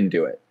he can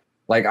do it.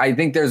 Like, I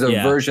think there's a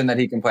version that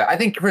he can play. I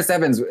think Chris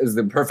Evans is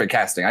the perfect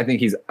casting. I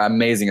think he's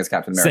amazing as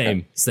Captain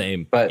America.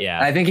 Same. But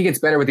I think he gets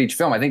better with each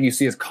film. I think you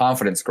see his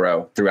confidence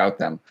grow throughout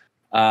them.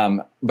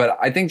 But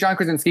I think John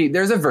Krasinski,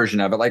 there's a version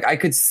of it. Like, I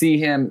could see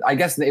him. I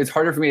guess it's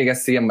harder for me to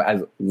see him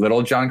as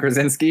little John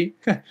Krasinski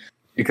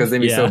because they'd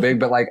be so big.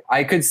 But like,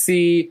 I could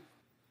see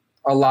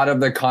a lot of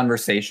the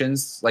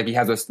conversations like he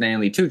has with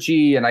Stanley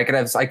Tucci, and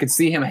I could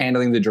see him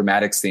handling the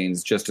dramatic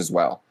scenes just as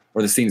well,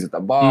 or the scenes at the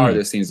bar, or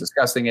the scenes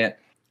discussing it.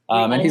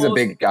 And he's a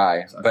big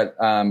guy, but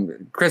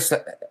Chris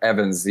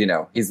Evans, you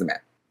know, he's the man.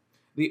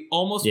 The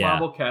almost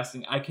Marvel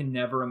casting I can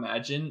never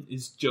imagine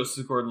is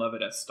Joseph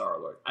Gordon-Levitt as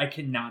Star-Lord. I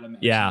cannot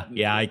imagine.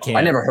 Yeah, I can't.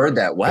 I never heard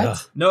that. What? Ugh.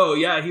 No,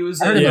 yeah, he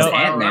was. I heard it was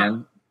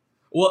Ant-Man.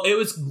 Well, it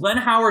was Glenn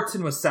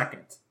Howerton was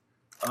second.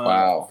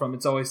 Wow. From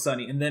It's Always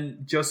Sunny, and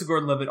then Joseph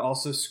Gordon-Levitt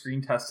also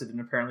screen tested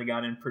and apparently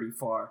got in pretty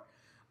far.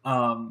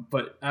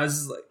 But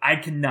I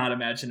cannot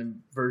imagine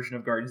a version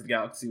of Guardians of the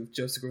Galaxy with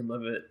Joseph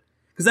Gordon-Levitt.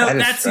 Because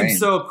that seems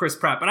so Chris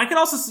Pratt. But I can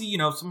also see, you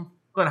know, some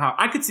Glenn Howard.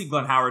 I could see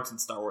Glenn Howerton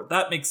Star Wars.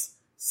 That makes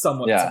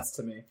somewhat sense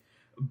to me.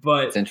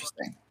 But it's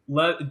interesting.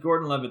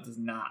 Gordon-Levitt does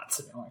not.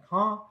 I'm like,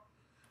 huh?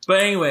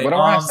 But anyway. What do I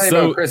want to say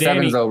about Chris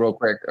Evans, though, real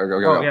quick? Or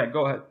go. Yeah,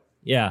 go ahead.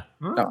 Yeah.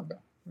 No.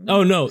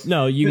 Oh,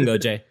 no, you can go,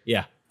 Jay.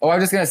 Yeah. Oh, I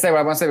was just going to say, what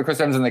I want to say about Chris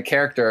Evans and the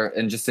character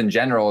and just in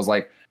general is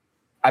like,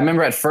 I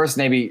remember at first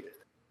maybe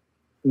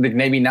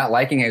not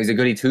liking him. He was a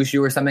goody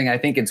two-shoe or something. I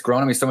think it's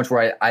grown on me so much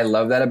where I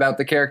love that about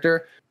the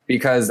character,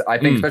 because I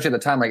think especially at the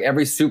time, like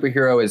every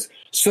superhero is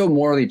so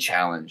morally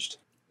challenged.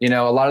 You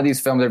know, a lot of these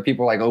films are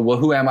people like, oh, well,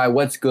 who am I?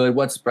 What's good?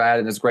 What's bad?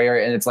 In this gray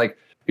area. And it's like,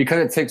 because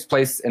it takes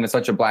place in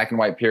such a black and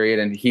white period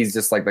and he's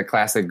just like the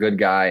classic good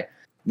guy,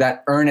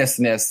 that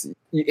earnestness,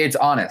 it's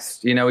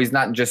honest. You know, he's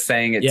not just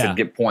saying it to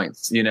get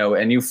points, you know,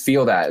 and you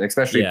feel that, and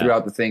especially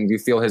throughout the thing, you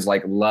feel his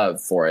like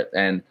love for it.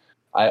 And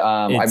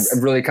I've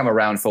really come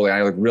around fully. I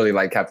really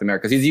like Captain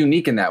America because he's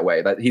unique in that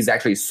way, that he's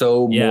actually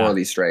so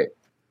morally straight.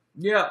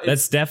 Yeah,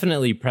 that's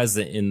definitely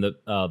present in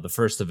the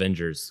first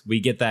Avengers. We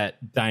get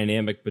that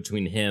dynamic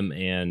between him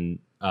and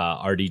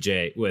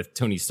RDJ with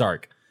Tony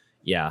Stark.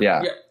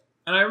 Yeah.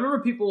 And I remember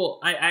people,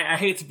 I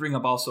hate to bring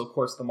up also, of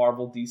course, the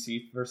Marvel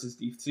DC versus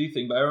DC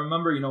thing, but I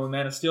remember, you know, when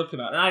Man of Steel came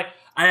out, and I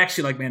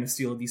actually like Man of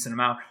Steel a decent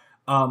amount,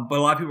 but a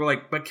lot of people were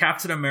like, but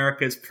Captain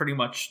America is pretty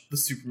much the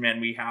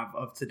Superman we have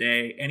of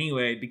today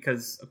anyway,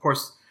 because, of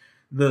course,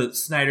 the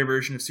Snyder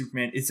version of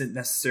Superman isn't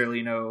necessarily,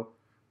 you know,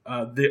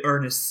 the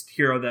earnest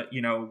hero that,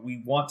 you know,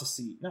 we want to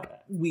see. Not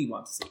that we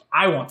want to see.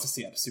 I want to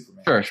see out of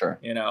Superman. Sure.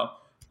 You know,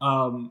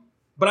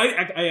 but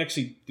I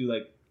actually do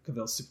like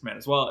Cavill's Superman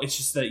as well. It's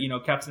just that, you know,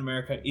 Captain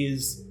America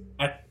is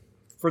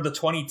for the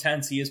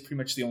 2010s, he is pretty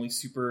much the only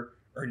super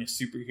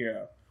earnest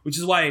superhero, which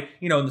is why,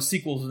 you know, in the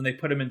sequels when they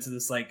put him into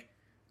this like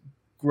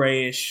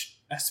grayish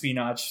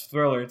espionage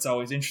thriller, it's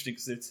always interesting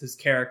because it's his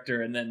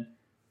character and then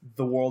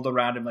the world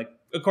around him. Like,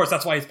 of course,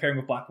 that's why his pairing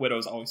with Black Widow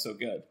is always so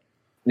good.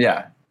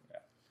 Yeah.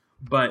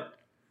 But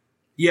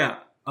yeah,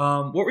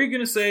 what were you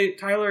gonna say,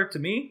 Tyler, to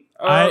me?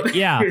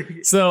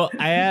 So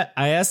I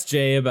asked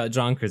Jay about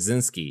John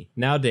Krasinski.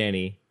 Now,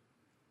 Danny,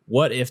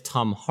 what if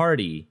Tom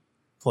Hardy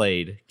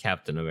played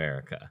Captain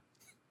America?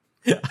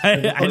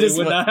 I just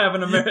would not have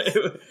an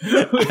American.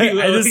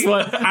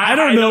 I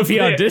don't know if he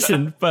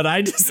auditioned, but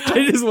I just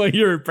want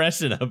your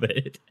impression of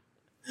it.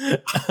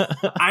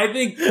 I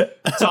think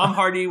Tom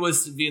Hardy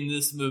was to be in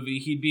this movie.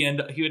 He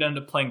would end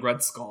up playing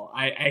Red Skull.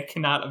 I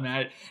cannot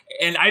imagine,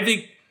 and I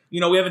think, you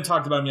know, we haven't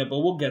talked about him yet, but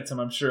we'll get to him,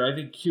 I'm sure. I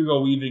think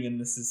Hugo Weaving in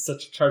this is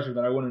such a treasure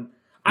that I wouldn't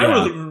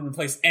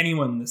replace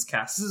anyone in this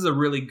cast. This is a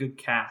really good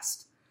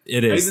cast.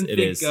 It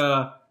is.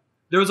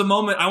 There was a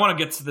moment, I want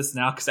to get to this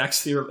now because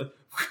actually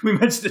we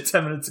mentioned it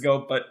 10 minutes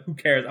ago, but who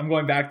cares? I'm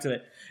going back to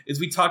it. Is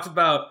we talked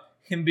about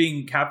him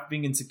being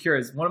insecure.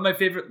 Is one of my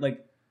favorite,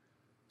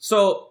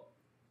 so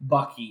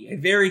Bucky, a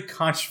very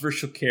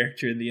controversial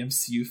character in the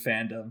MCU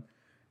fandom.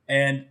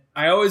 And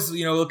I always,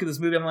 you know, look at this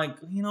movie, I'm like,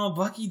 you know,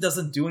 Bucky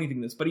doesn't do anything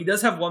in this, but he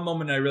does have one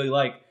moment I really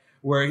like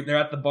where they're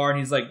at the bar and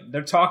he's like,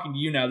 they're talking to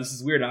you now. This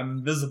is weird. I'm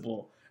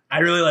invisible. I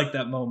really like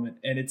that moment.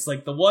 And it's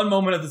like the one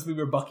moment of this movie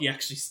where Bucky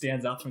actually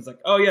stands out to me. He's like,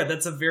 oh yeah,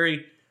 that's a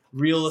very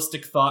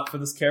realistic thought for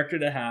this character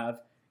to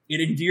have.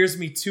 It endears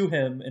me to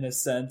him in a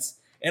sense.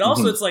 And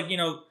also it's like, you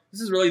know,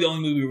 this is really the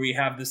only movie where we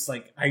have this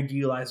like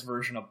idealized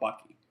version of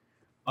Bucky.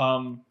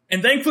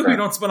 And thankfully we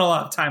don't spend a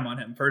lot of time on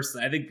him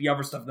personally. I think the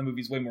other stuff in the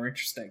movie is way more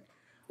interesting.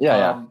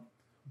 Yeah.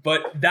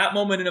 But that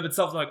moment in of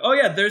itself, I'm like, oh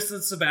yeah, there's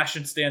the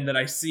Sebastian Stan that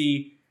I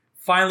see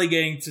finally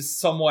getting to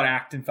somewhat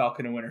act in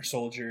Falcon and Winter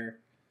Soldier.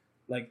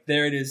 Like,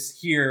 there it is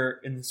here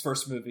in this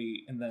first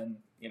movie, and then,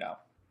 you know.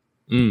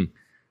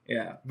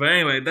 Yeah. But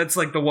anyway, that's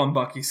like the one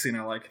Bucky scene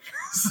I like.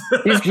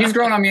 he's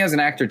grown on me as an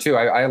actor too.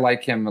 I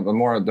like him. The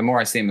more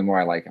I see him, the more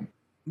I like him.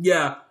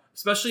 Yeah,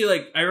 especially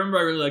like I remember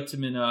I really liked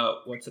him in I,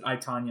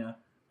 Tonya.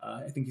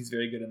 I think he's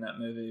very good in that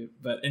movie.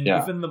 But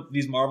even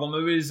these Marvel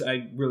movies,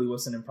 I really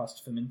wasn't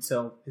impressed with him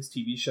until his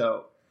TV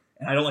show.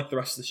 And I don't like the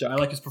rest of the show. I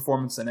like his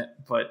performance in it,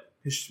 but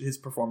his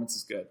performance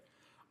is good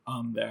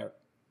there.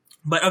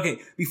 But okay,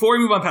 before we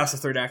move on past the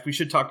third act, we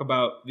should talk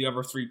about the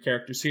other three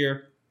characters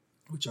here,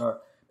 which are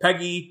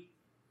Peggy,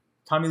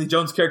 Tommy Lee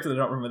Jones' character that I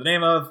don't remember the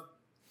name of,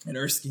 and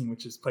Erskine,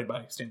 which is played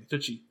by Stanley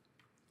Tucci.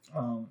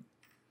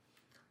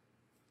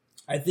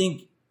 I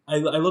think I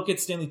look at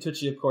Stanley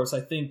Tucci, of course.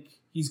 I think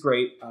he's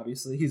great.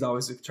 Obviously, he's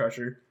always a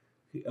treasure.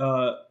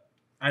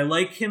 I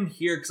like him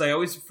here because I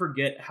always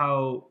forget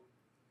how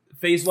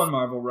Phase 1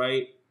 Marvel,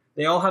 right?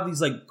 They all have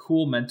these like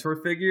cool mentor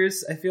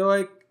figures. I feel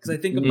like because I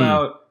think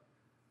about,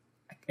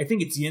 I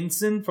think it's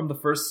Yinsen from the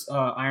first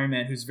Iron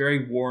Man, who's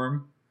very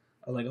warm,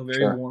 like a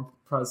very warm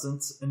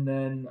presence, and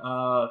then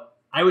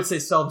I would say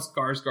Stellan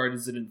Skarsgård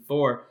is it in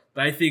Thor,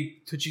 but I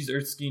think Tucci's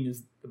Erskine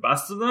is the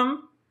best of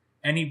them,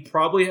 and he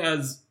probably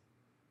has.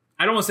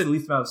 I don't want to say the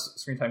least amount of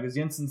screen time because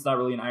Jensen's not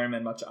really in Iron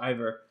Man much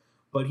either,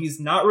 but he's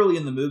not really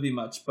in the movie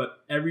much. But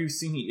every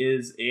scene he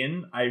is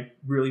in, I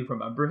really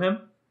remember him.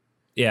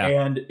 Yeah,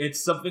 and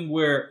it's something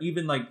where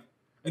even like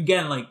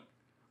again, like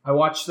I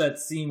watched that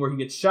scene where he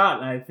gets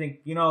shot, and I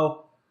think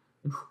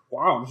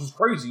wow, this is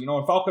crazy. In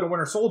Falcon and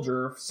Winter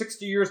Soldier,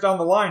 60 years down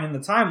the line in the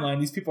timeline,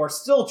 these people are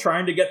still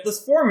trying to get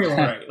this formula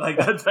right. Like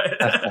that's.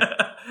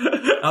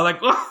 I'm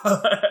like,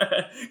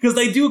 because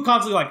they do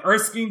constantly like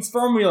Erskine's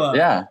formula.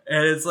 Yeah.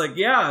 And it's like,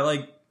 yeah,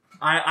 like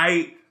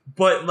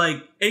but like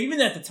even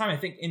at the time, I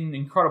think in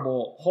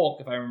Incredible Hulk,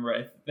 if I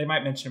remember, they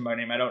might mention him by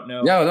name. I don't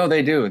know. No,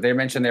 they do. They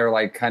mention they're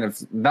like kind of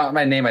not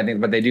by name, I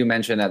think, but they do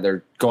mention that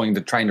they're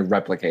trying to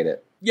replicate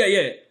it.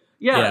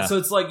 Yeah. So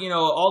it's like,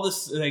 all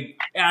this, like,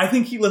 I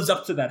think he lives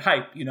up to that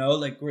hype,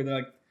 like where they're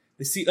like,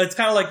 they see, it's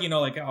kind of like,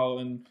 like how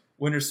in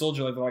Winter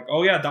Soldier, like they're like,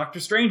 oh yeah, Doctor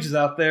Strange is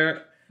out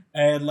there.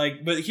 And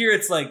like, but here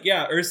it's like,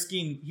 yeah,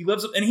 Erskine, he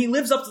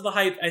lives up to the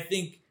hype. I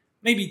think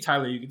maybe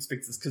Tyler, you can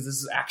speak to this because this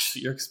is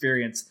actually your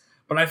experience.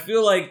 But I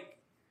feel like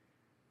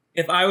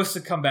if I was to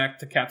come back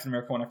to Captain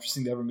America 1 after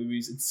seeing the other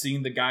movies and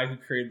seeing the guy who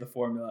created the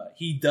formula,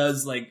 he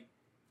does like,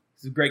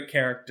 he's a great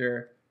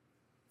character,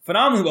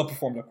 phenomenally well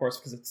performed, of course,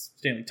 because it's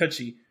Stanley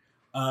Tucci.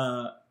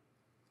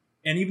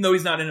 And even though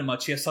he's not in it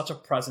much, he has such a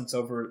presence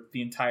over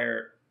the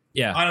entire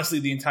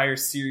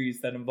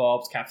series that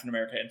involves Captain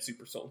America and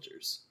super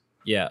soldiers.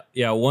 Yeah.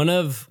 One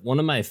of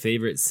my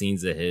favorite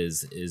scenes of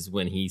his is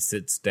when he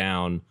sits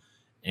down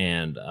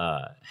and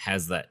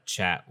has that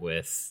chat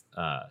with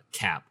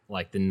Cap,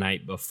 like the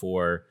night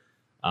before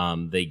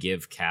they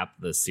give Cap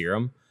the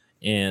serum,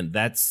 and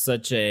that's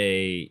such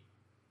a.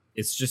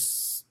 It's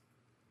just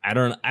I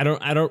don't.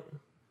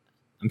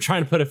 I'm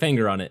trying to put a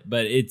finger on it,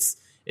 but it's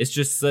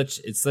just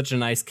such a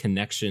nice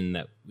connection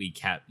that we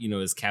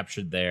is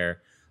captured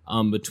there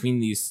between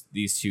these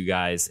two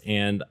guys.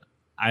 And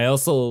I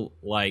also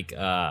like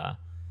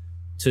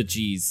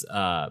Tucci's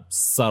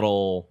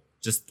subtle,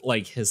 just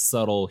like his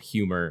subtle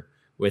humor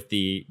with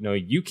the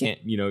you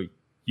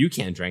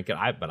can't drink it,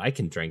 but I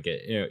can drink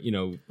it.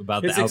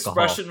 About his the alcohol. His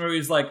expression where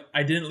he's like,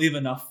 "I didn't leave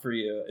enough for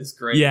you" is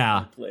great.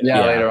 Yeah,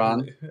 later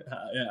on.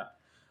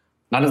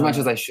 Not as much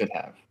as I should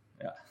have.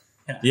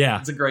 Yeah.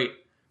 It's a great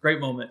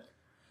moment.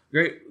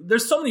 Great.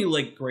 There's so many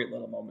like great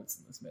little moments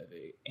in this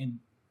movie, and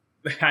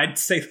I'd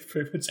say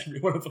pretty much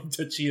every one of them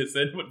Tucci is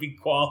in would be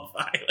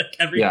qualified. Like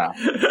every.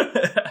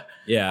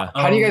 Yeah.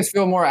 How do you guys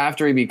feel more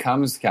after he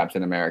becomes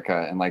Captain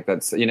America? And like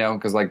that's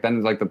because like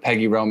then like the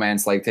Peggy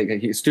romance, like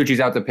Tucci's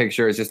out the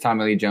picture, it's just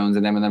Tommy Lee Jones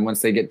and them, and then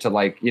once they get to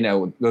like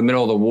the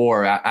middle of the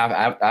war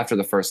after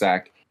the first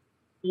act.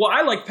 Well,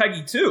 I like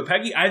Peggy too.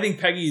 I think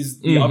Peggy's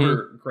the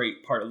other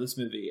great part of this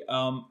movie.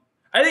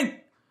 I think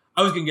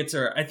I was gonna get to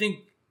her. I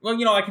think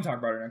I can talk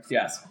about her next.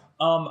 Yes.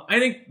 I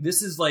think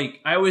this is like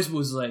I always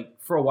was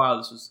like for a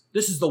while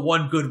this is the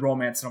one good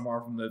romance in a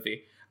Marvel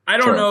movie. I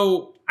don't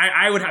know.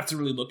 I would have to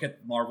really look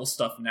at Marvel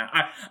stuff now.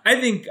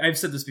 I think I've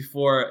said this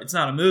before. It's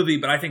not a movie,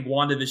 but I think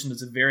WandaVision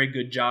does a very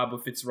good job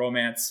with its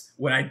romance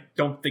when I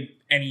don't think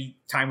any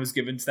time was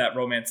given to that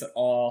romance at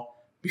all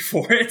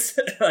before it.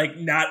 Like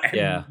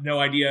no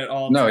idea at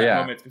all to that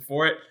romance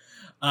before it.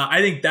 I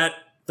think that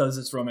does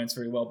its romance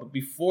very well. But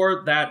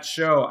before that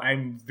show,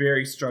 I'm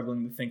very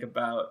struggling to think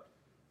about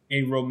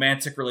a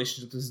romantic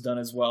relationship that's done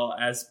as well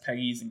as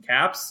Peggy's and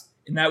Cap's.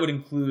 And that would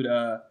include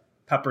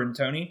Pepper and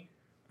Tony.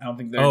 I don't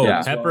think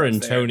they're Pepper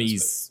and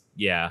Tony's.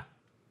 Yeah,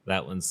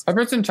 that one's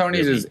Pepper and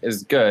Tony's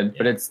is good,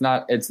 but it's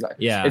not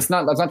that's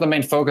not the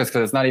main focus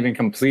because it's not even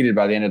completed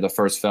by the end of the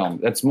first film.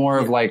 It's more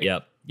of like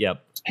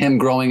him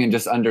growing and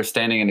just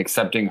understanding and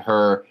accepting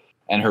her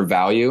and her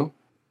value.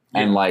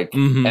 And like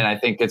and I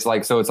think it's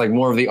like so it's like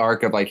more of the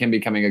arc of like him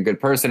becoming a good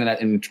person, and that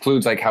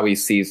includes like how he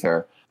sees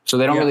her. So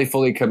they don't really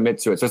fully commit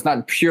to it. So it's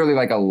not purely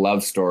like a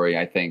love story,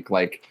 I think,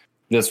 like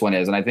this one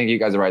is. And I think you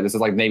guys are right. This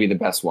is like maybe the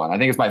best one. I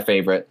think it's my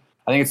favorite.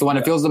 I think it's the one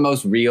that feels the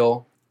most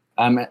real.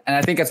 And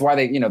I think that's why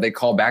they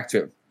call back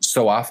to it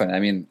so often. I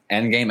mean,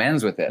 Endgame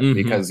ends with it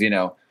because,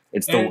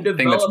 it's the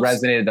thing that's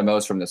resonated the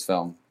most from this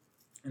film.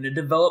 And it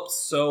develops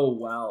so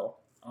well.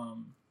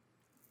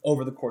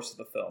 over the course of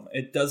the film.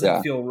 It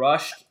doesn't feel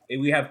rushed.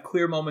 We have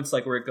clear moments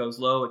like where it goes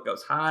low, it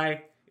goes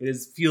high.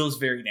 Feels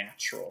very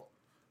natural.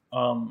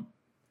 And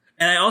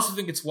I also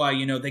think it's why,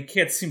 they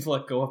can't seem to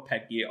let go of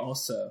Peggy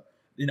also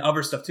in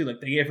other stuff too. Like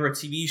they gave her a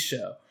TV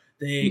show.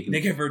 They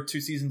gave her 2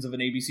 seasons of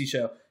an ABC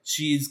show.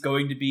 She's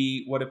going to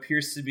be what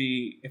appears to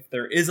be, if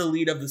there is a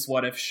lead of this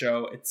What If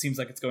show, it seems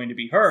like it's going to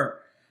be her.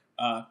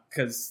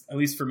 Because at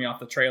least for me off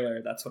the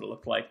trailer, that's what it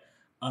looked like.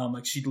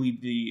 Like she'd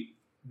lead the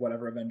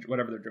whatever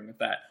they're doing with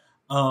that.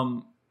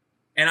 And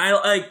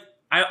I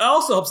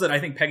also hope that I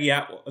think Haley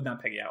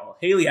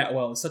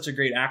Atwell is such a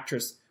great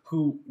actress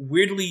who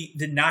weirdly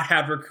did not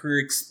have her career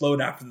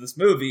explode after this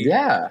movie.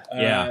 Yeah.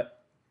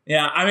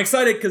 I'm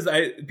excited because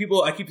I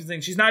keep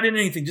saying she's not in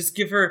anything. Just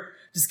give her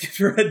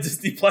a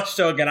Disney Plus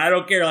show again. I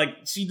don't care. Like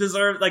she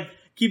deserves,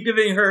 keep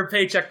giving her a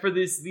paycheck for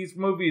these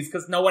movies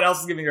because no one else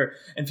is giving her.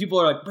 And people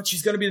are like, but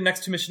she's going to be the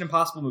next 2 Mission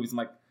Impossible movies. I'm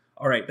like,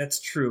 all right, that's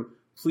true.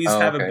 Please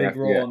have a big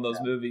role in those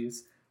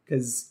movies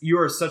because you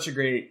are such a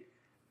great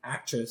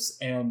actress.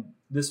 And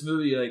this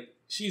movie,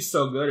 she's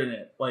so good in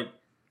it.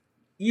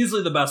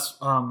 Easily the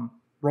best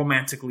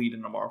romantic lead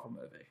in a Marvel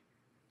movie.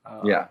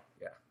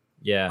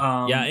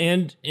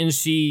 And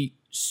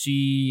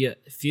she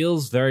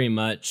feels very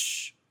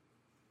much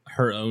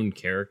her own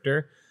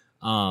character.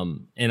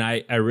 And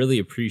I really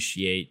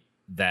appreciate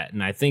that.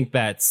 And I think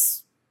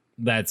that's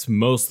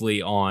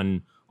mostly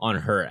on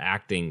her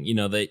acting.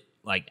 That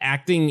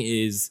acting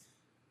is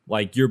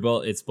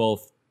it's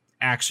both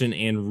action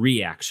and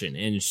reaction.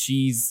 And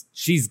she's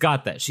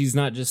got that. She's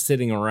not just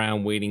sitting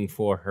around waiting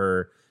for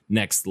her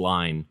next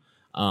line.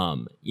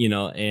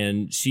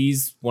 And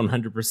she's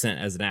 100%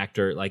 as an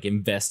actor,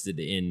 invested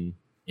in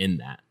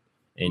that.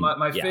 And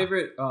my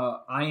favorite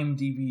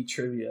IMDb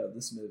trivia of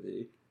this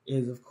movie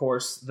is, of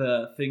course,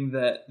 the thing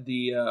that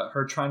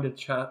her trying to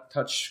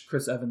touch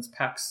Chris Evans'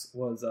 pecs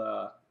was,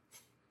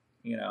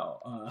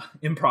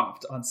 improv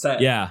on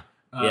set.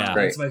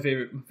 It's my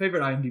favorite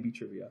IMDb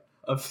trivia.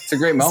 It's a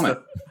great moment.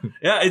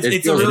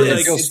 It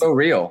feels so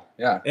real.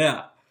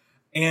 Yeah.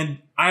 And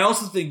I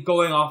also think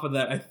going off of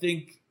that, I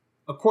think,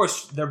 of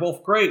course, they're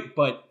both great,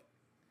 but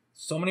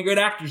so many great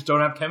actors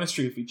don't have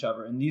chemistry with each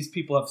other, and these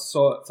people have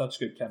such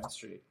good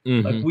chemistry.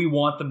 Mm-hmm. We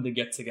want them to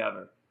get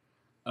together.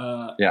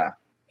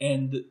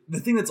 And the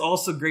thing that's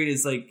also great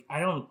is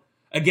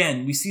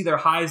we see their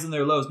highs and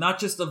their lows, not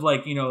just of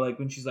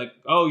when she's like,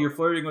 oh, you're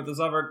flirting with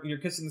you're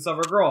kissing this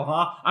other girl,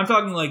 huh? I'm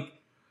talking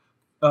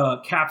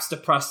Cap's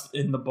depressed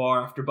in the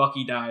bar after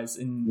Bucky dies,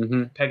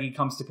 and Peggy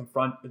comes to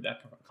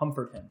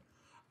comfort him.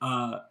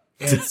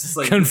 And it's just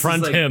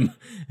confront him.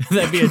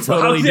 That'd be a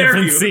totally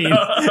different scene.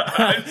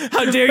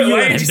 How dare you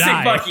let him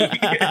die?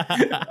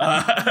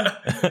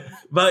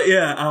 But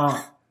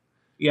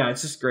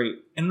it's just great.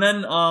 And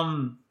then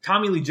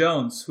Tommy Lee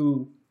Jones,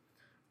 who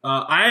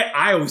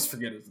I always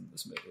forget is in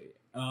this movie.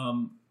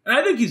 And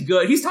I think he's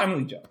good. He's Tommy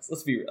Lee Jones.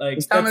 Let's be real.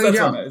 He's Tommy Lee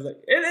Jones.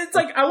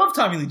 I love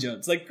Tommy Lee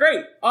Jones.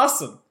 Great,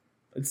 awesome.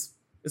 It's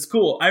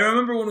cool. I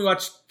remember when we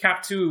watched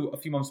Cap 2 a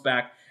few months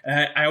back,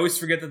 and I always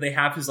forget that they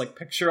have his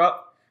picture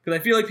up. Because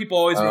I feel like people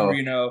always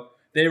remember,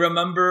 they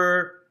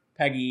remember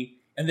Peggy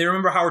and they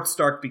remember Howard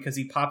Stark because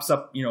he pops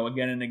up,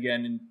 again and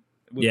again, and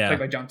played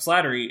by John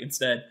Slattery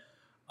instead.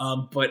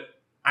 But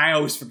I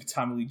always forget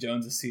Tommy Lee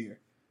Jones is here,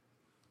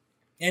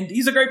 and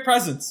he's a great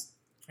presence.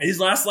 His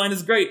last line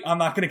is great. I'm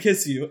not going to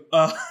kiss you.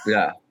 Fun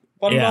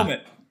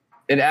moment.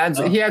 It adds.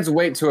 He adds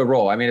weight to a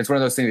role. I mean, it's one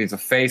of those things. He's a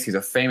face. He's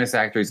a famous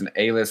actor. He's an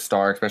A-list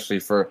star, especially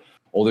for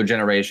older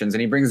generations, and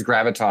he brings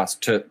gravitas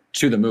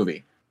to the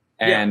movie.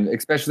 And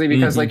especially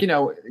because,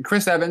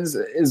 Chris Evans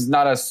is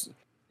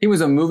he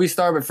was a movie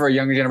star, but for a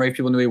younger generation,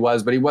 people knew he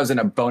was, but he wasn't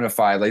a bona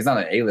fide, he's not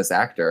an A-list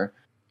actor.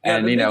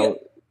 And,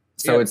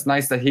 it's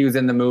nice that he was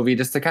in the movie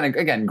just to kind of,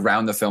 again,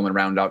 ground the film and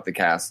round out the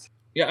cast.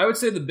 Yeah, I would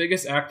say the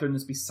biggest actor in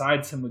this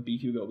besides him would be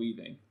Hugo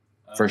Weaving.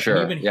 For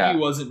sure. He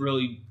wasn't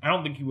really, I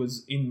don't think he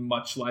was in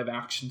much live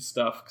action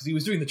stuff because he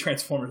was doing the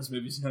Transformers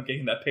movies,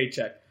 getting that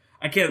paycheck.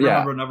 I can't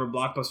remember another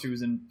blockbuster he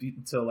was in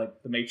until The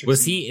Matrix.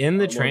 Was he in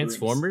the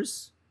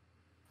Transformers?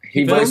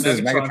 He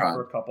voices Megatron Megatron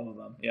for a couple of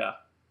them, yeah.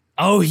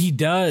 Oh, he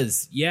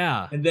does,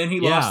 yeah. And then he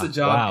lost the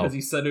job because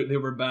he said they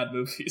were bad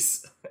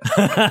movies. Is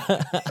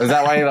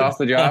that why he lost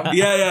the job?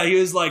 Yeah. He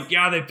was like,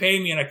 they pay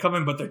me and I come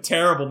in, but they're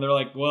terrible. And they're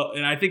like, well,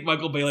 and I think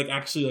Michael Bay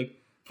actually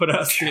put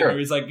us together.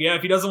 He's like,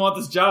 if he doesn't want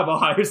this job, I'll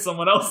hire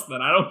someone else.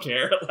 Then I don't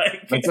care.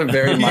 That's a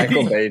very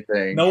Michael Bay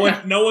thing. No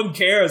one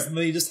cares. And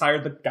then he just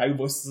hired the guy who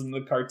voices in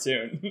the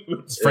cartoon,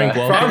 which Frank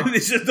Welker. Probably they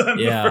should have done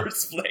in the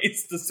first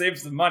place to save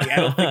some money. I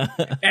don't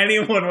think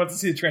anyone wants to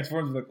see the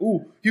Transformers.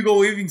 Ooh, Hugo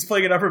Weaving's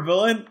playing an upper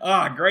villain.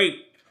 Great.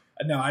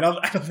 No, I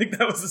don't think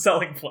that was the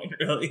selling point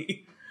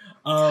really.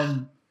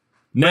 Now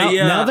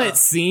that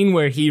scene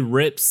where he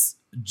rips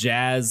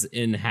Jazz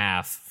in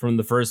half from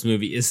the first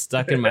movie is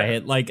stuck in my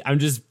head. I'm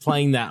just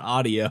playing that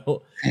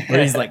audio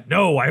where he's like,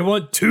 no, I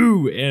want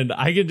 2. And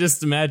I can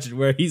just imagine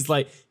where he's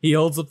he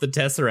holds up the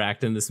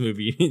Tesseract in this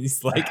movie.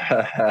 He's like,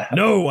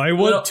 no, I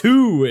want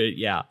 2.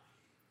 Yeah.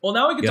 Well,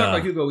 now we can talk Yeah.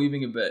 about Hugo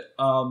Weaving a bit.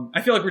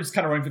 I feel like we're just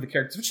kind of running through the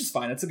characters, which is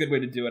fine. That's a good way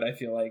to do it, I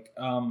feel like.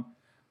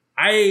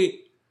 I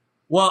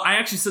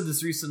actually said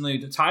this recently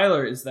to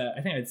Tyler, is that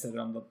I think I said it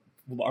on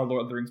our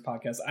Lord of the Rings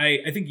podcast.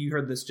 I think you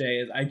heard this,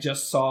 Jay. I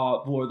just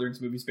saw the Lord of the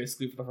Rings movies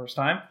basically for the first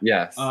time.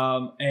 Yes.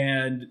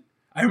 And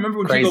I remember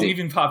when Crazy. Hugo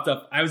Weaving popped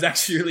up, I was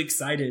actually really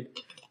excited.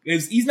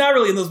 He's not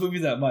really in those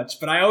movies that much,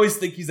 but I always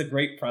think he's a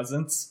great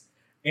presence.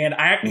 And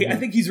I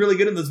think he's really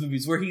good in those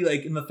movies where he,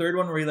 like, in the third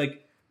one where he,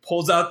 like,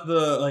 pulls out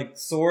the, like,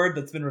 sword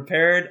that's been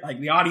repaired, like,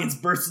 the audience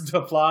bursts into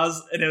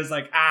applause, and it was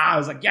like, I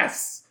was like,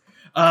 yes.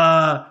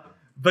 But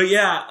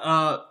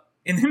yeah,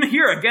 and then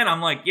here again,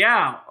 I'm like,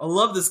 yeah, I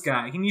love this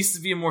guy. He needs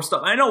to be in more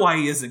stuff. I know why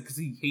he isn't, because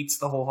he hates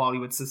the whole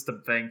Hollywood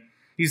system thing.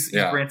 He's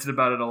ranted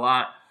about it a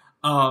lot.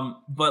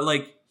 But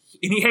like,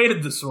 and he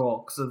hated this role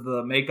because of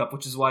the makeup,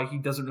 which is why he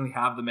doesn't really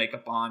have the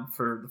makeup on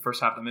for the first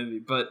half of the movie.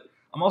 But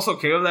I'm also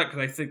okay with that because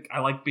I think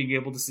I like being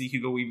able to see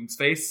Hugo Weaving's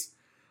face.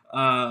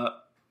 I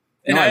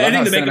think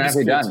the makeup is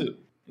cool done. too.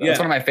 That's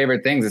one of my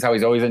favorite things is how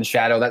he's always in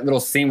shadow. That little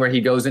scene where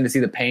he goes in to see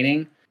the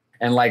painting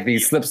and like he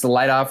slips the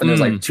light off and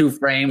there's like two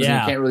frames and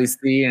you can't really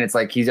see. And it's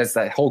like he's just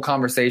that whole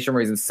conversation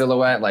where he's in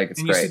silhouette. Like it's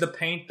and great. You see the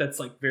paint that's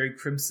like very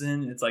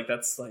crimson. It's like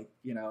that's like,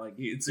 you know, like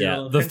it's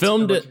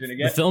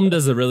the film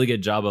does a really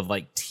good job of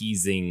like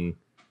teasing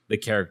the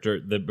character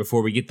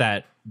before we get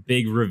that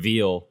big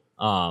reveal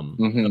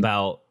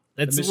about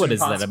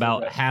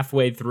about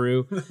halfway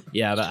through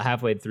about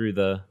halfway through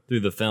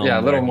the film. Yeah,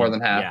 a little more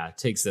than half. Yeah, it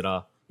takes it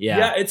off.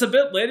 Yeah, it's a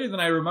bit later than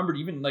I remembered.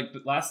 Even like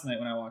last night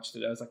when I watched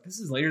it, I was like, "This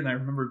is later than I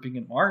remember it being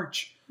in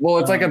March." Well,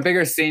 it's like a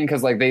bigger scene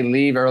because like they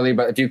leave early,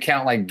 but if you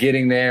count like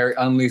getting there,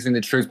 unleashing the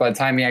troops, by the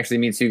time he actually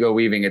meets Hugo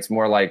Weaving, it's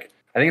more like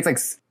I think it's like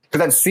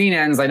because that scene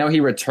ends. I know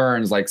he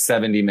returns like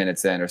 70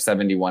 minutes in or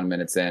 71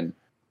 minutes in,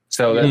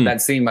 so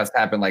that scene must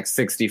happen like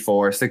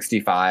 64,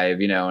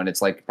 65, you know, and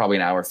it's like probably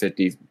an hour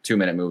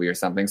 52-minute movie or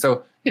something.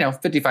 So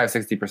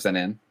 55-60%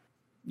 in.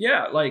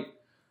 Yeah, like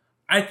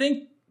I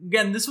think.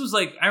 Again, this was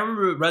like I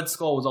remember Red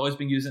Skull was always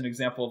being used as an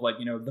example of like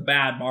the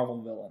bad Marvel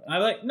villain. And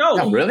I'm like,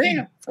 no, really?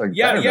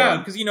 Yeah,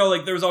 because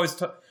like there was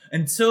always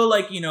until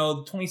like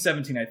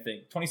 2017. I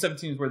think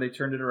 2017 is where they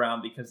turned it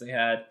around because they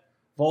had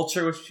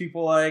Vulture, which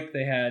people like.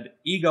 They had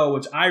Ego,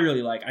 which I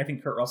really like. I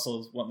think Kurt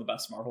Russell is one of the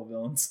best Marvel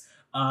villains.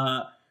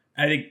 I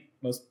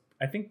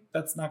think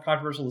that's not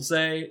controversial to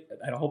say.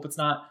 I hope it's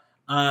not.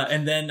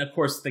 And then of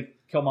course the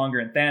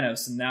Killmonger and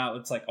Thanos, and now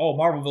it's like, oh,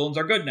 Marvel villains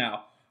are good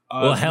now.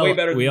 Way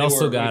better. We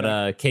also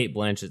got Kate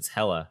Blanchett's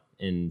Hela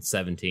in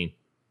 17.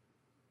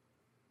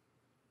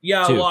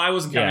 Yeah, well, I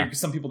wasn't counting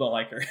because some people don't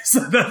like her, so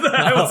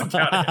I wasn't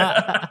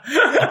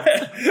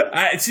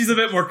counting. She's a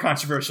bit more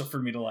controversial for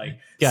me to like.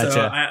 Gotcha.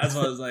 So as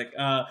well as like,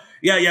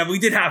 we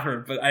did have her,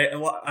 but I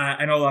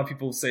know a lot of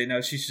people say no,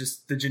 she's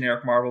just the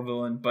generic Marvel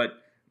villain, but.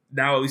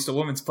 Now at least a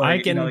woman's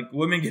playing.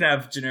 Women can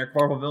have generic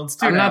Marvel villains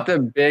too. I'm not the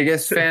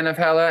biggest fan of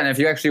Hela, and if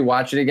you actually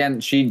watch it again,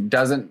 she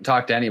doesn't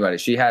talk to anybody.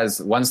 She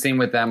has one scene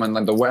with them, and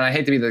I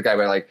hate to be the guy,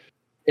 but like,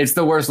 it's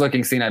the worst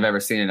looking scene I've ever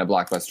seen in a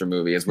blockbuster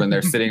movie. Is when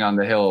they're sitting on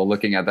the hill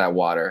looking at that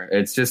water.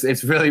 It's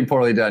really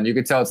poorly done. You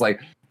could tell it's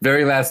like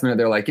very last minute.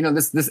 They're like,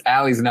 this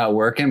alley's not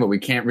working, but we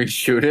can't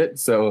reshoot it,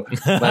 so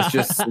let's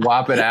just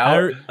swap it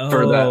out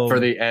for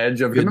the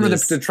edge of. Remember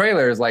the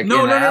trailer is like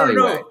no.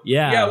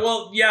 Yeah.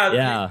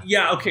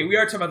 Okay, we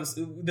are talking about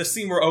the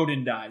scene where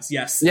Odin dies.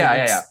 Yes.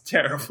 Yeah.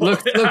 Terrible.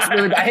 looks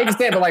really. I hate to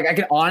say it, but like I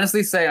can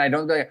honestly say, and I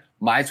don't like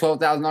my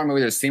 $12,000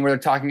 movie. There's a scene where they're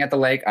talking at the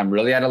lake. I'm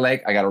really at a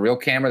lake. I got a real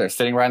camera. They're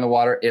sitting right in the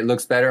water. It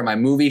looks better. My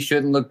movie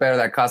shouldn't look better.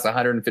 That costs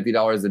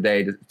 $150 a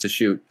day to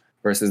shoot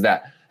versus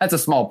that. That's a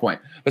small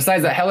point.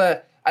 Besides that,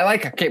 Hela. I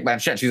like Kate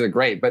Blanchett. She's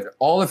great. But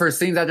all of her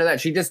scenes after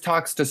that, she just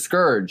talks to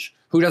Scourge,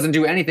 who doesn't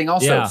do anything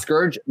also. Yeah.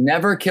 Scourge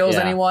never kills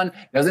anyone,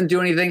 doesn't do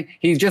anything.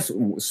 He just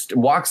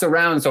walks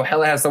around so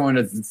Hela has someone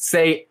to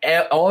say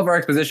all of her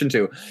exposition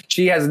to.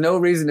 She has no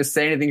reason to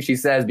say anything she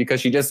says because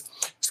she just,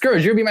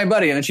 Scourge, you'll be my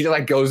buddy. And then she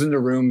just goes into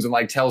rooms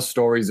and tells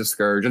stories to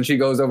Scourge. And she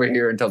goes over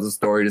here and tells a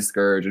story to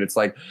Scourge. And it's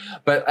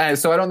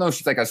so I don't know if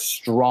she's a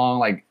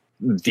strong,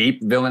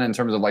 deep villain in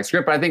terms of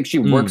script, but I think she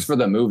works for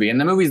the movie. And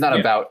the movie's not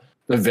about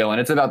the villain.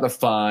 It's about the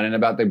fun and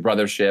about the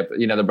brothership,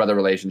 the brother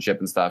relationship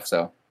and stuff.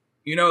 So,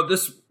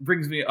 this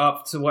brings me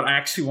up to what I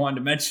actually wanted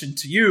to mention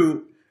to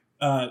you,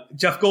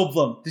 Jeff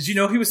Goldblum. Did you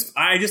know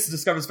I just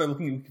discovered this by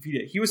looking at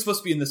Wikipedia. He was supposed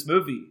to be in this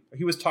movie.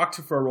 He was talked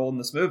to for a role in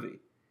this movie.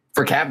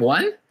 For Cap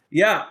 1?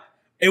 Yeah.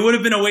 It would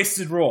have been a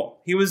wasted role.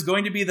 He was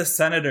going to be the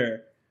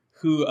senator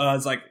who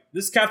is like,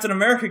 this Captain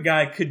America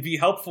guy could be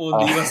helpful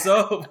in the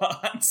USO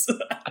bonds.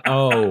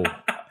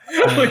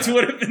 Which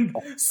would have been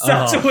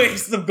such a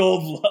waste of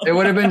Goldblum. It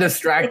would have been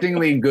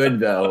distractingly good,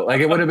 though.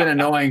 It would have been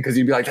annoying because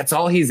you'd be like, that's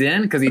all he's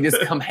in? Because he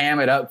just come ham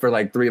it up for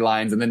 3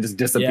 lines and then just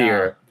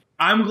disappear. Yeah.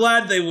 I'm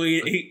glad they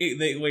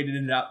waited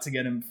it out to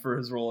get him for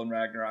his role in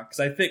Ragnarok.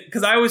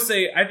 Because I always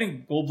say, I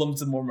think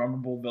Goldblum's a more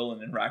memorable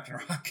villain in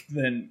Ragnarok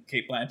than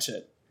Kate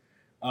Blanchett.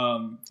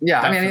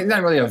 He's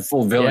not really a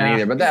full villain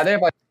either. But they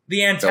have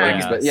The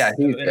antagonist. But yeah,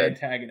 he's an good.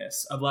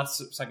 antagonist, a less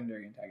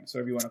secondary antagonist,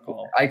 whatever you want to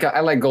call him.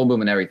 I like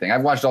Goldblum and everything.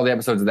 I've watched all the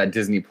episodes of that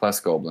Disney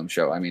Plus Goldblum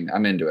show. I mean,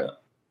 I'm into it.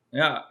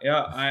 Yeah.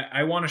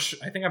 I want to.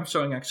 I think I'm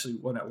showing actually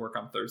one at work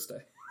on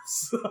Thursday.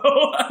 So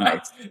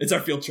Nice. It's our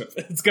field trip.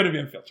 It's going to be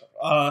our field trip.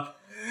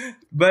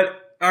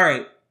 But all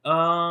right.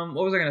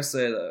 What was I going to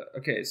say though?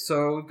 Okay,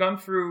 so we've gone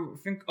through.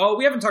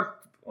 We haven't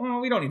talked.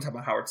 Well, we don't need to talk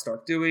about Howard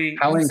Stark, do we?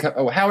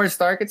 Howard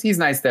Stark. He's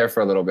nice there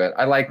for a little bit.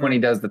 I like when he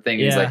does the thing.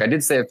 He's like, I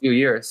did say a few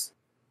years.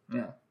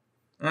 Yeah.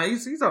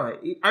 He's all right.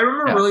 I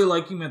remember really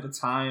liking him at the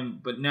time,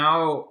 but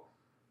now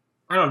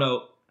I don't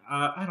know.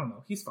 I don't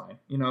know. He's fine.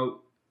 You know,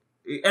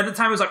 at the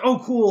time it was like,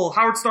 oh, cool.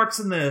 Howard Stark's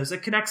in this.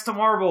 It connects to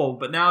Marvel,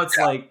 but now it's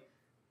like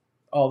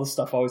all the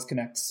stuff always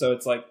connects. So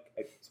it's like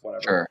it's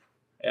whatever. Sure.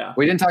 Yeah.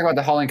 We didn't talk about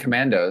the Howling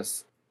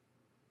Commandos.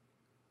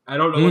 I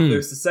don't know what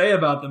there's to say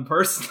about them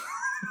personally.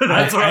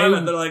 That's what I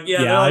meant. They're like,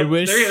 I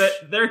wish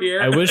they're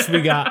here. I wish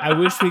we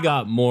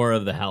got more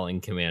of the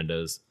Howling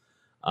Commandos.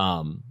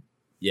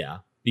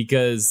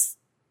 Because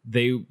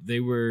they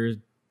were,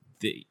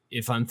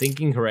 if I'm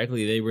thinking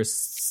correctly, they were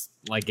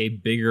like a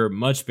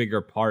much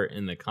bigger part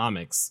in the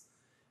comics,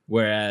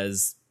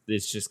 whereas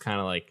it's just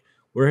kind of like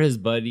we're his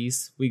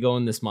buddies. We go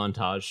in this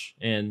montage,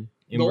 and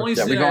we go in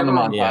the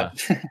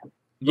montage.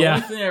 The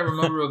only thing I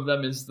remember of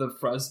them is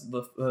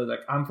like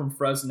I'm from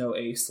Fresno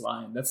Ace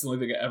line. That's the only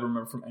thing I ever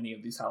remember from any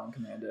of these Howling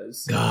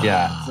Commandos.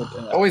 Yeah.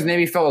 Always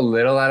maybe felt a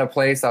little out of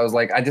place. I was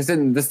like,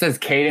 this does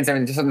cadence. I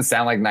mean, it just doesn't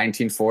sound like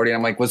 1940. And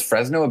I'm like, was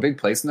Fresno a big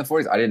place in the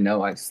 40s? I didn't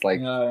know. I just like,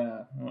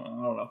 I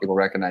don't know. People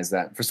recognize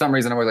that. For some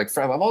reason, I was like,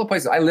 of all the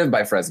places, I live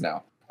by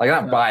Fresno. Like,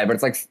 not by, but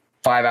it's like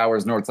 5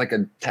 hours north. It's like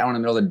a town in the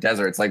middle of the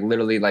desert. It's like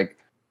literally like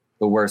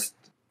the worst.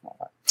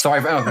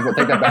 Sorry, I'll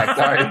take that back.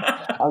 Sorry.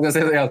 I was going to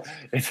say something else.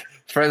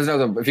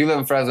 Fresno, if you live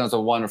in Fresno, it's a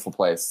wonderful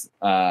place.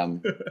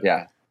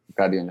 Yeah,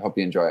 hope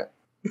you enjoy it.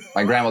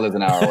 My grandma lives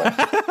an hour away.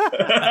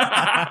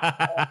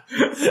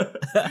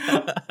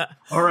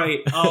 All right.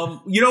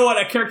 You know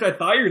what? A character I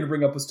thought you were going to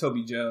bring up was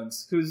Toby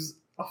Jones, who's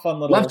a fun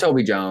little... Love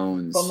Toby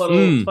Jones. Fun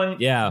little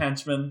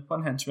henchman.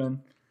 Fun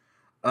henchman.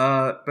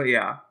 But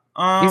yeah.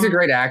 He's a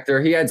great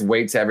actor. He adds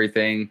weight to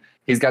everything.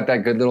 He's got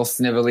that good little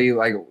snivelly,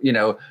 like,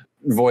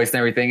 voice and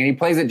everything. And he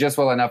plays it just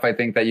well enough, I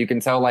think, that you can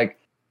tell, like,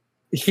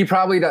 he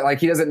probably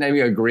he doesn't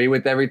maybe agree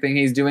with everything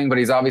he's doing, but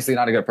he's obviously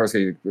not a good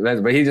person.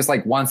 But he just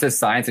like wants his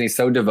science and he's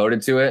so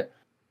devoted to it,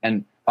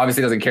 and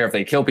obviously doesn't care if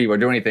they kill people or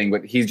do anything.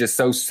 But he's just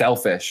so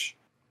selfish,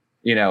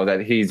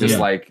 that he's just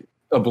like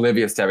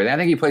oblivious to everything. I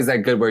think he plays that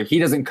good where he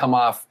doesn't come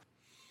off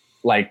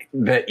like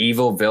the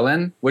evil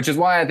villain, which is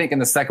why I think in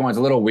the second one it's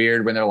a little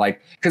weird when they're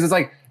like, because it's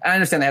like I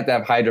understand they have to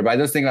have Hydra, but I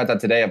just think about that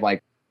today of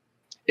like,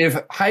 if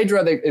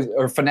Hydra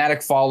are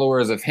fanatic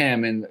followers of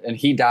him and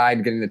he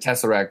died getting the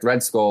Tesseract,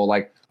 Red Skull,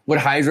 like. Would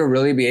Hydra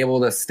really be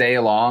able to stay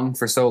along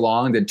for so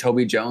long? Did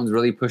Toby Jones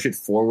really push it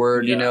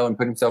forward, and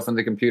put himself in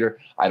the computer?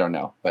 I don't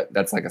know, but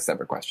that's like a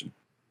separate question.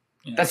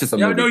 Yeah. That's just a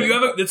movie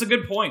thing. It's a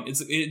good point.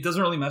 It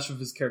doesn't really mesh with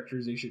his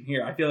characterization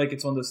here. I feel like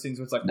it's one of those things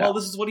where it's like, well,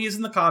 this is what he is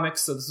in the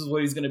comics, so this is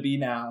what he's going to be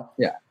now.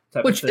 Yeah,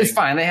 which is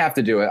fine. They have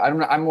to do it.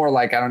 I'm more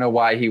like I don't know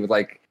why he would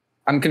like.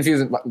 I'm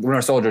confused.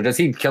 Winter Soldier, does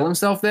he kill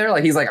himself there?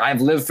 Like he's like,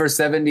 I've lived for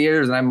 70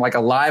 years and I'm like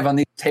alive on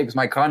these tapes,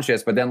 my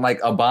conscious, but then like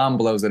a bomb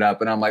blows it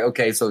up and I'm like,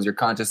 okay, so is your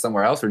conscious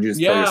somewhere else or did you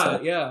just kill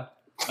yourself? Yeah.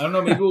 I don't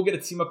know. Maybe we'll get a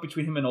team up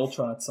between him and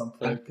Ultron at some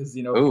point because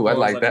Ooh, I'd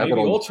like that. Maybe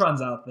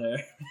Ultron's out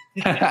there.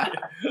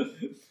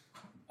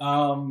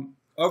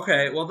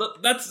 Okay, well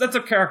that's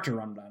a character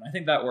rundown. I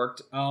think that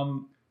worked.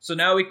 So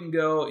now we can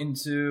go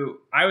into.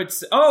 I would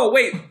say. Oh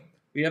wait,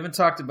 we haven't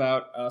talked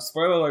about.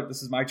 Spoiler alert!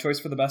 This is my choice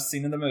for the best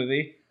scene in the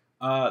movie.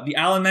 The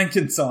Alan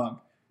Menken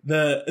song,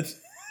 the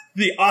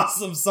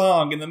awesome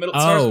song in the middle.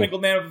 Star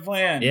Sprinkled Man with a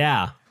Plan.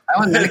 Yeah,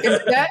 Alan Menken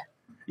did that.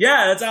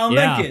 Yeah, that's Alan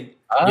Menken.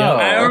 Oh,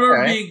 I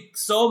remember being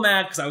so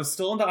mad because I was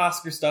still into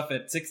Oscar stuff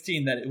at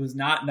 16 that it was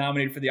not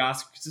nominated for the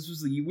Oscars. This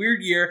was a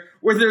weird year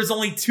where there's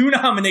only 2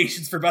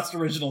 nominations for Best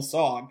Original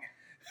Song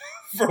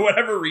for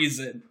whatever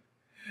reason.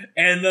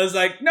 And I was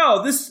like,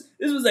 no, this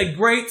was a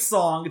great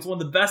song. It's one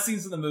of the best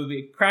scenes in the movie.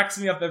 It cracks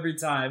me up every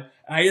time.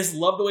 And I just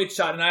love the way it's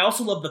shot. And I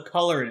also love the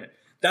color in it.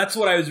 That's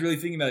what I was really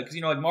thinking about. Because,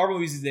 like Marvel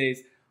movies these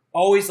days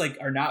always like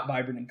are not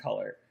vibrant in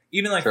color.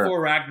 Even like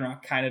Thor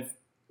Ragnarok kind of.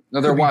 No,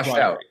 they're washed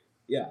out.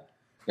 Yeah.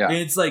 And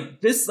it's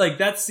like this, like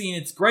that scene,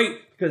 it's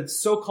great because it's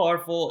so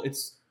colorful.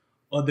 It's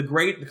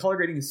the color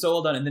grading is so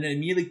well done. And then it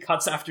immediately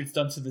cuts after it's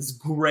done to this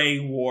gray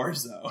war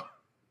zone.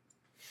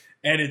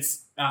 And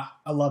it's,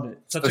 I love it.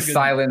 Such the a good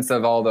silence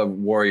of all the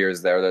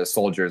warriors there, the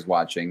soldiers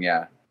watching.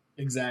 Yeah,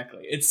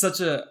 exactly. It's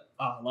such I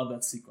love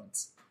that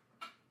sequence.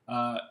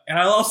 And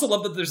I also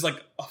love that there's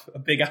like a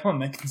big Alan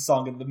Menken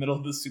song in the middle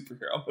of the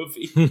superhero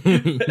movie.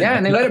 Yeah,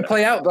 and they let it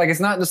play out. Like, it's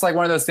not just like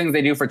one of those things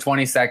they do for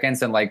 20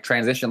 seconds and like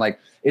transition. Like,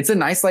 it's a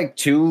nice like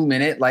 2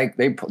 minute, like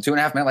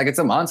 2.5 minute, like it's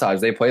a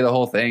montage. They play the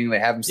whole thing. They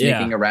have them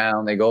sneaking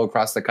around. They go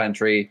across the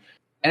country.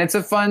 And it's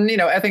a fun,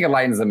 I think it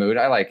lightens the mood.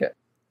 I like it.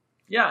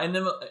 Yeah, and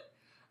then,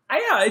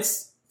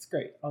 it's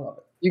great. I love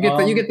it. You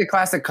get the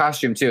classic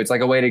costume too. It's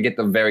like a way to get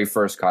the very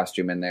first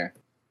costume in there.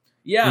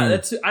 Yeah,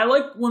 that's. I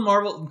like when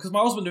Marvel, because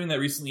Marvel's been doing that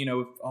recently. You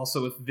know,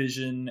 also with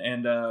Vision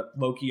and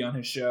Loki on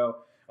his show.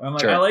 I'm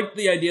like, Sure. I like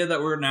the idea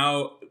that we're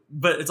now,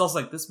 but it's also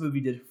like this movie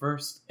did it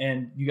first,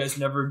 and you guys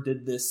never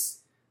did this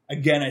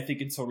again. I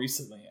think until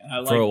recently, and I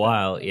like For a that.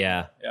 while,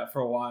 yeah. Yeah, for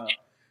a while.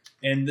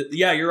 And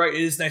yeah, you're right.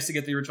 It is nice to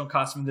get the original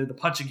costume there, the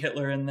punching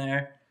Hitler in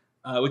there,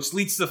 which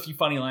leads to a few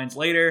funny lines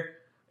later.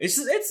 It's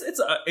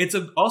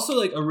also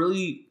like a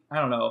really, I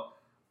don't know.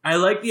 I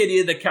like the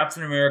idea that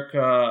Captain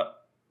America,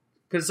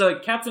 because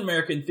Captain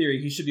America in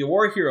theory he should be a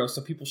war hero,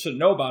 so people shouldn't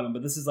know about him.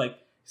 But this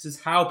is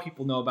how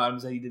people know about him.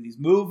 Is that he did these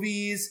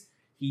movies,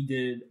 he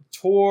did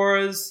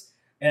tours,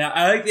 and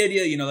I like the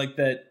idea, you know, like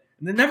that.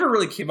 And it never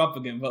really came up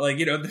again, but like,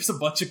 you know, there's a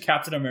bunch of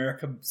Captain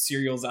America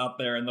serials out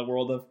there in the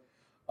world of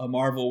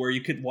Marvel where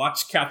you could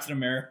watch Captain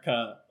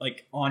America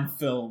like on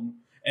film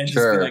and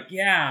just be like,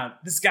 yeah,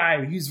 this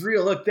guy, he's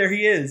real. Look, there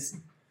he is.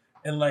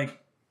 And like,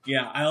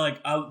 yeah,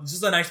 it's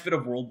just a nice bit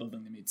of world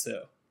building to me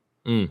too.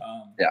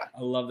 Yeah,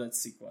 I love that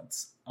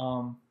sequence.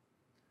 But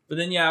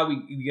then yeah,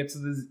 we get to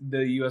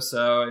the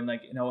USO and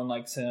like no one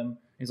likes him.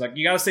 He's like,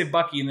 you gotta save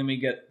Bucky, and then we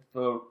get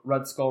the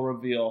Red Skull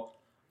reveal.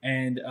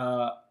 And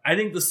I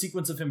think the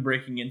sequence of him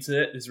breaking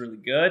into it is really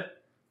good.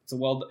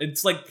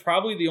 It's like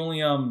probably the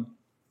only I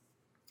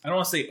don't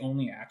want to say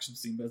only action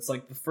scene, but it's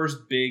like the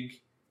first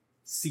big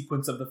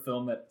sequence of the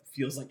film that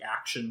feels like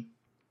action.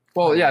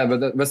 Well, yeah,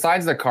 but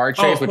besides the car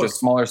chase, which is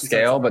smaller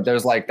scale, but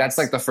there's like, that's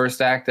like the first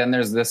act. Then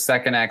there's this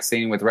second act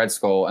scene with Red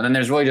Skull. And then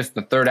there's really just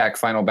the third act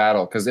final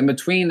battle. Because in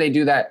between they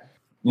do that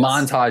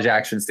montage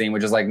action scene,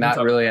 which is like not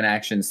really an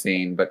action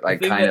scene, but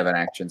like kind of an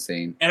action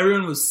scene.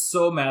 Everyone was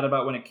so mad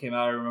about when it came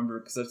out, I remember,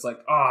 because it's like,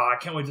 I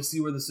can't wait to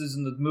see where this is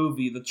in the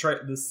movie.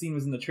 The scene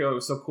was in the trailer, it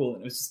was so cool,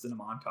 and it was just in a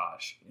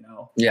montage, you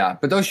know? Yeah,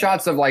 but those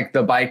shots of like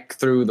the bike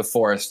through the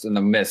forest and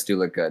the mist do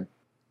look good.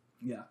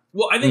 Yeah.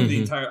 Well, I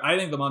think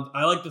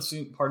I like the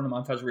scene, part in the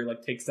montage where he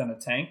like takes down a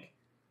tank.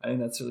 I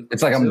think that's really cool.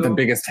 It's like I'm the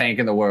biggest tank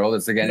in the world.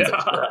 It's against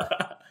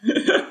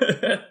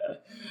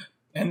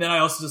And then I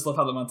also just love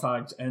how the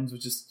montage ends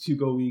with just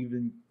Hugo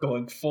Weaving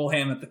going full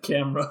ham at the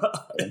camera.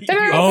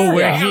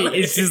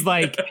 It's just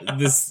like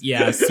this,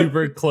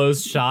 super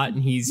close shot,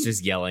 and he's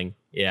just yelling.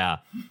 Yeah,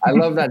 I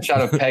love that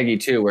shot of Peggy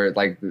too, where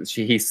like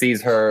he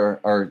sees her,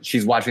 or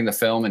she's watching the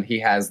film, and he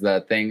has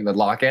the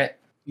locket.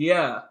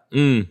 Yeah,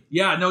 I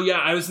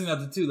was thinking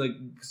that too. Like,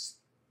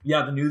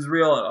 the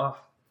newsreel.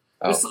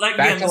 This is like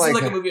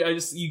a movie.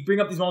 You bring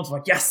up these moments, I'm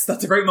like, yes,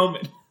 that's a great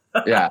moment.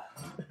 Yeah.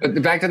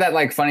 But back to that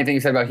like funny thing you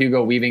said about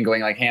Hugo Weaving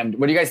going like ham.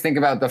 What do you guys think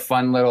about the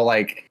fun little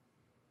like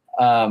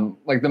the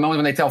moment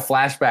when they tell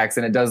flashbacks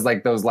and it does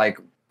like those like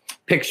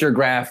picture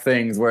graph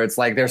things where it's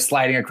like they're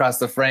sliding across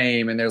the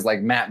frame and there's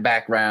like matte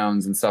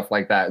backgrounds and stuff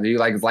like that. Do you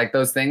like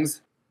those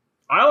things?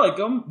 I like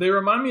them. They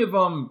remind me of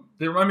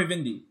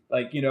Indy.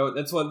 Like, you know,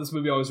 that's what this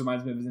movie always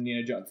reminds me of, is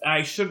Indiana Jones.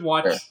 I should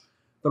watch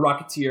The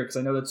Rocketeer because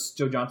I know that's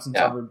Joe Johnston's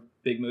other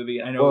big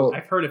movie. I know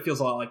I've heard it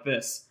feels a lot like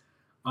this.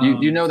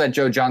 You know that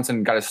Joe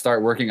Johnston got to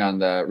start working on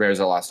the Raiders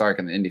of the Lost Ark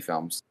and the indie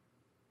films.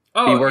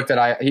 Oh, he worked at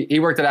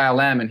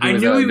ILM, and he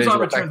was on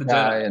Return of the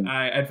Jedi.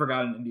 I'd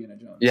forgotten Indiana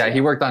Jones. Yeah, he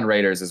worked on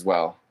Raiders as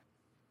well,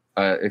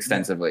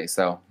 extensively.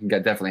 So he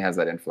definitely has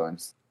that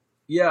influence.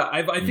 Yeah,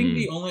 I think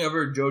the only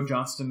other Joe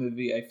Johnston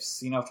movie I've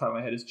seen off the top of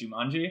my head is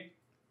Jumanji.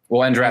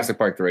 Well, and Jurassic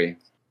Park 3.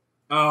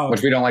 Oh,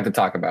 which we don't like to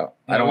talk about.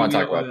 I don't want to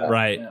talk about that.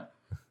 Right. Yeah.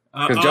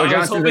 Because Joe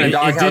Johnston's in a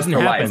doghouse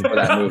for life for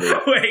that movie.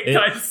 Wait,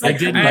 it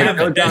didn't happen.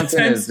 Joe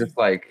Johnston is just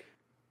like...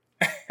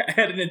 I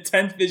had an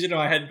intense vision in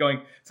my head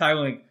going,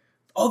 Tyler, like,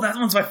 oh, that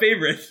one's my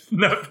favorite.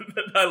 No,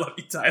 I love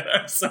you, Tyler.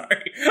 I'm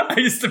sorry. I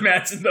just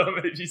imagined the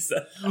image you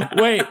said.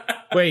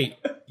 Wait.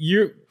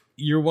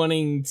 You're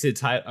wanting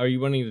to are you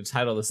wanting to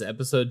title this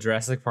episode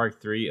Jurassic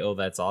Park 3? Oh,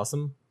 that's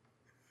awesome.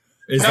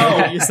 Is that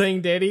what you're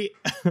saying, Danny?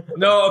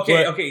 No,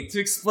 okay. To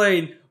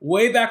explain,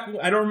 way back,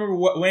 I don't remember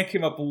when it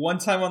came up, but one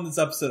time on this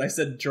episode, I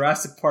said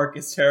Jurassic Park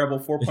is terrible,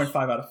 4.5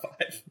 out of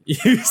 5.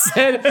 You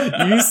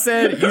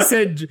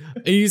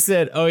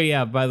said, oh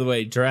yeah, by the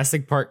way,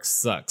 Jurassic Park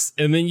sucks.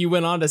 And then you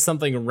went on to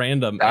something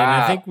random. And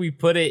I think we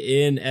put it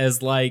in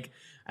as like,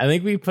 I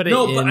gave it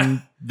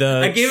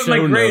my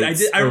grade.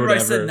 I remember I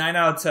said 9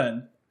 out of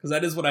 10. Because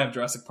that is what I have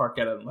Jurassic Park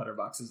at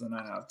Letterboxd, is a 9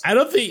 out of 10.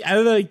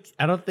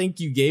 I don't think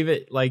you gave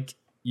it like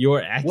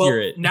your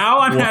accurate. Well, now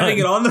I'm having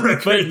it on the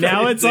record. But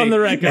now it's on the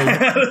record.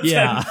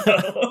 Yeah.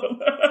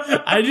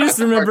 I just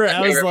remember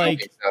I was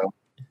like,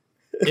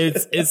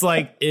 it's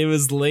like it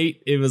was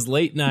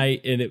late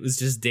night and it was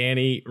just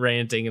Danny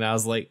ranting, and I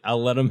was like,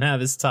 I'll let him have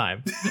his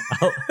time.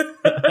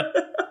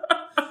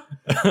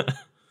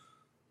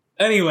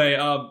 Anyway,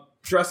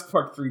 Jurassic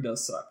Park 3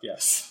 does suck,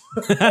 yes.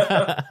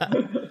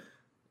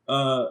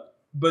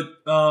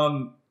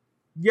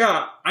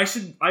 Yeah, I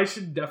should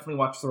definitely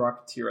watch The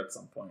Rocketeer at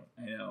some point.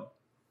 I know.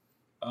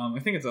 I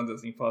think it's on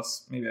Disney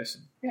Plus. Maybe I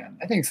should. Yeah,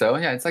 I think so.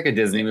 Yeah, it's like a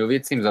Disney movie.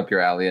 It seems up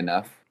your alley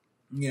enough.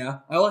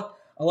 Yeah, I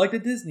like the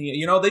Disney.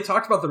 You know, they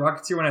talked about The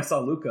Rocketeer when I saw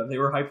Luca. They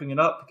were hyping it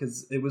up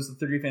because it was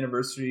the 30th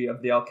anniversary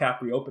of the El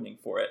Cap reopening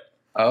for it.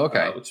 Oh,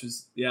 okay. Which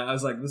was, I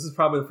was like, this is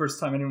probably the first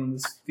time anyone in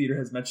this theater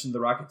has mentioned The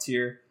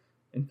Rocketeer.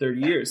 in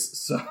 30 years.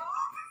 So,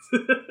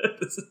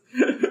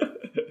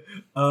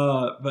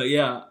 but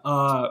yeah,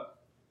 I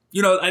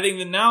think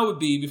that now would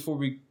be, before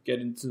we get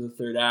into the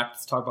third act,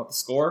 let's talk about the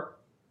score.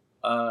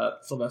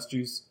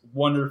 Silvestri's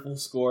wonderful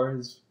score,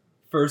 his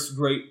first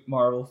great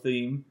Marvel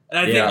theme, and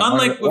I think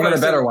unlike one of the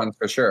better ones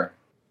for sure.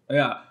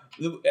 Yeah,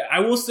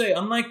 I will say,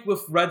 unlike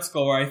with Red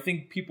Skull, where I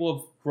think people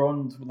have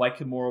grown to like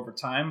him more over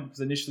time,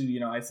 because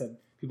initially, I said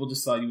people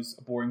just thought he was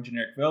a boring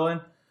generic villain,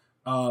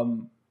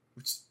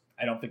 which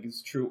I don't think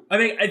is true. I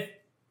mean,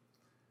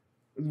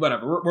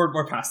 whatever,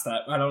 we're past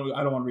that. I don't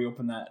want to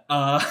reopen that.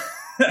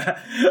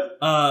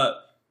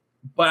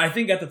 But I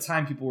think at the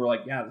time people were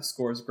like, yeah, the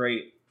score is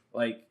great.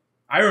 Like,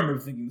 I remember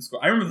thinking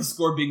I remember the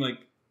score being like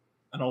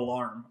an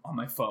alarm on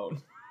my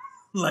phone.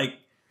 like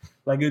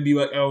it would be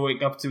like, I would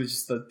wake up to, it's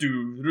just the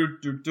do.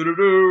 I'd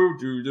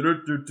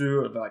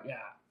be like, yeah,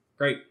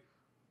 great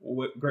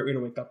way to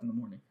wake up in the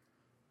morning.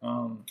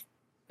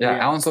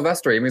 Alan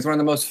Silvestri. I mean, he's one of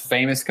the most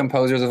famous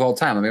composers of all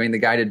time. I mean, the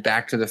guy did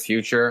Back to the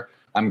Future.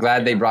 I'm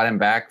glad they brought him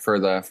back for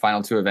the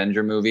final 2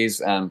 Avenger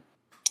movies.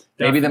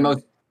 Maybe the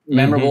most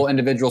memorable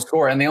individual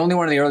score, and the only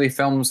one of the early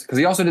films, because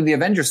he also did the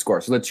Avengers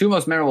score. So the 2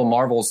 most memorable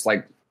Marvel's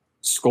like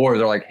scores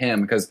are like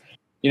him, because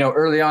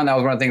early on that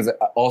was one of the things that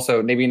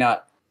also maybe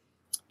not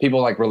people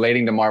like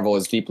relating to Marvel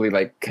as deeply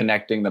like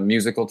connecting the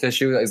musical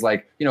tissue is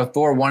like,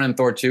 Thor 1 and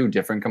Thor 2,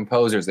 different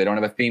composers. They don't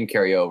have a theme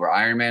carryover.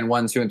 Iron Man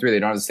 1, 2, and 3, they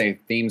don't have the same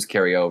themes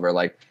carryover.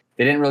 Like,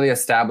 they didn't really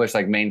establish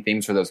like main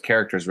themes for those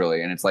characters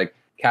really. And it's like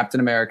Captain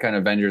America and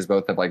Avengers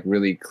both have like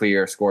really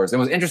clear scores. It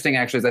was interesting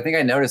actually, is I think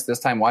I noticed this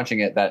time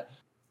watching it that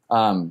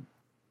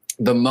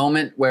the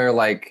moment where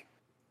like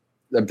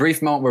the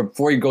brief moment where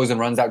before he goes and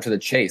runs out to the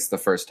chase the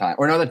first time,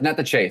 or no, not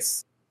the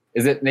chase.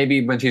 Is it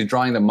maybe when she's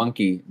drawing the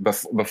monkey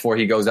before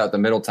he goes out the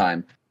middle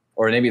time?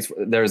 Or maybe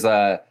there's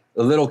a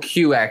little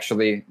cue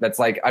actually that's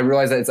like, I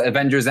realize that it's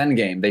Avengers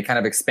Endgame. They kind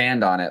of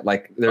expand on it.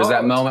 Like there's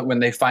that moment when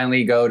they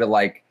finally go to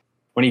like,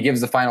 when he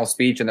gives the final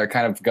speech and they're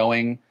kind of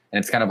going, and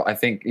it's kind of, I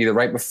think either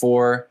right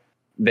before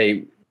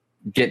they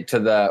get to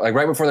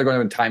right before they're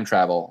going to time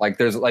travel. Like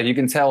there's like, you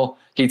can tell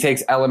he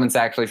takes elements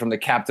actually from the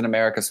Captain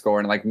America score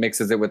and like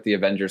mixes it with the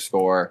Avengers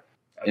score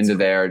into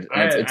there. And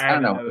it's I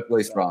don't know, it's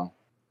really strong.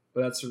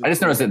 But that's really I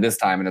just noticed it this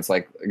time, and it's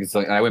like,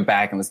 and I went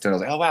back and listened to it. I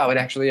was like, oh wow, it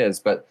actually is.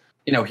 But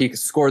he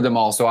scored them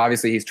all, so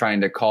obviously he's trying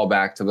to call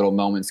back to little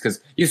moments, because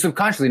you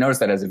subconsciously notice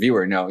that as a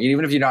viewer. No,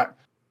 even if you're not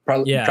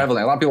prevalent,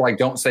 a lot of people like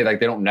don't say like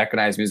they don't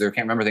recognize music or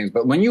can't remember things,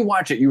 but when you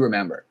watch it, you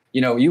remember.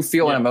 You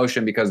feel an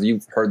emotion because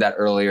you've heard that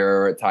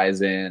earlier. Or it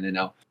ties in,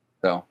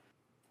 So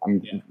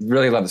I'm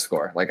really love the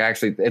score. Like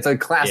actually, it's a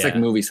classic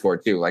movie score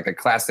too, like a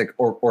classic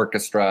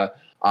orchestra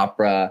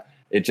opera.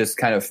 It just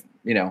kind of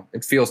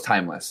it feels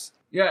timeless.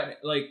 Yeah,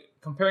 like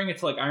comparing it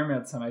to like Iron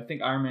Man time, I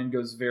think Iron Man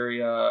goes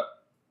very I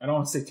don't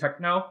want to say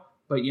techno,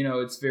 but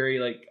it's very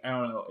like, I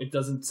don't know, it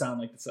doesn't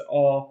sound like this at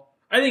all.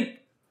 I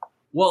think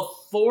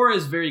Thor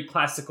is very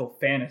classical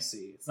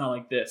fantasy. It's not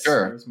like this.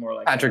 Sure. It's more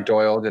like Patrick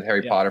Doyle did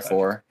Harry Potter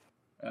 4.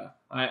 Yeah.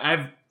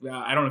 I don't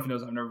know if he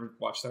knows, I've never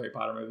watched the Harry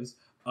Potter movies.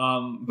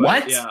 But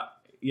what?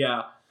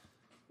 Yeah.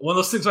 One of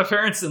those things my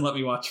parents didn't let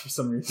me watch for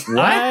some reason.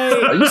 What?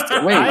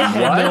 Wait, I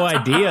had no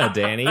idea,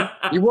 Danny.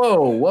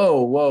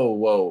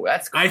 Whoa.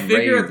 That's crazy. I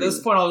figure at this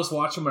point I'll just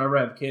watch them whenever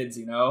I have kids,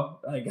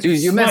 Like,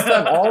 dude, you messed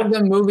up all of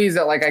the movies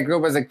that like I grew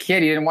up as a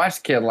kid. You didn't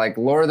watch kid, like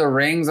Lord of the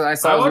Rings, and I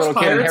saw as a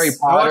little kid, and Harry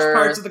Potter. I watched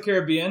Pirates of the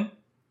Caribbean.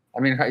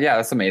 I mean, yeah,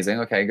 that's amazing.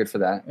 Okay, good for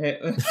that.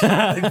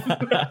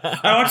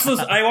 I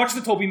watched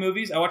the Tobey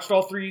movies. I watched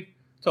all 3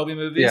 Tobey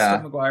movies,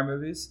 Tobey Maguire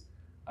movies.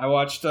 I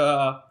watched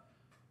stuff.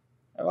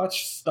 I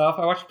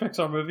watched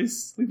Pixar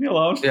movies. Leave me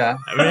alone. Yeah.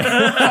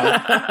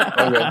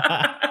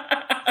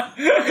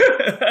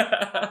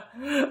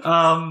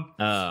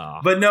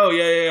 But no,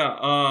 yeah.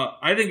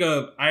 I think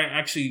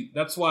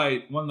that's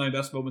why one of my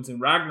best moments in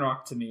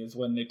Ragnarok to me is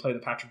when they play the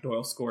Patrick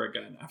Doyle score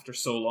again after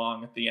so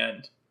long at the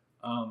end.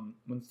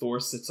 When Thor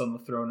sits on the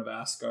throne of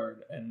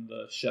Asgard and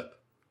the ship.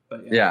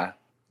 But yeah.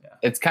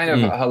 It's kind of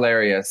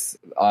hilarious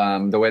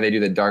the way they do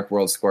the Dark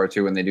World score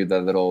too, when they do the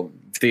little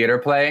theater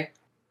play.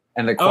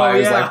 And the choir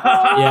is like,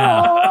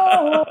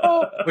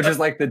 which is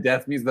like the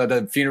death music,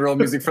 the funeral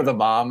music for the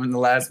mom in the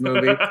last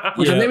movie,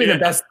 which is maybe the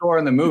best score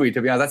in the movie.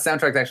 To be honest, that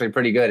soundtrack's actually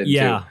pretty good.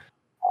 Too.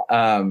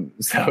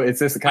 So it's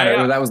just kind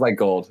of that was like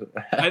gold.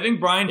 I think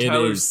Brian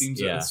Tyler's themes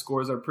and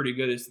scores are pretty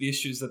good. It's the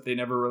issues that they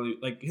never really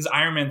like. His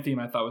Iron Man theme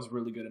I thought was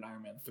really good in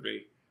Iron Man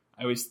 3.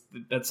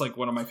 That's like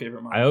one of my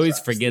favorite Marvel. I always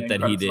forget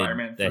that he did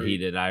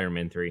Iron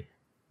Man 3.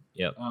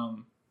 Yep.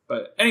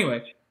 But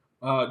anyway,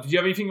 did you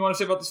have anything you want to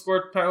say about the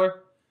score,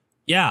 Tyler?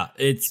 Yeah,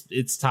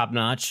 it's top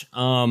notch.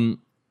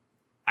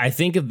 I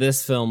think of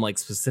this film like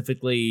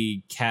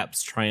specifically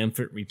Cap's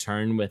triumphant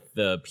return with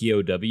the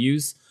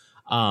POWs.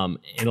 And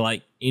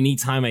like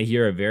anytime I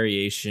hear a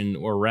variation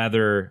or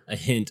rather a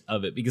hint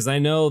of it, because I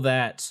know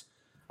that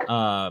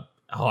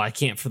I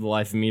can't for the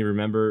life of me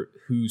remember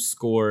who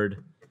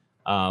scored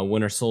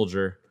Winter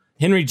Soldier.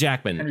 Henry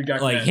Jackman.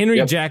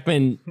 Henry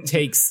Jackman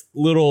takes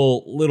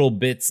little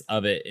bits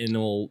of it and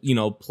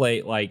will,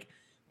 play like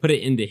put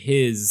it into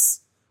his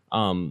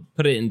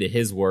put it into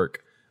his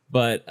work.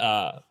 But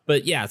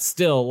yeah,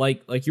 still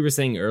like you were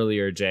saying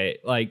earlier, Jay,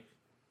 like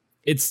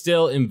it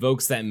still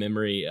invokes that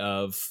memory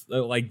of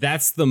like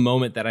that's the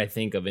moment that I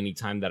think of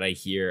anytime that I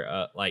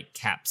hear like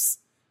Cap's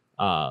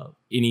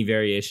any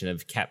variation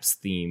of Cap's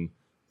theme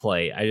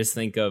play. I just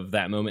think of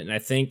that moment, and I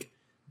think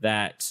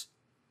that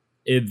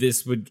it'd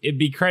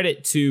be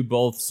credit to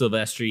both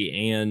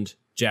Silvestri and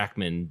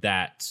Jackman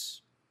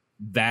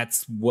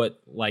that's what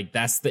like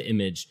that's the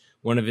image,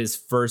 one of his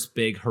first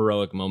big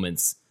heroic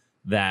moments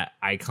that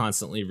I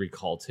constantly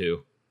recall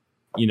to,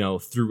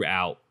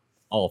 throughout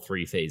all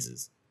three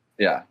phases.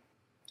 Yeah.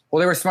 Well,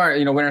 they were smart.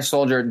 Winter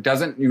Soldier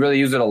doesn't really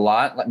use it a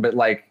lot, but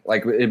like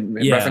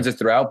it references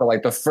throughout. But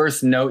like the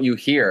first note you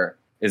hear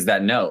is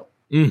that note,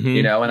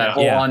 and that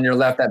whole on your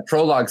left, that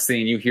prologue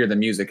scene, you hear the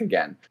music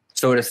again.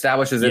 So it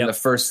establishes it in the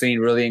first scene,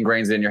 really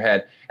ingrains it in your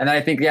head. And then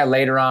I think,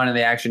 later on in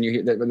the action,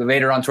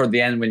 later on toward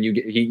the end when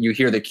you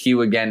hear the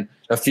cue again,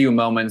 a few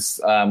moments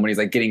when he's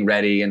like getting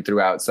ready and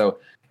throughout. So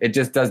it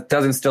just does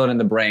instill it in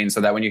the brain so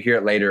that when you hear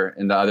it later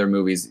in the other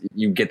movies,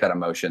 you get that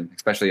emotion,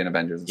 especially in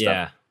Avengers and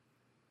stuff.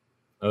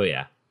 Oh,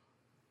 yeah.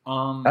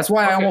 That's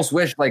why I almost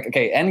wish,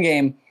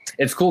 Endgame,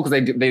 it's cool because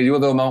they do a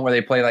little moment where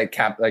they play like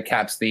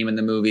Cap's theme in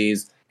the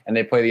movies, and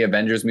they play the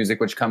Avengers music,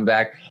 which come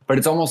back. But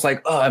it's almost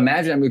like,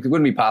 imagine, it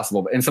wouldn't be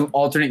possible, but in some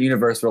alternate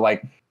universe where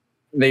like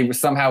they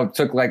somehow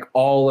took like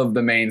all of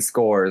the main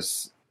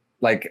scores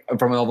like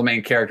from all the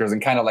main characters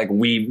and kind of like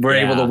we were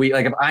able to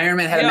like if Iron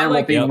Man had a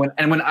memorable theme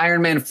when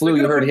Iron Man flew,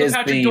 you heard his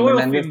theme Doyle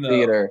and then this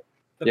theater.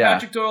 The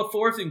Patrick Doyle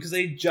Thor theme, because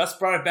they just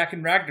brought it back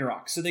in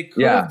Ragnarok, so they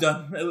could have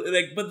done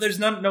but there's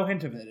no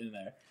hint of it in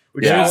there,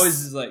 which always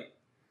is like.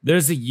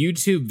 There's a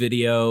YouTube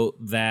video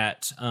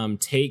that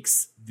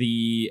takes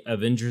the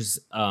Avengers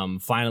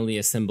finally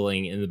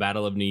assembling in the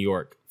Battle of New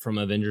York from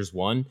Avengers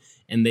 1,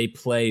 and they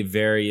play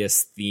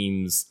various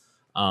themes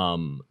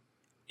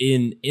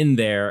in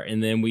there,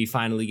 and then we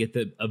finally get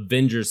the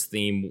Avengers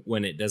theme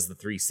when it does the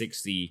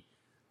 360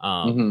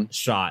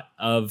 shot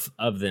of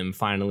them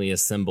finally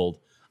assembled,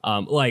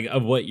 like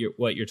of what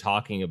you're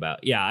talking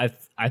about. Yeah,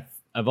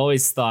 I've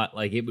always thought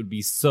like it'd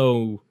be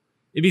so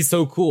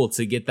cool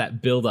to get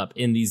that build up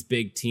in these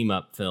big team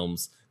up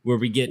films where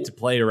we get to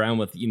play around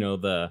with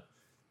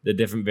the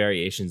different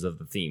variations of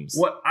the themes.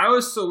 What I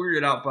was so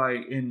weirded out by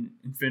in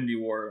Infinity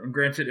War, and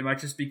granted it might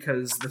just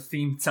because the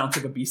theme sounds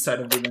like a B-side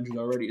of the Avengers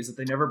already, is that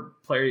they never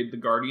played the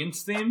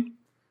Guardians theme,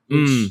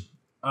 which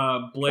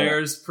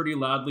blares pretty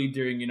loudly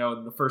during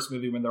the first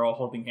movie when they're all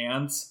holding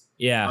hands.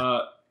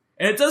 Yeah.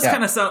 And it does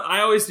kind of sound, I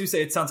always do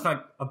say it sounds kind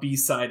of like a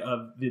B-side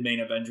of the main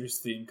Avengers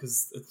theme,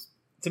 because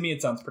to me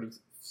it sounds pretty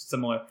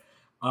similar.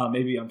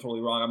 Maybe I'm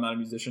totally wrong. I'm not a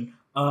musician.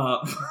 But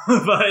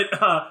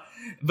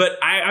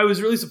I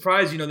was really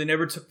surprised, they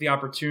never took the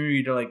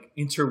opportunity to like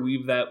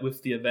interweave that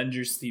with the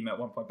Avengers theme at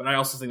one point. But I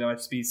also think that might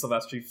just be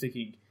Silvestri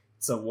thinking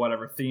it's a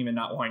whatever theme and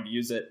not wanting to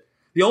use it.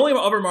 The only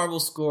other Marvel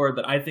score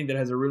that I think that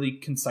has a really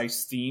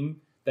concise theme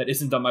that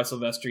isn't done by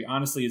Silvestri,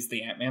 honestly, is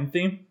the Ant-Man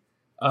theme.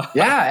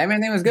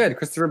 Ant-Man theme was good.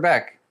 Christopher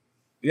Beck.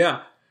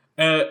 Yeah.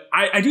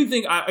 I do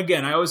think,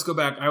 I always go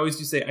back, I always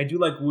do say, I do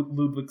like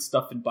Ludwig's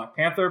stuff in Black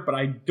Panther, but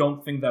I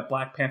don't think that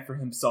Black Panther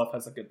himself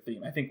has a good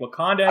theme. I think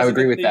Wakanda has a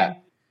good theme,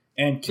 that.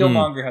 And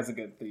Killmonger has a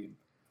good theme.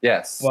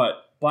 Yes.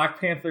 But Black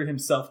Panther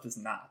himself does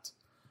not.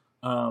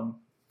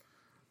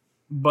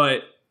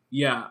 But,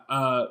 yeah,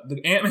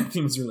 the Ant-Man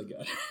theme is really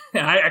good.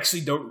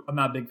 I'm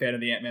not a big fan of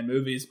the Ant-Man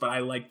movies, but I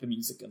like the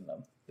music in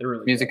them. They're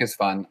really music good. Is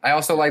fun. I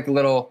also like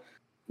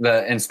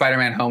in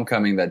Spider-Man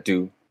Homecoming, that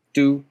do.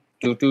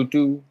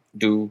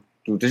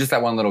 There's just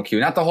that one little cue.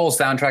 Not the whole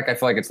soundtrack. I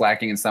feel like it's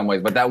lacking in some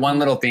ways, but that one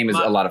little theme is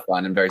a lot of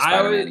fun and very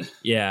Spider-Man.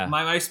 Yeah.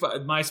 My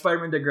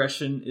Spider-Man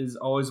digression is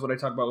always what I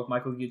talk about with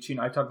Michael Giacchino.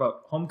 I talk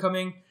about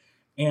Homecoming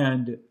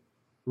and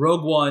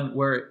Rogue One,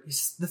 where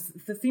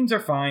the themes are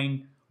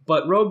fine,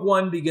 but Rogue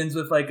One begins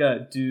with like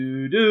a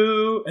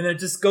doo-doo, and then it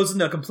just goes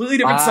into a completely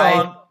different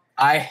song.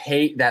 I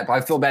hate that.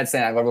 I feel bad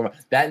saying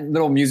that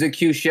little music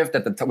cue shift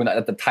at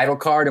the title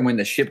card and when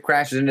the ship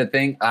crashes into the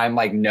thing. I'm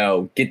like,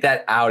 no, get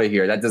that out of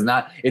here. That does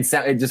not. It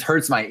just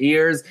hurts my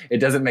ears. It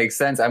doesn't make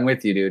sense. I'm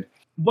with you, dude.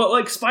 But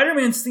like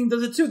Spider-Man's theme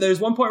does it too. There's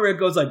one point where it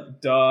goes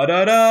like da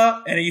da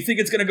da, and you think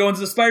it's gonna go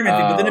into the Spider-Man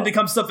thing, but then it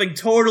becomes something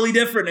totally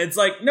different. It's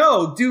like,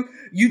 no, dude,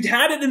 you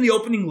had it in the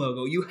opening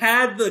logo. You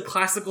had the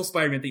classical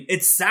Spider-Man theme.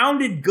 It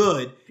sounded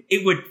good.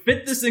 It would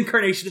fit this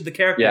incarnation of the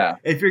character. Yeah.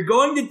 If you're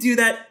going to do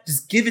that,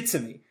 just give it to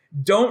me.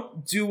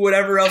 Don't do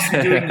whatever else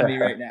you're doing to me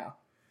right now.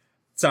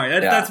 Sorry,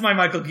 that's my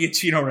Michael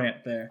Giacchino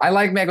rant there. I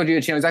like Michael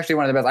Giacchino. He's actually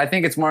one of the best. I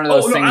think it's one of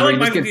those things where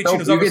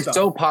you get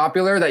so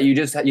popular that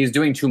he's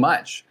doing too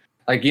much.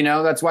 Like,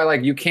 that's why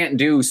like you can't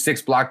do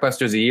 6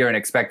 blockbusters a year and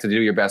expect to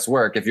do your best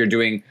work if you're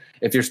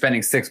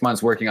spending 6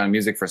 months working on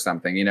music for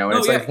something, and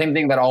it's like the same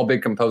thing that all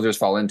big composers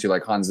fall into,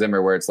 like Hans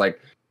Zimmer, where it's like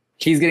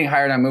he's getting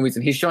hired on movies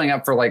and he's showing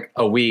up for like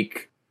a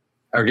week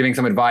or giving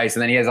some advice,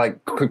 and then he has like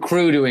a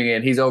crew doing it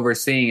and he's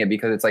overseeing it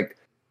because it's like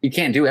you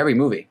can't do every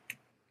movie.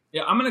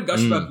 Yeah, I'm going to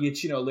gush about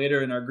Giacchino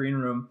later in our green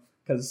room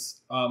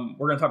because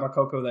we're going to talk about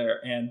Coco there.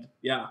 And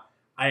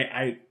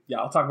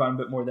I'll talk about him a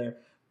bit more there.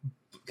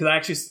 because I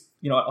actually,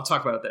 you know what, I'll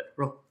talk about it there.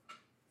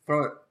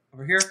 Throw it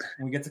over here.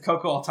 When we get to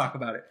Coco, I'll talk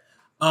about it.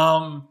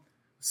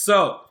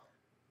 So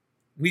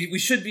we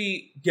should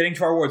be getting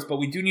to our awards, but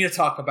we do need to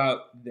talk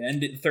about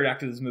the third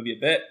act of this movie a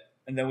bit,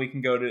 and then we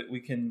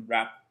can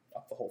wrap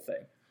up the whole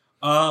thing.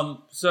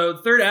 So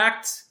the third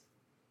act,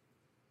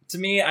 to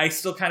me, I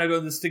still kind of go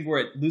to this thing where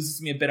it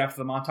loses me a bit after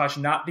the montage,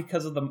 not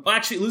because of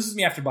actually it loses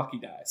me after Bucky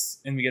dies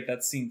and we get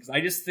that scene, because I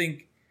just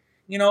think,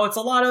 you know, it's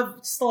a lot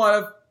of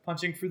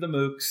punching through the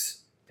mooks.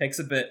 Takes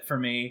a bit for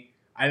me.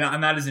 I'm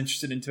not as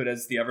interested into it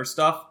as the other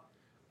stuff.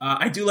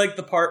 I do like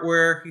the part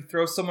where he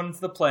throws someone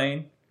into the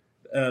plane,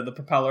 the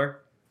propeller.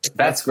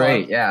 That's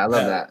great. Fun. Yeah, I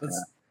love that.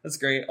 That's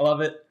great. I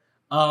love it.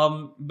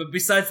 But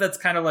besides, that's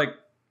kind of like,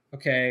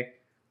 okay.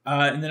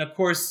 And then, of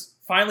course,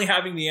 finally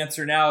having the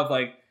answer now of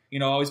like, you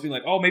know, always being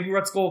like, oh, maybe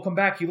Red Skull will come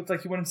back. He looked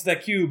like he went into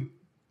that cube.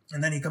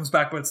 And then he comes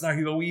back, but it's not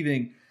Hugo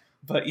Weaving.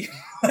 But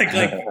but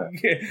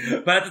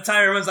at the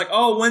time, everyone's like,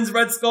 oh, when's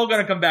Red Skull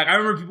going to come back? I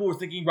remember people were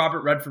thinking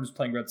Robert Redford was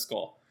playing Red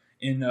Skull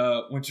in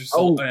Winter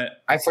Soldier. Oh,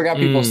 I forgot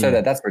people said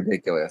that. That's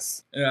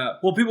ridiculous. Yeah.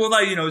 Well, people were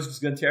like, you know, he's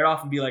just going to tear it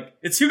off and be like,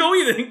 it's Hugo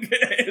Weaving.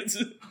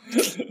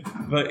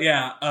 But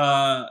yeah.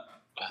 I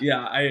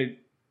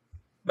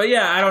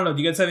don't know.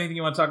 Do you guys have anything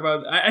you want to talk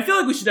about? I feel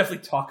like we should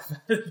definitely talk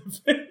about it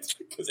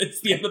because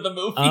it's the end of the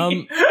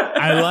movie.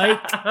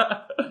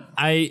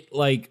 I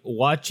like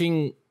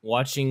watching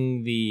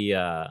the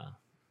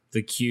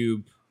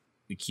cube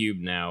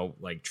now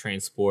like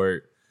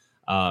transport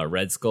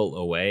Red Skull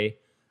away.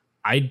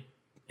 I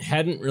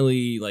hadn't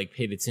really like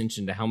paid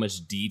attention to how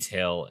much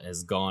detail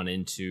has gone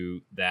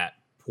into that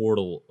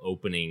portal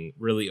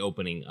really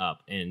opening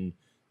up and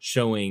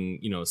showing,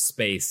 you know,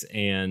 space,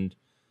 and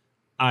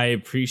I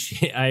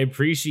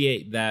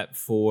appreciate that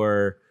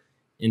for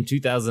in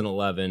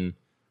 2011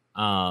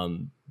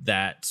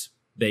 that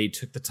they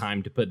took the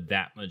time to put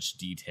that much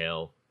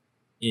detail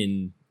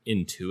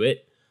into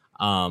it.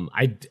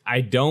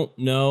 I don't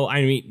know.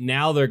 I mean,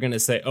 now they're going to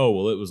say, oh,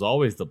 well, it was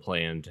always the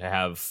plan to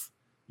have,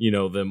 you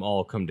know, them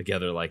all come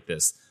together like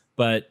this.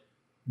 But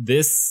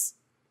this,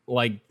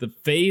 like the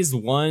phase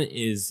one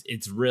it's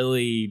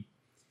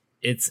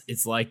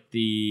like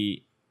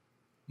the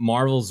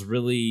Marvel's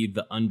really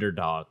the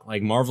underdog.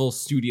 Like Marvel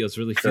Studios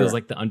really feels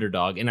like the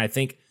underdog. And I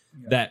think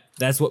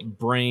that's what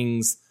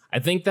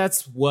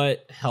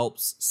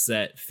helps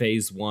set the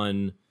phase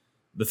one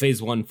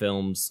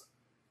films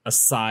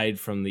aside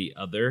from the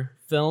other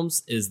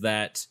films, is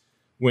that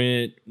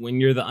when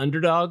you're the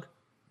underdog,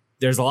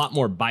 there's a lot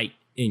more bite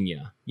in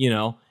you, you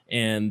know,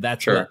 and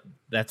that's what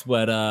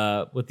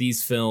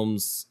these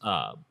films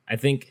I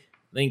think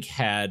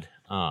had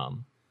to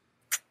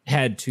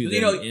them.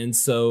 You know, and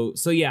so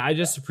yeah, I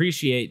just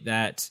appreciate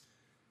that.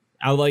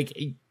 I like,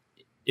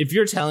 if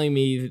you're telling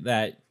me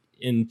that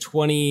in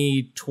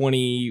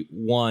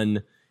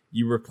 2021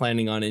 you were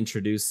planning on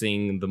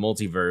introducing the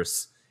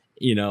multiverse,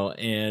 you know,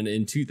 and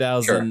in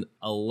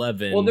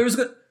 2011, well, there was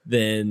good.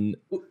 Then,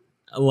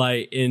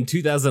 like in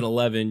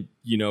 2011,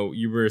 you know,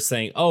 you were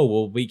saying, oh,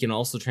 well, we can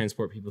also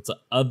transport people to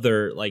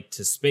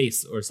to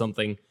space or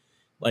something.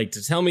 Like,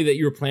 to tell me that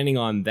you were planning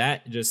on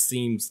that just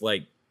seems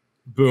like,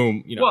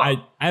 boom. You know,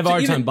 I have a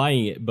hard time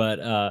buying it,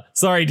 but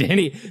sorry,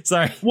 Danny.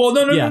 Sorry. Well,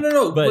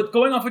 no. But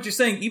going off what you're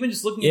saying, even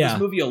just looking at this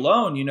movie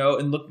alone, you know,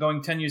 and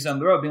going 10 years down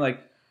the road, being like,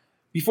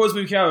 before this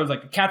movie came out, it was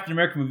like a Captain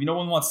America movie. No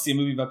one wants to see a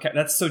movie about Captain.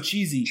 That's so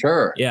cheesy.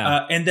 Sure.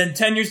 Yeah. And then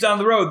 10 years down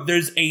the road,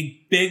 there's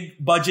a big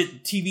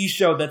budget TV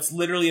show that's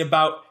literally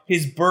about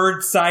his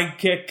bird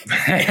sidekick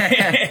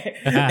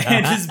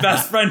and his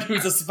best friend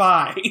who's a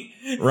spy.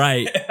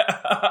 Right.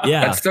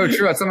 Yeah. That's so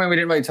true. That's something we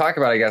didn't really talk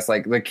about, I guess.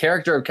 Like, the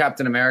character of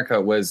Captain America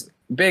was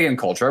big in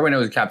culture. Everyone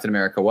knows who Captain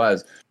America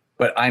was.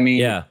 But I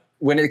mean,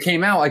 when it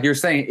came out, like you're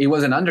saying, he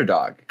was an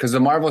underdog. Because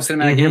the Marvel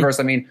Cinematic Universe,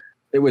 I mean,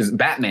 it was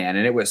Batman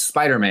and it was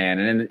Spider-Man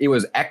and it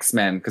was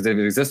X-Men because it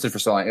existed for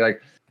so long.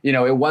 Like, you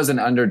know, it was an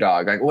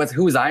underdog. Like,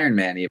 who's Iron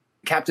Man?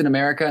 Captain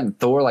America and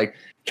Thor. Like,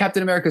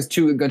 Captain America's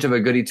too much of a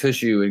goody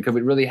two-shoe, and could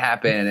it really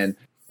happen? And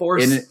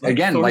Thor's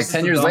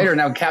 10 years later,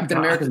 now Captain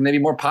America's maybe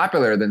more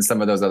popular than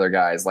some of those other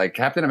guys. Like,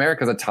 Captain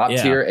America's a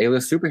top-tier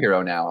A-list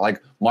superhero now.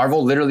 Like,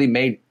 Marvel literally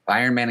made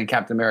Iron Man and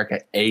Captain America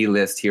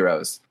A-list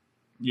heroes.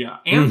 Yeah,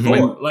 and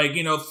Thor. Like,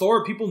 you know,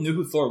 Thor, people knew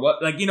who Thor was.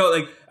 Like, you know,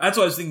 like, that's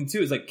what I was thinking,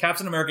 too, is like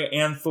Captain America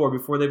and Thor,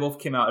 before they both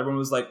came out, everyone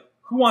was like,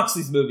 who wants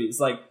these movies?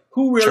 Like,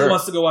 who really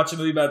wants to go watch a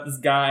movie about this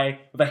guy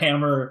with a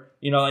hammer,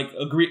 you know, like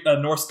a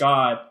Norse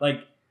god?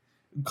 Like,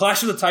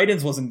 Clash of the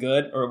Titans wasn't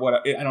good, or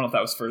what? I don't know if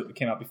that was it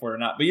came out before or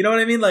not, but you know what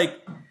I mean?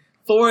 Like,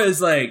 Thor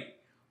is like,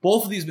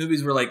 both of these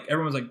movies were like,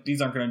 everyone was like,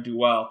 these aren't going to do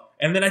well.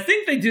 And then I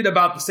think they did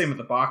about the same at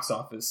the box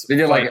office. They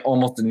did like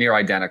almost near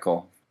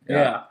identical.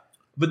 Yeah.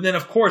 But then,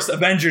 of course,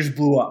 Avengers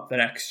blew up the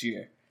next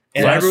year.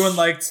 And everyone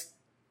liked...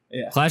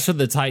 Yeah. Clash of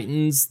the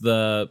Titans,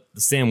 the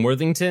Sam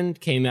Worthington,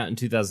 came out in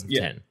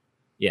 2010.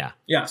 Yeah.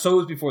 Yeah, so it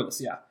was before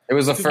this, It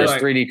was the first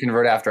 3D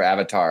convert after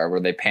Avatar, where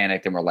they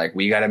panicked and were like,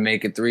 we got to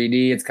make it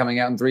 3D. It's coming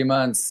out in 3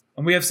 months.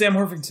 And we have Sam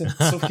Worthington,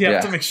 so we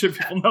have to make sure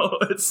people know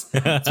it's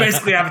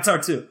basically Avatar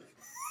 2.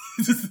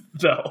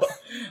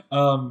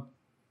 No.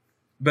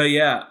 But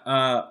yeah,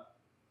 I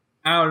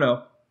don't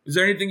know. Is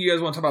there anything you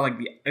guys want to talk about,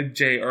 like the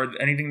Jay, or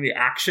anything the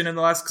action in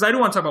the last? Because I do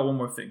want to talk about one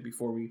more thing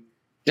before we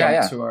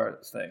jump to our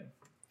thing.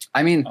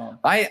 I mean,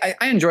 I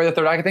enjoy the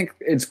third act. I think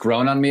it's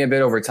grown on me a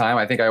bit over time.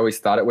 I think I always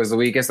thought it was the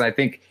weakest, and I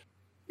think,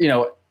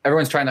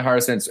 everyone's trying the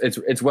hardest, and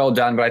it's well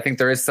done. But I think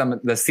there is the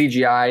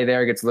CGI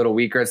there gets a little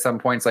weaker at some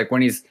points, like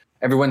when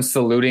everyone's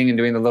saluting and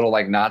doing the little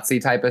like Nazi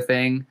type of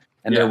thing,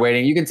 and they're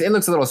waiting. You can see it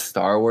looks a little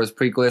Star Wars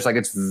prequelish, like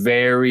it's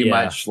very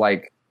much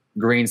like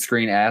green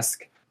screen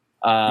esque.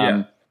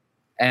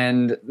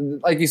 And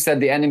like you said,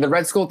 the ending, the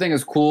Red Skull thing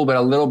is cool, but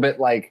a little bit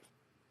like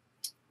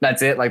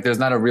that's it. Like there's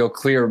not a real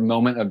clear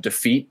moment of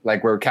defeat,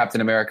 like where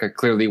Captain America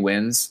clearly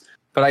wins.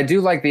 But I do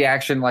like the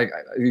action, like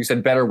you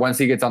said, better once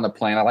he gets on the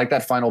plane. I like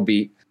that final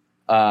beat.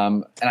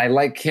 And I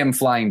like him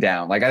flying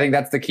down. Like I think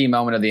that's the key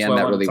moment of the end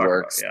that really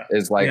works.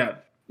 Is like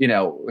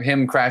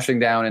him crashing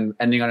down and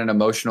ending on an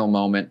emotional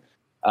moment.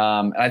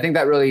 And I think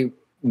that really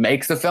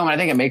makes the film. And I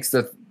think it makes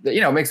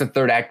makes the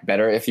third act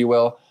better, if you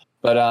will.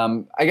 But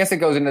I guess it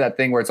goes into that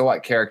thing where it's a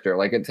lot character.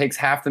 Like it takes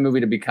half the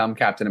movie to become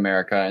Captain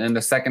America, and in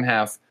the second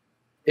half,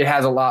 it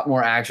has a lot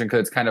more action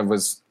because it kind of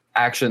was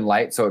action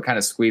light, so it kind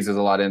of squeezes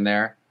a lot in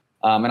there.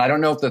 And I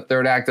don't know if the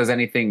third act does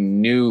anything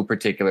new,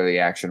 particularly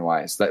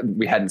action-wise, that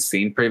we hadn't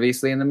seen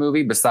previously in the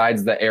movie,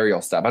 besides the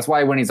aerial stuff. That's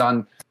why when he's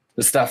on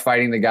the stuff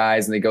fighting the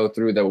guys and they go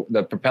through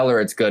the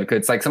propeller, it's good because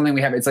it's like something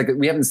we haven't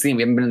seen.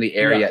 We haven't been in the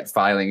air yet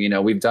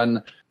filing. We've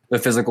done the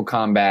physical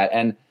combat,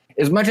 and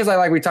as much as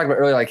we talked about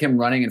earlier, like him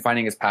running and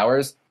finding his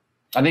powers,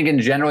 I think in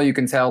general you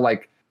can tell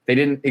like they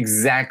didn't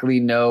exactly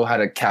know how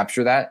to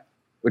capture that,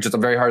 which is a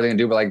very hard thing to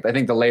do. But like I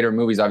think the later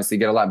movies obviously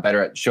get a lot better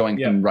at showing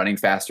him running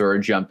faster or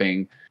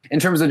jumping,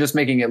 in terms of just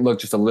making it look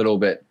just a little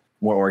bit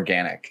more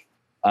organic.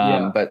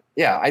 But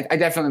yeah, I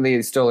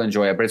definitely still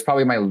enjoy it, but it's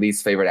probably my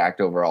least favorite act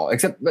overall.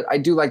 But I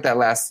do like that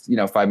last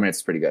 5 minutes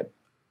is pretty good.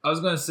 I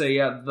was going to say,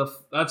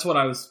 that's what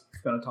I was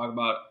going to talk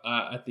about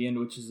at the end,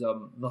 which is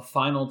the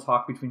final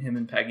talk between him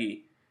and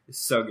Peggy. Is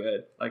so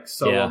good, like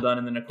well done,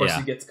 and then of course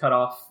he gets cut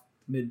off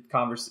mid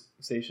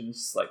conversation. It's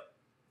just like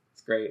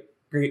it's great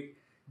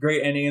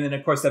ending, and then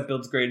of course that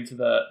builds great into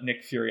the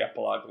Nick Fury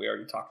epilogue we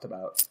already talked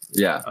about.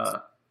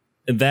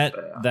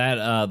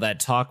 That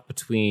talk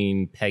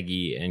between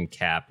Peggy and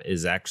Cap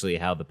is actually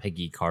how the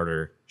Peggy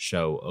Carter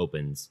show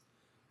opens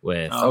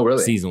with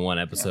season 1,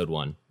 episode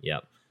 1.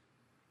 Yep.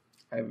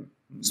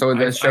 So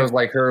that shows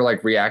like her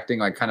like reacting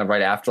like kind of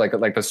right after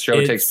like the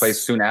show takes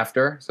place soon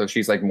after, so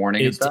she's like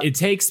mourning and stuff. It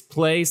takes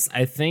place,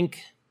 I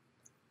think,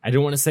 I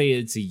don't want to say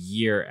it's a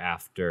year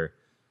after,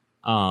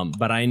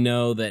 but I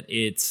know that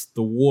it's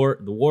the war.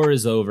 The war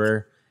is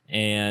over,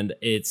 and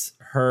it's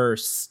her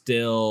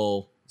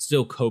still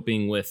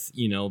coping with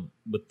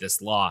with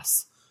this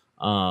loss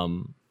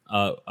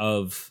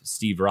of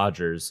Steve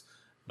Rogers.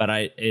 But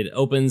it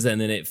opens and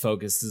then it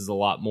focuses a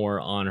lot more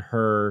on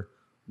her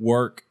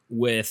work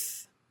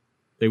with.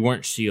 They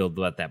weren't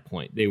S.H.I.E.L.D. at that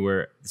point. They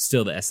were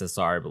still the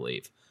SSR, I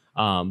believe.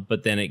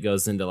 But then it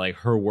goes into like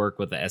her work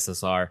with the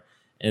SSR.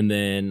 And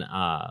then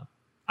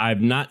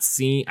I've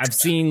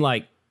seen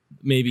like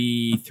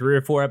maybe 3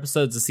 or 4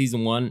 episodes of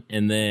season 1.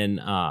 And then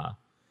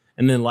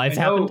life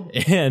happened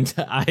and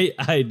I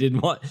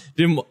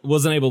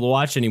wasn't able to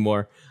watch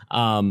anymore.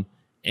 And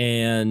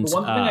the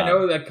one thing I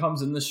know that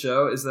comes in the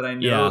show is that I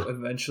know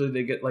eventually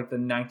they get like the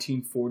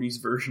 1940s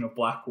version of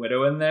Black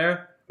Widow in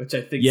there. Which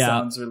I think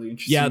sounds really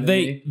interesting. Yeah,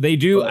 they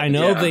do. But, I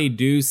know they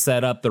do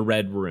set up the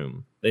Red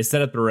Room. They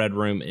set up the Red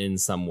Room in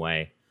some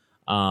way.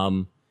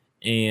 I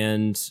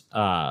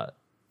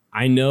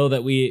know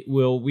that we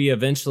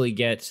eventually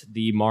get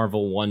the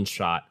Marvel one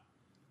shot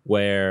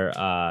where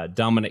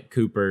Dominic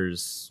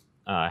Cooper's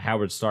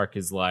Howard Stark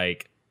is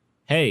like,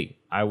 "Hey,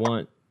 I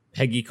want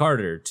Peggy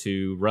Carter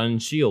to run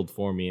S.H.I.E.L.D.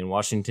 for me in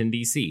Washington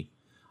D.C.,"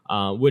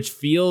 which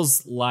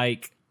feels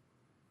like.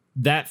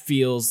 That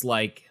feels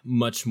like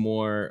much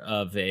more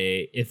of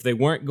if they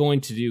weren't going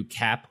to do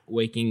Cap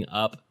waking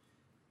up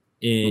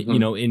in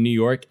in New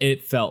York,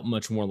 it felt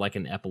much more like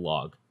an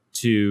epilogue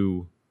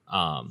to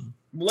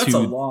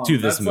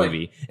this movie.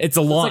 Like, it's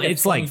a long,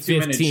 it's like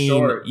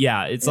 15.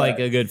 Yeah, it's like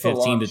a good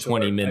 15 to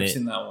 20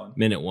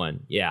 minute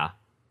one. Yeah.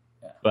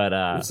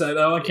 But so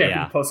that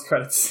can't be post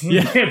credit scene.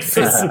 Yeah, it's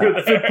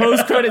a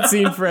post credit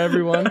scene for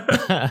everyone.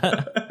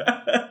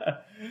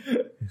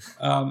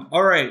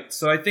 All right,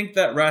 so I think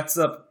that wraps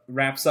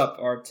up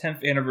our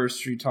 10th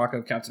anniversary talk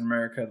of Captain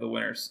America: The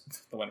Winter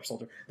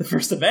Soldier, the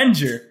First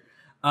Avenger.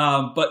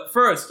 But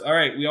first, all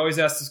right, we always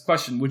ask this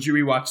question: would you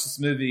rewatch this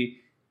movie?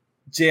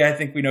 Jay, I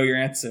think we know your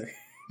answer.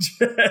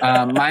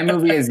 My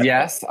movie is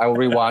yes. I will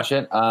rewatch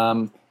it.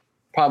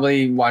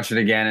 Probably watch it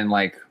again in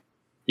like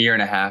a year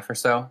and a half or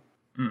so,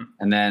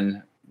 and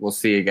then we'll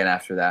see again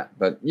after that.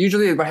 But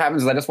usually, what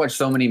happens is I just watch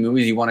so many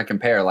movies you want to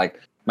compare. Like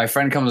my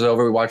friend comes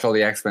over, we watch all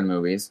the X-Men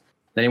movies.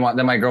 Then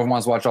my girlfriend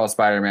wants to watch all the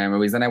Spider-Man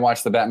movies. Then I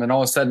watch the Batman.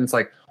 All of a sudden, it's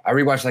like I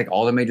rewatch like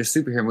all the major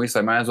superhero movies, so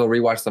I might as well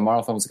rewatch the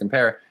Marvel films to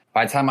compare.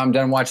 By the time I'm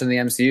done watching the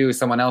MCU,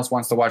 someone else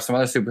wants to watch some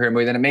other superhero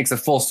movie. Then it makes a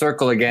full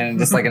circle again, and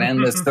just like an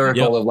endless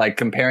circle of like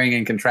comparing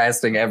and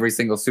contrasting every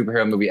single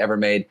superhero movie ever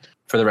made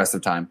for the rest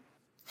of time.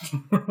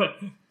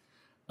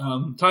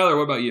 Tyler,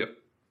 what about you?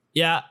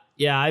 Yeah,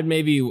 I'd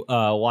maybe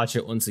watch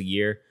it once a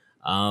year.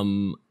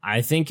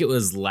 I think it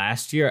was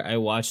last year I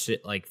watched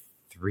it like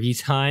 3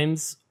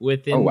 times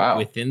within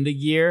the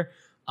year.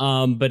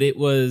 But it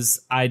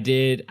was I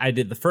did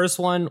the first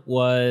one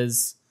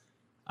was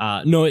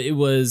it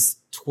was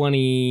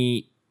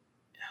 20.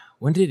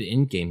 When did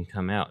Endgame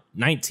come out?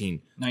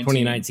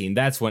 2019.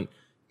 That's when.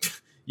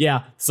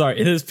 Yeah,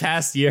 sorry. This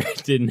past year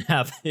didn't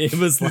have. It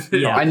was like,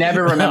 yeah. I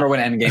never remember when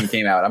Endgame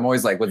came out. I'm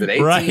always like, was it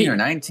 18 or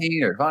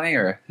 19 or 20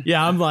 or?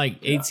 Yeah, I'm like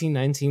 18,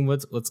 19.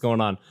 What's going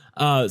on?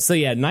 So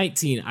yeah,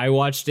 19. I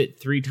watched it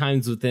 3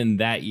 times within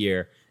that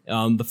year.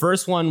 The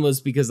first one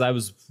was because I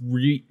was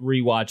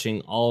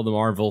rewatching all the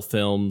Marvel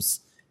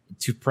films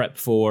to prep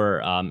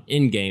for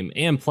Endgame,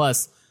 and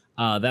plus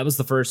that was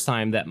the first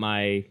time that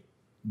my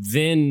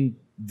then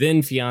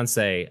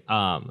fiance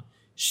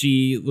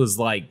she was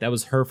like, that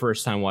was her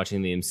first time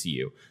watching the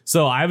MCU.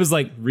 So I was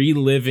like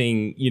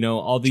reliving,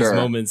 all these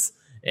moments.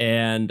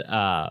 And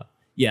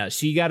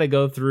she got to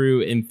go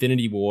through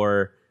Infinity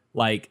War.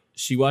 Like,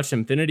 she watched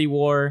Infinity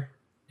War,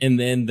 and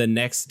then the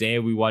next day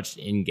we watched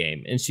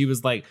Endgame. And she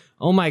was like,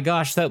 oh my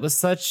gosh, that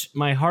was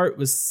my heart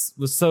was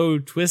so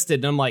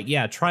twisted. And I'm like,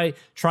 yeah, try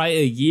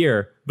a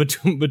year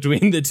between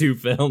the 2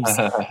 films,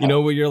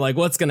 where you're like,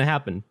 what's going to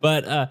happen?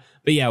 But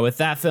yeah, with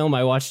that film,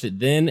 I watched it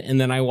then.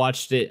 And then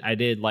I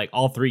did like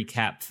all 3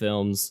 Cap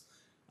films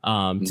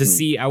to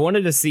see, I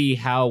wanted to see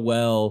how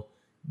well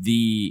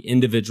the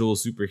individual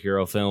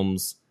superhero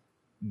films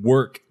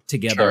work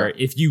together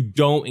if you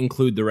don't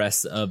include the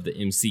rest of the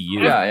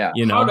MCU. Yeah.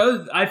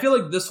 I feel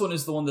like this one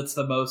is the one that's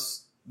the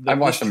most. I've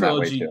watched them that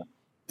way too.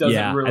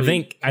 Really, I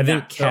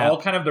think Cap, they're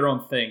all kind of their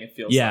own thing. It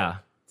feels like,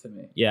 to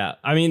me. Yeah,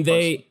 I mean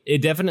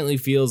it definitely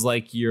feels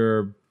like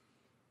you're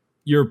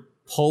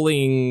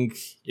pulling,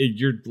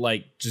 you're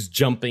like just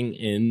jumping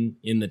in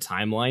the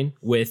timeline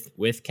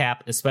with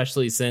Cap,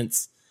 especially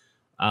since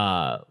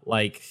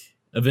like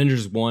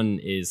Avengers 1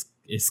 is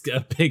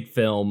a big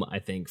film, I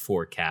think,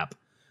 for Cap.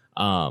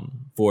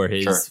 For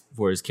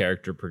his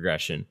character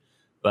progression,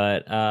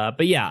 but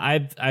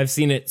yeah, I've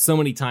seen it so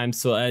many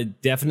times, so I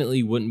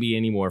definitely wouldn't be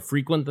any more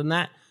frequent than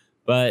that.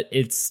 But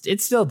it's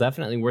still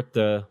definitely worth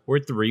the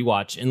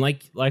rewatch. And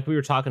like we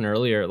were talking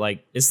earlier,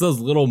 like it's those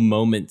little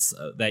moments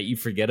that you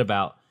forget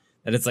about.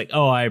 That it's like,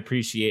 oh, I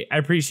appreciate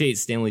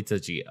Stanley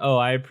Tucci. Oh,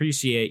 I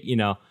appreciate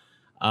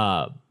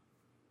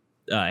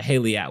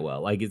Haley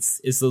Atwell. Like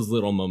it's those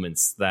little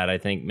moments that I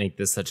think make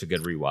this such a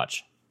good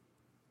rewatch.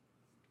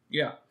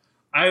 Yeah.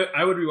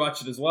 I would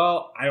rewatch it as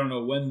well. I don't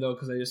know when though,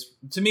 because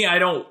I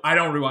don't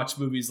rewatch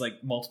movies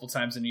like multiple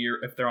times in a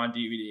year if they're on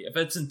DVD. If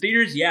it's in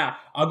theaters, yeah,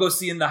 I'll go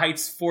see In the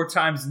Heights 4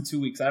 times in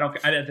 2 weeks. I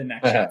didn't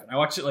actually happen. I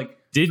watched it like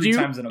 3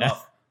 times in a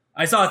month.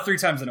 I saw it 3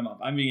 times in a month.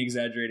 I'm being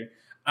exaggerating.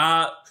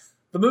 The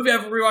movie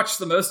I've rewatched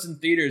the most in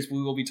theaters,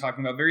 we will be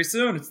talking about very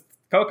soon. It's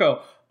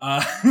Coco.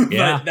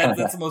 Yeah,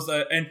 that's the most.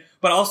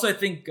 But also I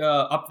think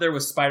up there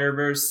with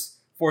Spider-Verse,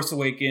 Force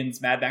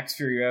Awakens, Mad Max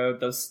Fury Road.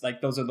 Those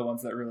are the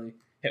ones that really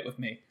hit with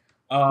me.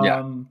 I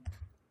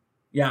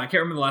can't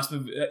remember the last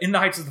movie. In the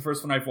Heights is the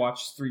first one I've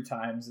watched 3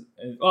 times.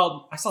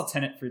 Well, I saw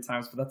Tenet 3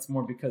 times, but that's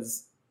more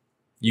because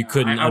you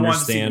couldn't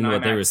understand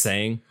what they were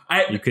saying.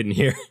 You couldn't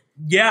hear.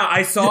 Yeah,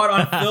 I saw it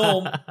on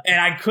film, and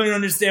I couldn't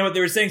understand what they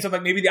were saying. So I'm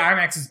like, maybe the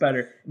IMAX is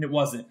better, and it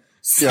wasn't.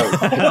 So,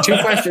 two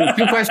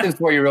questions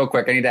for you, real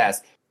quick. I need to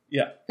ask.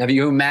 Yeah. Have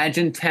you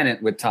imagined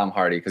Tenet with Tom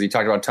Hardy? Because you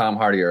talked about Tom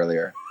Hardy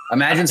earlier.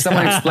 Imagine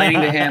someone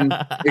explaining to him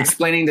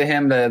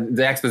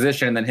the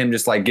exposition, and then him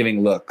just like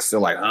giving looks.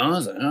 So like, I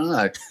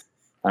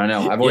don't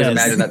know. I've always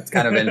imagined that's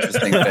kind of an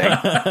interesting thing.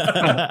 And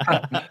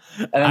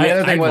then the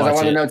other thing was, I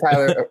want to know,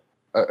 Tyler.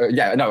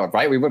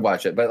 Right? We would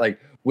watch it, but like,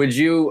 would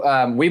you?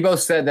 We both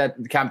said that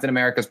Captain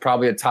America is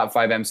probably a top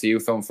 5 MCU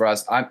film for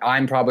us.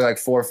 I'm probably like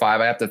 4 or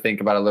 5. I have to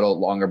think about it a little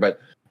longer, but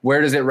where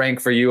does it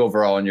rank for you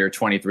overall in your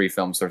 23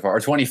 films so far,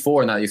 or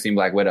 24 now that you've seen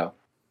Black Widow?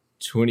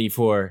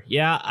 24.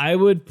 Yeah, I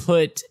would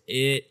put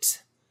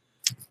it.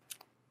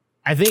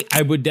 I think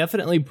I would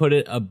definitely put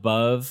it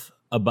above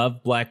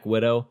Black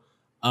Widow.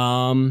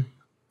 That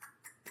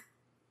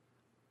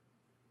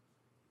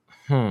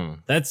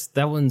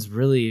one's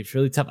really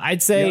tough.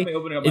 I'd say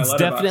it's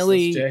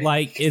definitely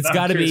like it's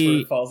got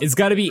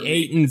to be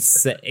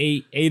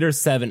 8 or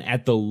 7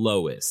 at the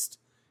lowest.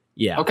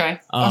 Yeah. Okay.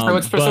 So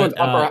it's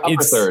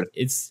upper third.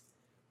 It's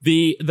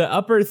the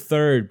upper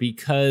third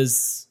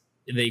because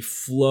they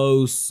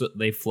flow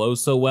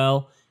so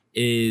well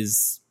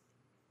is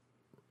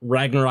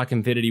Ragnarok,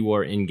 Infinity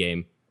War,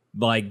 Endgame.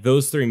 Like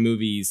those 3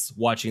 movies,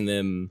 watching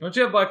them. Don't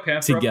you have Black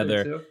Panther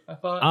together? Too, I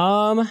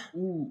thought.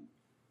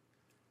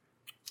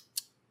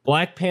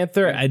 Black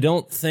Panther, I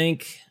don't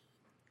think.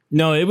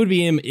 No, it would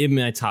be in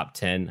my top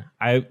 10.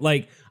 I've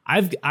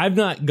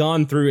not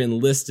gone through and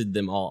listed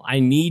them all. I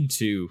need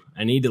to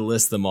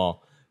list them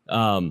all.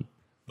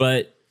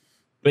 But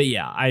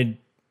yeah,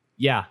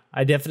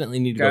 I definitely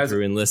need to go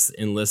through and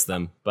list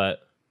them. But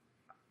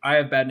I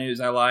have bad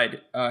news. I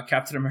lied.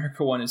 Captain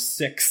America 1 is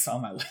 6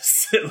 on my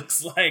list. It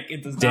looks like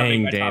it does not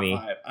make my top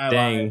 5. I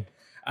lied.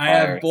 I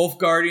have both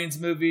Guardians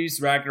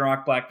movies,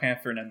 Ragnarok, Black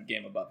Panther, and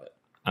Endgame above it.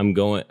 I'm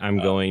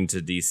going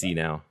to DC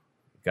now.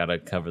 Got to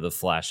cover the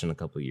Flash in a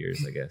couple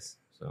years, I guess.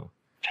 So.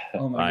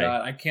 Oh my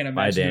God, I can't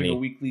imagine doing a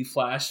weekly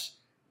Flash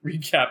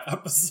recap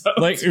episode.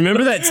 Like,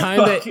 remember that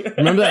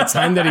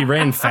time that he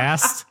ran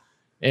fast?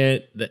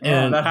 And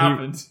that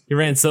happened. He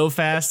ran so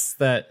fast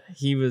that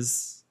he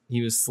was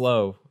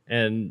slow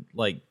and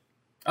like.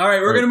 All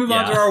right, we're gonna move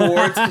on to our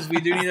awards because we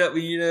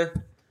need to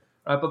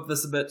wrap up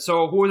this a bit.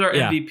 So, who was our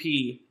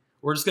MVP?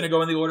 We're just gonna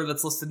go in the order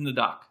that's listed in the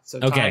doc.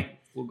 So, Ty,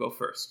 we'll go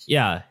first.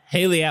 Yeah,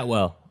 Haley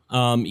Atwell.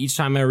 Each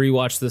time I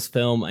rewatch this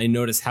film, I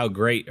notice how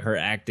great her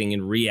acting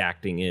and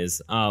reacting is.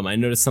 I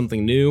notice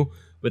something new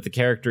with the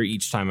character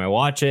each time I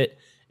watch it,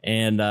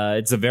 and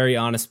it's a very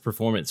honest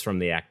performance from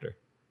the actor.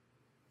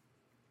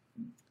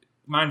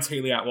 Mine's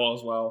Haley Atwell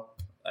as well.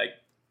 Like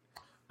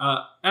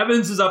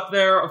Evans is up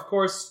there, of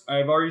course.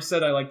 I've already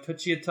said I like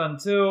Tucci a ton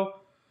too,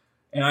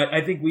 and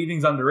I think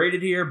Weaving's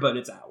underrated here, but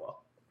it's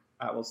Atwell.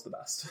 Atwell's the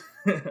best.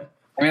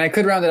 I mean, I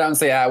could round it out and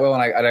say Atwell,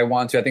 and I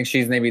want to. I think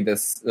she's maybe the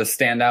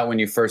standout when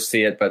you first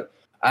see it. But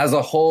as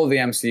a whole, the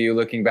MCU,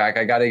 looking back,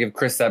 I got to give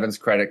Chris Evans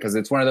credit because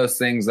it's one of those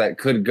things that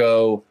could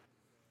go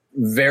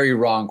very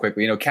wrong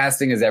quickly. You know,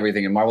 casting is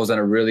everything, and Marvel's done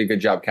a really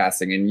good job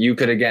casting. And you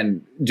could,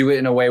 again, do it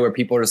in a way where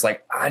people are just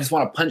like, I just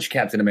want to punch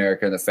Captain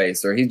America in the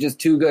face, or he's just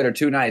too good or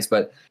too nice.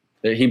 But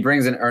he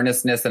brings an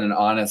earnestness and an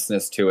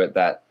honestness to it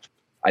that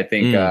I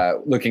think,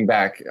 looking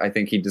back, I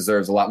think he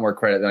deserves a lot more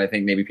credit than I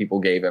think maybe people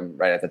gave him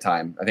right at the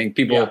time. I think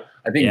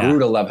grew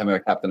to love him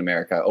as Captain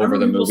America over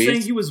the movies.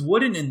 Saying he was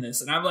wooden in this,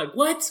 and I'm like,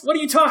 what? What are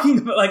you talking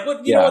about? Like,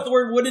 what? You know what the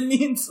word wooden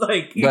means?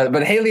 Like,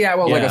 but Haley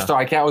Atwell, like a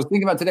star. I was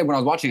thinking about today when I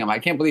was watching him. I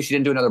can't believe she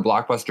didn't do another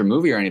blockbuster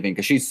movie or anything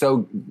because she's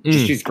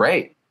she's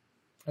great.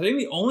 I think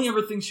the only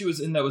other thing she was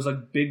in that was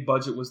like big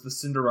budget was the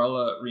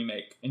Cinderella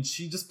remake, and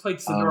she just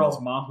played Cinderella's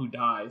mom who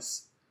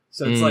dies.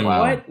 So it's like,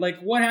 what?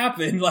 Like, what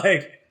happened?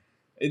 Like.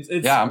 It's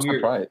I'm weird.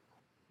 surprised.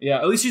 Yeah,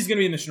 at least she's going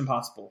to be in Mission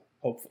Impossible.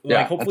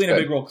 Hopefully in a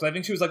big role, because I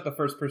think she was like the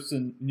first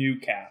person new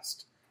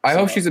cast. I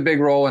hope she's a big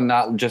role and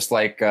not just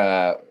like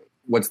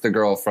what's the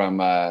girl from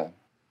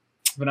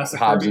Vanessa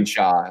Hobbs Kirby? And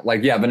Shaw?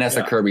 Like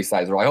Vanessa Kirby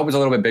size role. I hope it's a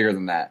little bit bigger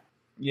than that.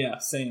 Yeah,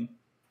 same.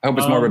 I hope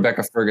it's more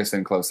Rebecca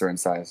Ferguson closer in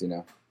size. You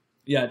know.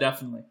 Yeah,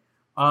 definitely.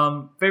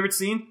 Favorite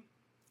scene?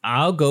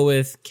 I'll go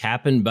with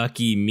Cap and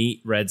Bucky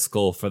meet Red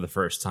Skull for the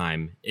first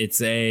time.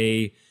 It's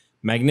a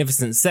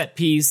magnificent set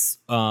piece,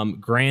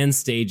 grand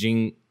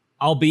staging,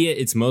 albeit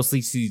it's mostly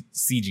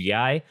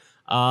CGI.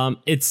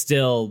 It's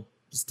still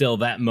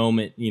that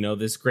moment, you know,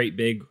 this great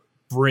big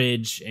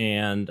bridge,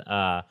 and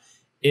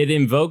it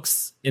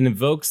invokes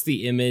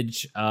the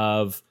image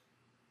of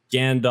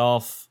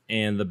Gandalf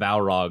and the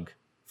Balrog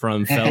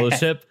from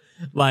Fellowship.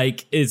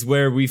 Like, it's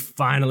where we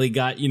finally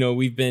got, you know,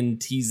 we've been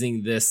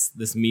teasing this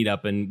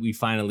meetup, and we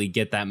finally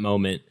get that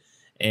moment,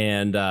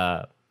 and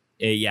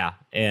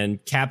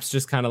and Cap's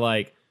just kind of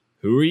like,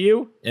 who are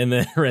you? And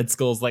then Red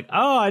Skull's like,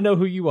 oh, I know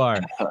who you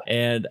are.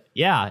 And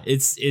yeah,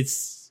 it's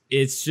just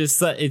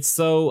it's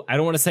so, I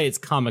don't want to say it's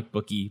comic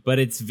booky, but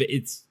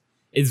it's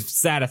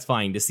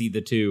satisfying to see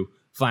the two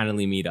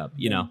finally meet up,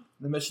 you know.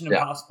 The Mission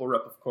Impossible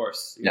rep, of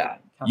course. Yeah,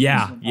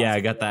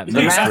 I got that.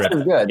 The mask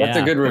is good. That's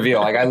a good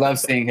reveal. Like, I love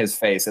seeing his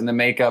face, and the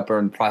makeup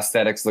and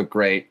prosthetics look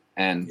great,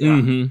 and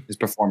his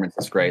performance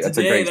is great. That's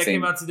a great scene.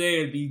 Came out today,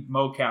 it'd be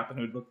mocap, and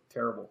it would look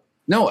terrible.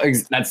 No,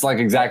 that's like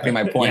exactly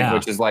my point,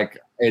 which is like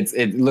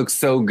it looks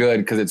so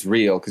good because it's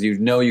real, because you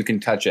know you can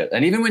touch it,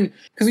 and even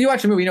because you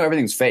watch a movie, you know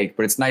everything's fake,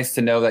 but it's nice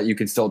to know that you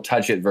can still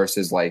touch it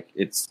versus like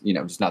it's, you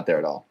know, just not there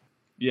at all.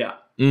 Yeah.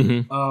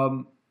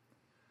 Mm-hmm.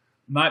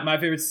 My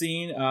favorite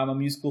scene. I'm a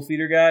musical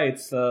theater guy.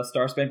 It's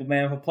Star Spangled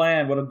Man with a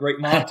Plan. What a great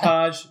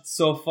montage! It's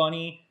so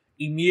funny.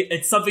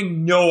 It's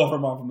something no other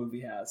Marvel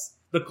movie has.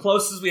 The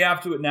closest we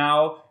have to it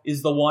now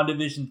is the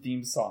WandaVision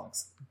theme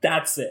songs.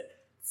 That's it.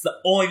 It's the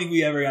only thing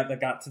we ever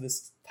got to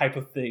this type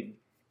of thing.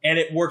 And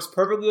it works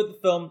perfectly with the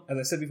film. As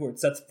I said before, it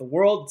sets up the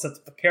world, it sets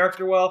up the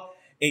character well.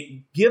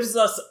 It gives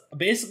us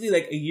basically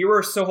like a year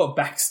or so of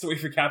backstory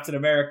for Captain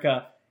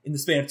America in the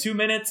span of 2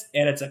 minutes,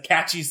 and it's a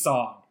catchy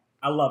song.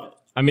 I love it.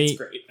 I mean,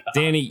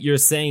 Danny, you're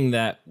saying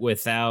that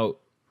without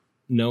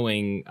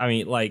knowing. I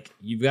mean, like,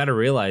 you've got to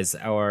realize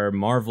our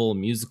Marvel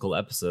musical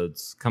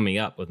episodes coming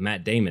up with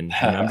Matt Damon.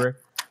 Remember?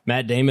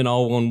 Matt Damon,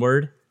 all one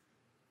word?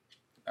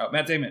 Oh,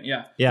 Matt Damon,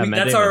 yeah.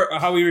 That's Damon.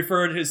 How we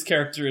refer to his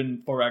character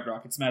in Thor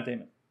Ragnarok. It's Matt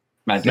Damon.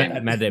 Matt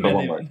Damon.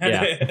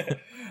 Yeah.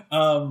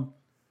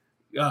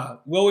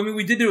 Well, I mean,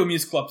 we did do a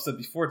musical episode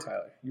before,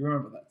 Tyler. You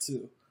remember that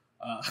too.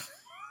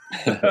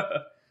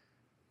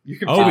 We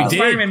did.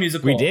 Spider-Man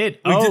musical. We did.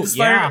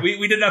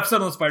 We did an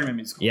episode on the Spider-Man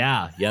musical.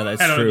 Yeah,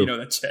 that's true. I don't know if you know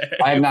that, Jay.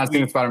 I have not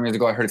seen the Spider-Man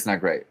musical. I heard it's not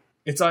great.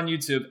 It's on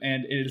YouTube,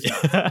 and it is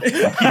not.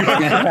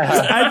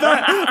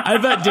 I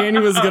thought Danny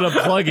was going to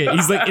plug it.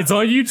 He's like, it's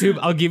on YouTube.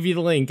 I'll give you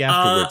the link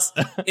afterwards.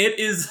 It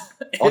is.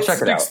 I'll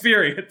check it out.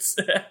 Experience.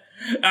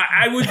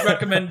 I would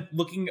recommend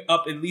looking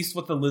up at least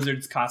what the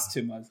lizard's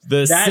costume was.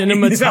 The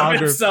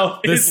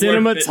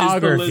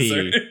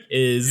cinematography.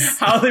 is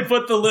how they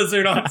put the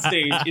lizard on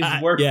stage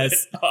is worth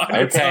Yes. it. On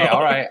its Okay, own.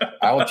 all right.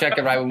 I will check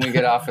it right when we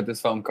get off with this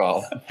phone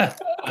call.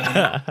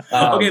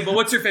 Okay, but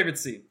what's your favorite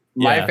scene?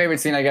 My Yeah. favorite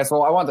scene, I guess.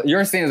 Well,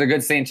 your scene is a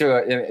good scene too.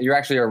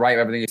 You're right.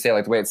 Everything you say,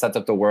 like the way it sets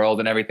up the world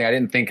and everything. I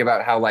didn't think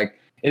about how like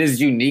it is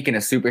unique in a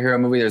superhero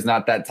movie. There's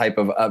not that type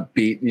of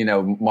upbeat,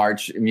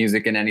 march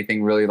music and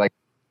anything really like.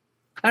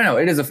 I don't know.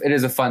 It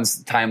is a fun,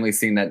 timely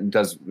scene that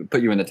does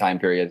put you in the time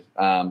period.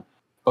 But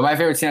my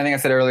favorite scene, I think I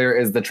said earlier,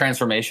 is the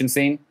transformation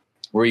scene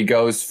where he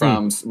goes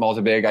from small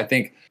to big. I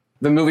think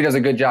the movie does a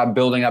good job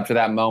building up to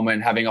that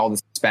moment, having all the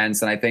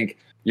suspense, and I think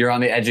you're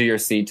on the edge of your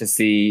seat to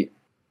see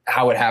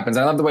how it happens.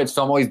 I love the way it's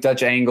filmed, all these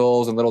Dutch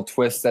angles and little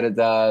twists that it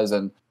does,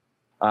 and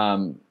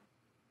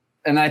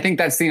I think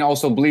that scene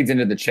also bleeds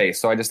into the chase.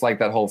 So I just like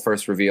that whole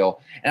first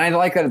reveal, and I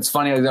like that it's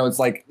funny. It's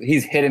like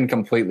he's hidden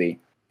completely.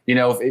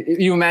 If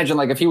you imagine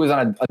like if he was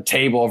on a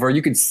table or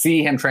you could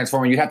see him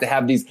transforming, you'd have to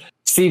have these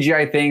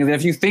CGI things. And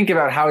if you think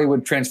about how he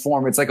would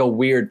transform, it's like a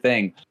weird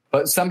thing.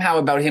 But somehow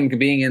about him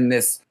being in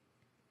this,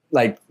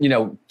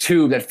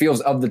 tube that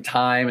feels of the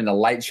time and the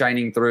light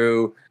shining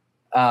through.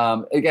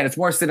 Again, it's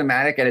more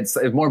cinematic and it's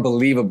more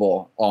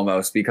believable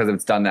almost because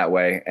it's done that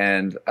way.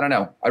 And I don't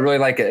know. I really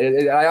like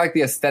it. I like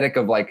the aesthetic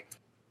of like,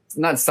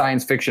 not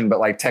science fiction, but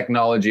like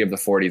technology of the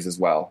 40s as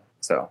well.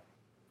 So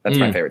that's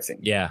my favorite scene.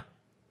 Yeah.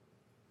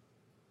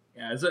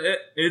 Yeah,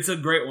 it's a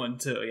great one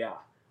too. Yeah.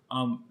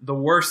 The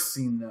worst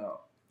scene though.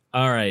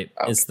 All right.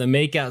 Okay. It's the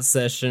makeout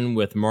session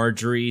with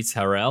Marjorie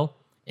Tyrell.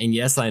 And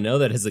yes, I know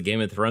that is a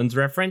Game of Thrones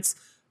reference,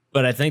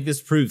 but I think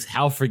this proves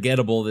how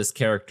forgettable this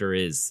character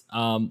is.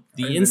 The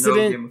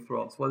incident. Game of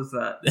Thrones. What is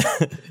that?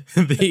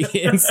 The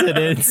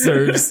incident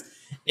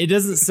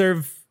doesn't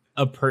serve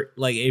a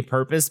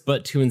purpose,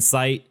 but to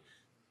incite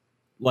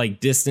like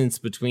distance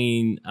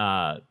between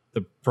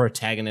the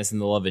protagonist and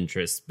the love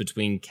interest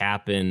between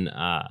Cap and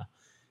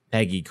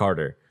Peggy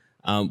Carter,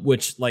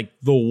 which like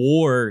the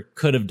war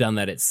could have done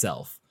that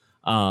itself.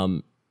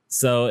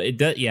 So it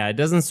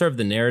doesn't serve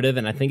the narrative,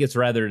 and I think it's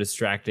rather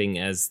distracting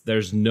as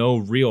there's no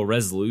real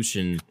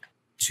resolution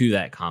to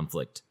that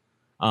conflict.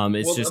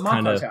 It's just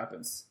kind of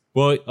happens.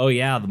 Well, oh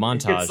yeah, the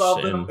montage.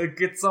 It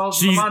gets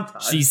solved in the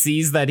montage. She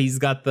sees that he's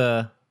got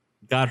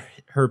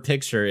her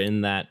picture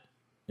in that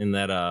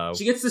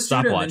she gets to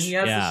shoot him, and he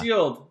has the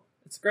shield.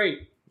 It's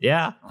great.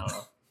 Yeah. I don't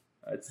know.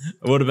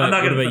 What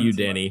about you,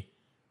 Danny?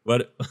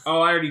 What?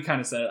 Oh, I already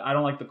kind of said it. I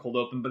don't like the cold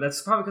open, but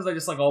that's probably because I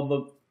just like all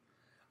the.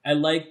 I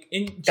like.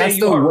 That's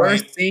the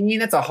worst scene.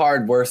 That's a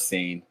hard worst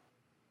scene.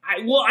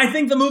 I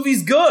think the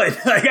movie's good.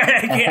 Like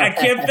I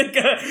can't think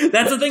of.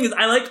 That's the thing is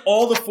I like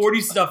all the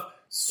 40s stuff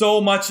so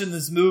much in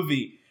this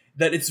movie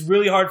that it's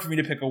really hard for me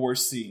to pick a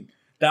worst scene.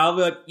 That I'll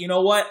be like, you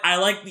know what? I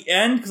like the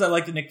end because I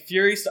like the Nick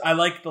Fury. I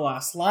like the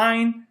last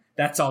line.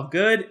 That's all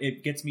good.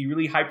 It gets me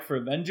really hyped for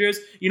Avengers.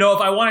 If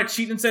I want to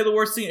cheat and say the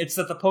worst scene, it's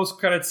that the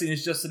post-credit scene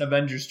is just an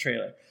Avengers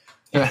trailer.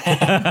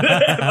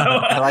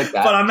 I like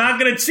that. But I'm not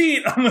going to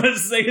cheat. I'm going to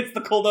say it's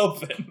the cold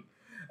open.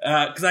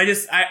 Because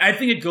I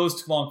think it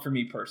goes too long for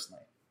me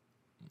personally.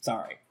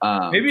 Sorry.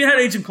 Maybe it had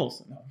Agent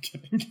Coulson. No, I'm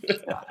kidding.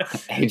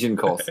 Agent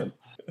Coulson.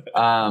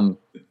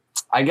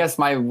 I guess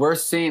my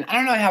worst scene, I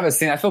don't know I have a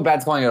scene. I feel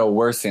bad calling it a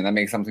worst scene. That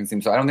makes something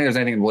seem so. I don't think there's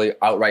anything really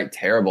outright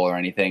terrible or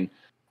anything.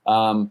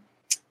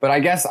 But I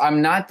guess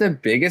I'm not the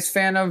biggest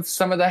fan of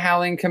some of the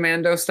Howling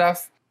Commando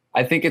stuff.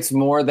 I think it's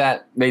more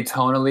that they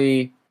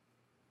tonally,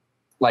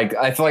 like,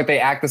 I feel like they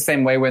act the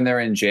same way when they're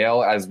in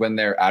jail as when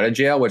they're out of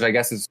jail, which I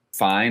guess is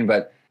fine.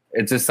 But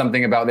it's just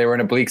something about they were in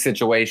a bleak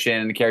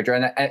situation, character.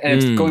 And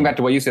it's going back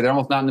to what you said. They're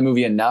almost not in the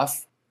movie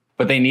enough,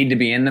 but they need to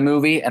be in the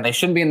movie. And they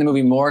shouldn't be in the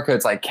movie more because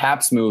it's like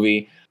Cap's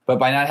movie. But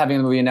by not having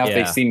the movie enough,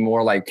 they seem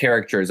more like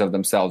characters of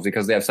themselves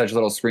because they have such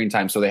little screen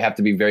time. So they have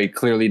to be very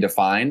clearly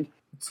defined.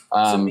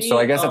 So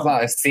I guess it's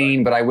not a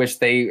scene, but I wish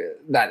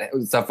that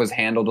stuff was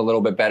handled a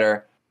little bit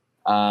better.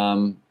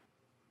 I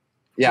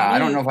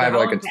don't know if I have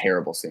like a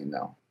terrible scene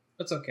though.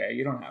 That's okay.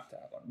 You don't have to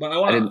have one. But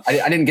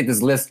I didn't get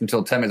this list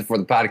until 10 minutes before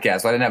the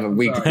podcast, so I didn't have a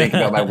week to think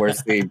about my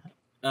worst scene.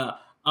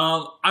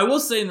 I will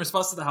say in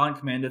response to the Howling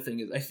Commando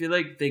thing is I feel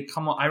like they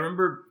come on. I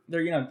remember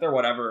they're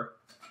whatever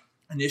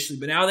initially,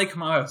 but now they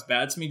come out as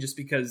bad to me just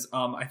because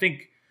I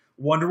think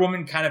Wonder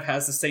Woman kind of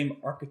has the same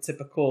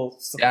archetypical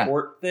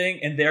support thing,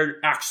 and they're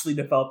actually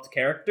developed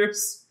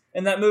characters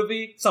in that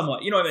movie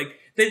somewhat. Like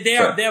they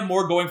have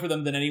more going for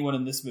them than anyone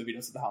in this movie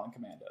does with the Howling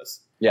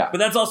Commandos. Yeah, but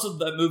that's also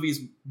the movie's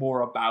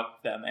more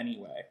about them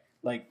anyway.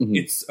 Like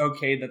it's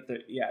okay that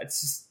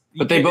it's just.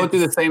 But they both do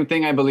the same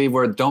thing, I believe,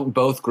 where don't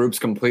both groups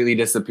completely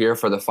disappear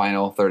for the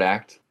final third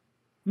act?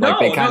 No,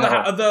 like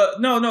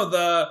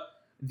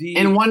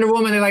in Wonder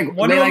Woman, they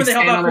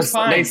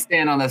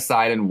stand on the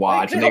side and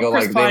watch, and they go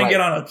Chris Pine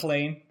get on a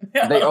plane.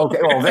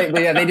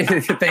 They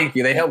did. Thank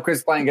you. They helped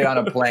Chris Pine get on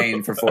a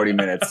plane for 40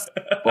 minutes.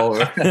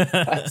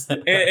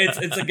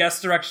 It's a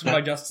guest direction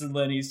by Justin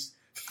Lin. He's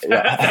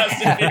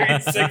Fast and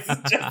Furious 6 is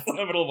just in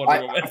the middle of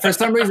Wonder Woman. For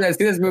some reason, I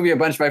see this movie a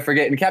bunch, but I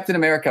forget. In Captain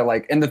America,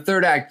 like in the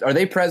third act, are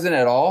they present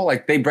at all?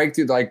 Like they break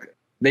through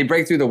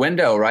the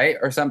window, right,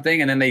 or something,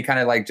 and then they kind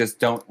of like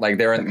just don't like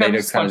they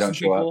just kind of don't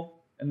show up.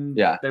 and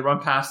Yeah. they run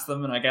past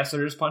them, and I guess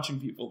they're just punching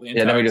people the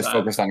entire Yeah, then we just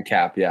time. focus on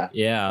Cap. Yeah.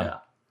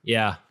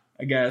 Yeah.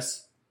 I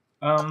guess.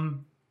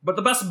 But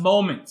the best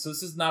moment. So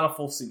this is not a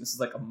full scene. This is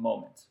like a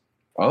moment.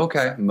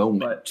 Okay. Moment.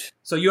 But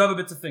so you have a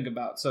bit to think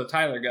about. So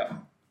Tyler, go.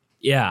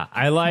 Yeah,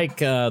 I like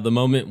the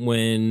moment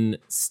when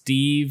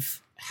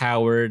Steve,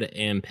 Howard,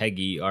 and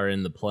Peggy are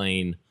in the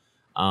plane,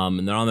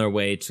 and they're on their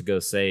way to go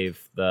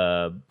save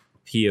the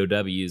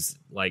POWs,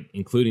 like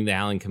including the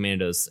Howling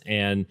Commandos.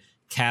 And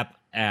Cap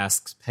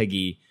asks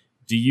Peggy,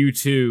 "Do you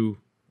two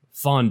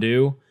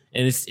fondue?"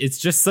 And it's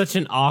just such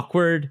an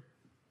awkward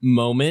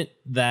moment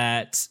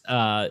that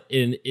I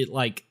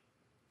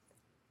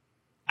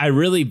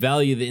really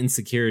value the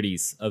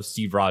insecurities of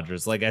Steve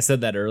Rogers. Like I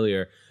said that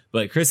earlier.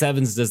 But Chris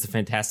Evans does a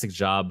fantastic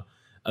job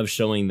of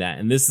showing that.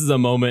 And this is a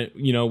moment,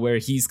 where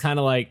he's kind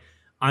of like,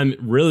 I'm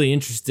really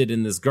interested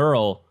in this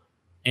girl.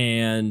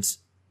 And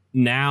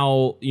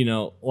now,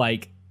 am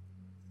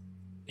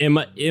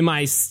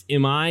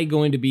I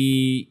going to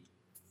be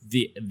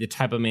the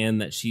type of man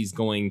that she's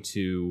going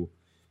to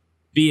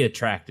be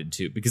attracted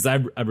to? Because I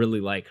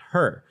really like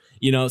her,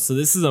 so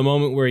this is a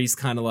moment where he's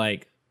kind of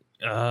like,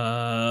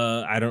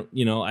 I don't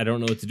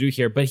know what to do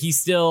here, but he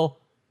still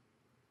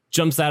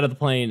jumps out of the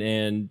plane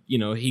and,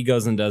 he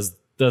goes and does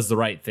the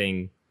right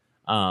thing.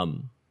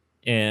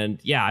 And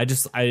yeah,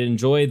 I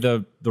enjoy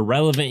the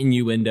relevant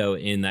innuendo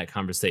in that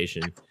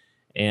conversation,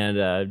 and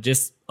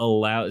it's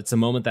a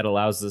moment that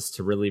allows us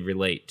to really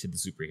relate to the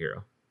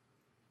superhero.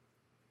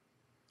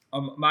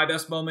 My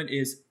best moment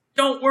is,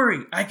 "Don't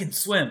worry, I can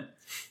swim."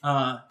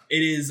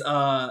 It's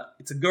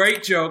a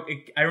great joke.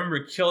 I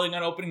remember killing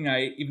on opening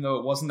night, even though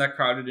it wasn't that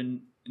crowded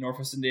in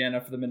Northwest Indiana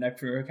for the midnight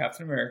premiere of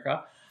Captain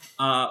America.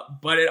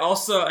 But it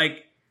also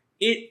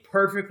it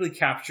perfectly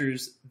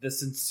captures the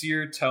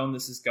sincere tone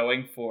this is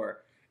going for,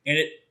 and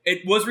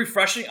it was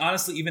refreshing,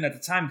 honestly, even at the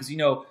time, because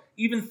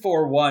even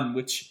Thor 1,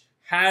 which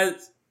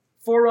has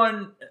Thor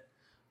 1,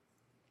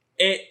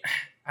 I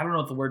don't know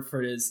what the word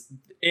for it is.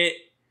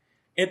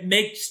 It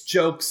makes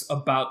jokes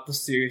about the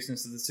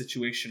seriousness of the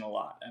situation a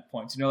lot at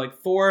points.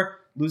 Thor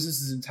loses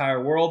his entire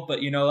world, but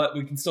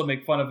we can still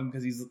make fun of him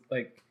because he's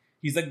like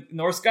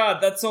Norse god.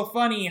 That's so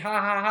funny,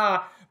 ha ha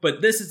ha.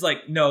 But this is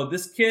like, no,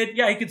 this kid,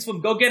 yeah, he can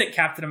swim. Go get it,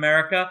 Captain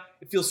America.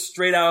 It feels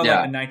straight out of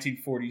like a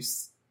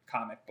 1940s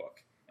comic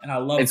book, and I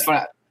love it. It's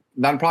fun.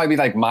 That'd probably be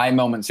like my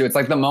moment too. It's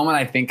like the moment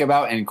I think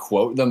about and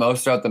quote the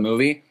most throughout the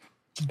movie,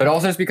 but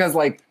also just because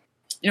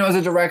as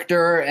a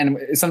director, and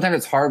sometimes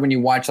it's hard when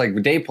you watch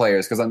like day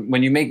players, because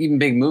when you make even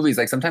big movies,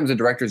 like sometimes the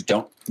directors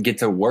don't get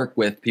to work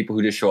with people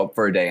who just show up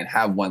for a day and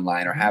have one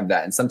line or have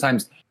that, and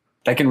sometimes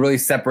that can really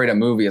separate a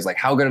movie. Is like,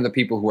 how good are the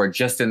people who are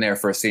just in there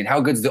for a scene?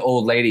 How good's the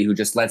old lady who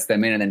just lets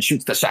them in and then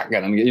shoots the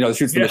shotgun and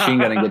shoots the machine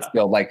gun and gets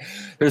killed? Like,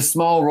 there's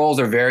small roles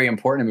are very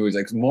important in movies.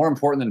 Like, more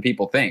important than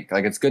people think.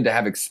 Like, it's good to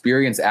have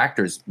experienced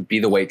actors be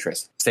the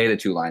waitress, say the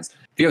two lines.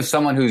 If you have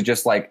someone who's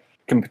just like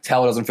can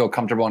tell doesn't feel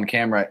comfortable on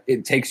camera,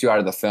 it takes you out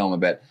of the film a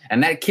bit.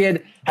 And that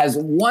kid has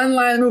one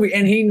line in the movie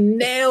and he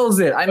nails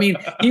it. I mean,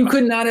 you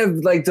could not have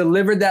like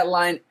delivered that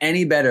line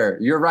any better.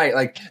 You're right.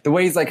 Like the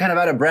way he's like kind of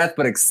out of breath,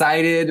 but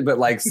excited, but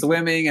like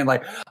swimming and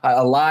like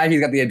alive. He's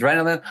got the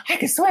adrenaline. I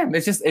can swim.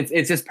 It's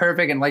just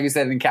perfect. And like you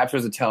said, it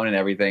captures the tone and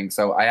everything.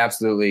 So I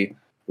absolutely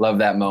love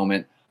that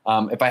moment.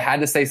 If I had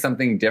to say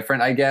something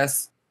different, I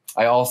guess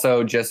I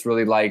also just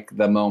really like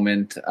the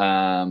moment,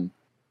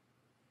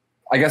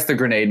 I guess the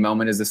grenade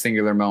moment is a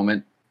singular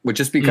moment, which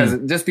just because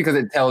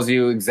it tells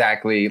you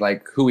exactly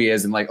like who he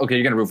is and like, okay,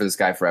 you're going to root for this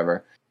guy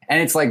forever. And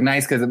it's like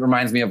nice because it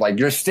reminds me of like,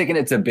 you're sticking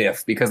it to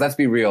Biff, because let's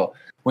be real.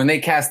 When they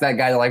cast that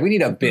guy, they're like, we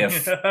need a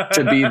Biff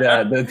to be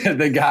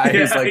the guy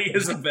who's like, he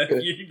is a Biff.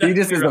 He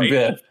just is a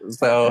Biff.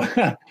 So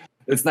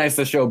it's nice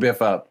to show Biff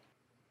up.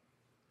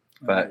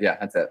 But yeah,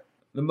 that's it.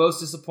 The most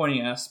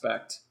disappointing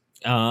aspect.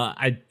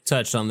 I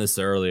touched on this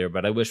earlier,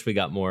 but I wish we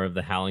got more of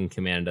the Howling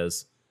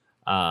Commandos.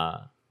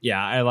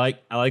 Yeah, I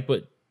like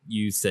what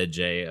you said,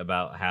 Jay,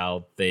 about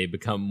how they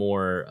become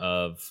more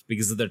of,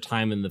 because of their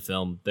time in the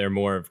film, they're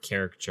more of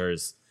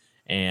caricatures.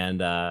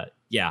 And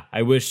yeah,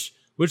 I wish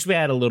we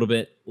had a little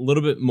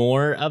bit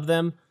more of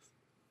them,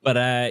 but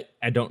I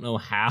don't know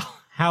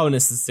how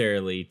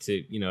necessarily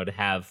to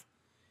have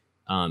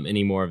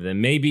any more of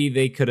them. Maybe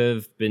they could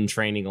have been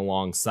training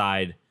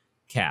alongside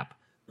Cap,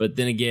 but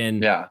then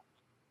again, yeah.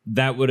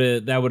 That would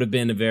have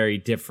been a very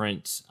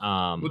different.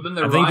 I think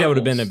that would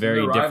have been a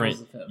very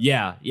different.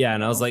 Yeah,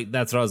 and I was like,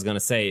 that's what I was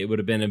gonna say. It would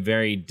have been a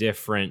very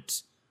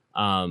different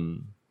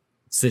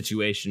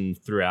situation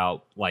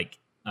throughout, like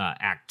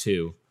Act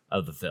 2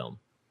 of the film.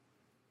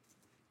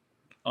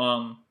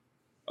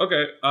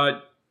 Okay,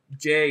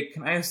 Jay,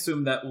 can I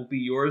assume that will be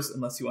yours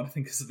unless you want to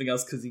think of something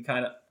else? Because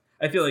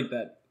I feel like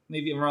that.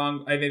 Maybe I'm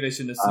wrong. Maybe I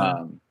shouldn't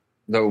assume.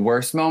 The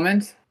worst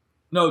moment.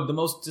 No, the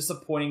most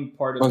disappointing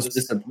part of this.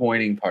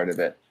 Disappointing part of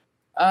it.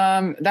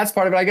 That's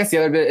part of it. I guess the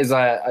other bit is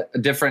a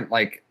different,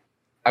 like,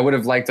 I would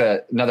have liked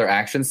another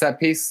action set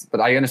piece, but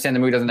I understand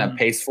the movie doesn't have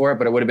pace for it,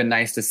 but it would have been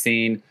nice to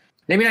see,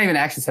 maybe not even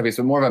action set piece,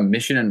 but more of a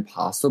Mission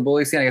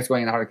Impossible scene, I guess,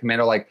 going in the Heart of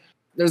Commando. Like,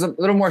 there's a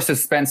little more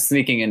suspense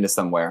sneaking into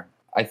somewhere.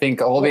 I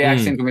think all the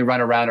actions when we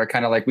run around are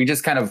kind of like we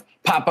just kind of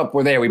pop up.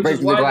 We're there. We break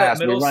through the glass.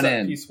 We run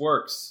in. Piece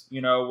works,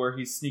 where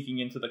he's sneaking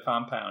into the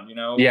compound.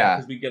 Yeah,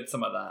 because we get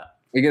some of that.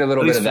 We get a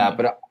little bit of that,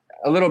 but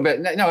a little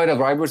bit. No, it is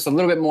right. It's a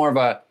little bit more of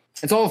a.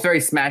 It's all very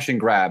smash and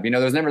grab.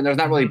 There's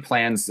not really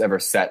plans ever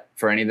set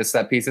for any of the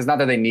set pieces. Not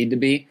that they need to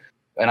be.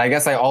 And I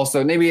guess I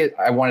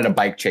wanted a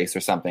bike chase or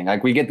something.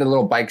 Like we get the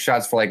little bike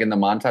shots for like in the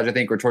montage, I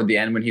think, or toward the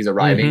end when he's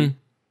arriving. Mm-hmm.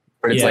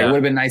 But it's like, it would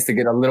have been nice to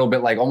get a little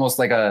bit like almost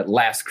like a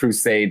Last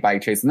Crusade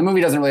bike chase. And the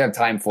movie doesn't really have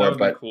time for it,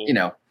 but cool.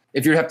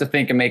 If you have to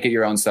think and make it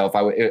your own self,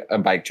 a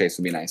bike chase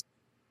would be nice.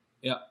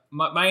 Yeah.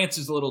 My answer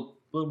is a little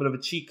bit of a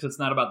cheat because it's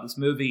not about this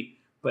movie,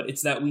 but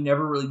it's that we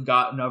never really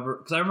got another.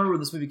 Because I remember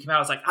when this movie came out, I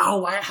was like,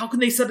 how can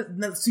they set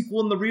the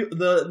sequel in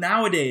the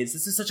nowadays?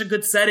 This is such a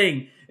good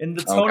setting, and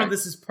the tone of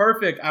this is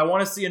perfect. I want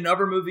to see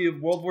another movie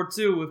of World War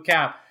II with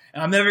Cap,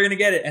 and I'm never going to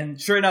get it.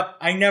 And sure enough,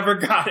 I never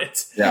got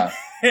it. Yeah.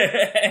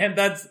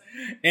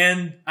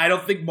 and I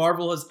don't think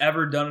Marvel has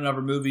ever done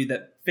another movie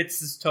that fits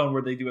this tone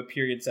where they do a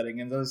period setting.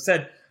 And as I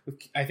said,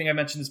 I think I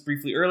mentioned this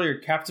briefly earlier,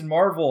 Captain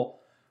Marvel,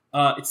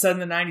 it's set in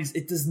the 90s.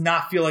 It does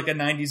not feel like a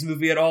 90s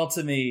movie at all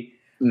to me.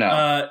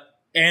 No.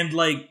 And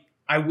like,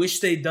 I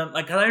wish they'd done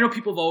like, I know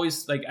people have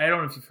always like, I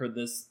don't know if you've heard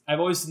this. I've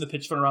always seen the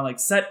pitch going around like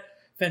set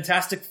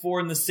Fantastic Four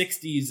in the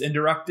 60s and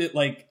direct it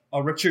like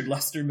a Richard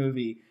Lester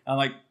movie. I'm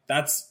like,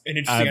 that's an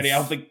interesting idea. I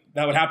don't think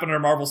that would happen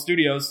in Marvel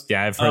Studios.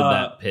 Yeah, I've heard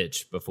that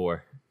pitch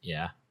before.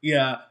 Yeah.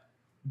 Yeah.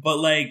 But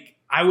like,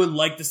 I would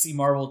like to see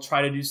Marvel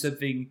try to do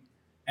something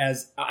and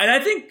I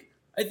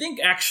think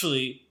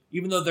actually,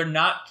 even though they're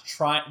not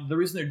trying, the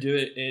reason they're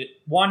doing it,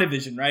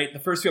 WandaVision, right? The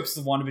first 2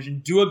 episodes of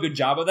WandaVision do a good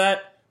job of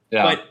that.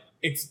 Yeah. But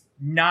it's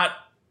not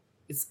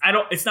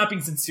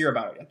being sincere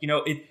about it.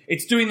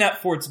 It's doing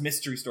that for its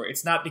mystery story.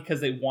 It's not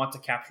because they want to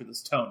capture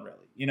this tone, really.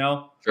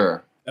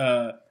 Sure.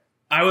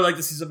 I would like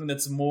to see something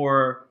that's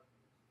more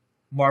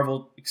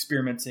Marvel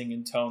experimenting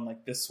in tone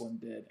like this one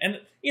did. And,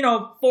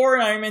 Thor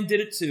and Iron Man did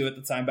it too at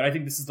the time, but I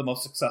think this is the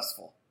most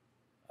successful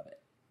of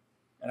it.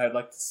 And I'd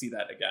like to see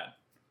that again.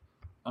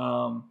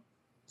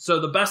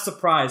 So the best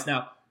surprise.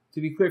 Now, to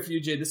be clear for you,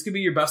 Jay, this could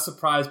be your best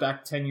surprise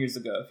back 10 years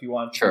ago if you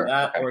want to do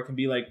that, or it can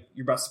be like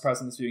your best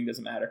surprise in this viewing,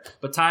 doesn't matter.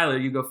 But Tyler,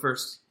 you go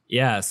first.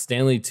 Yeah,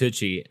 Stanley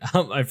Tucci.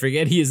 I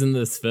forget he is in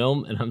this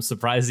film, and I'm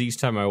surprised each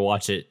time I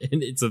watch it,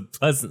 and it's a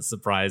pleasant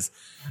surprise.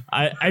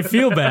 I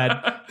feel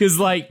bad because,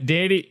 like,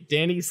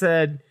 Danny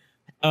said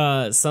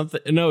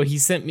something. No, he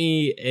sent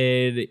me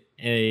a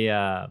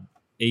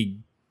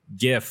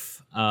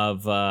GIF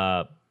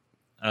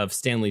of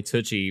Stanley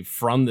Tucci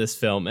from this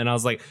film, and I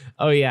was like,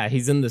 oh yeah,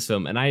 he's in this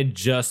film, and I had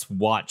just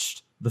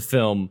watched the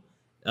film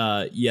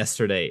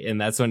yesterday,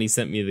 and that's when he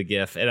sent me the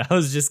GIF, and I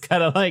was just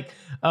kind of like,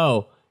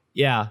 oh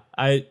yeah,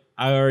 I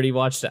already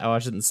watched it. I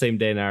watched it the same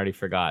day, and I already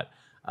forgot.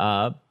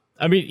 I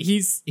mean,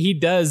 he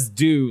does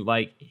do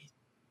like,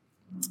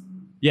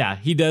 yeah,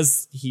 he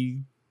does.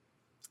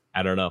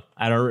 I don't know.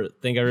 I don't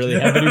think I really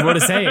have any more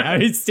to say. I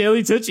mean,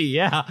 Stanley Tucci,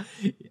 yeah.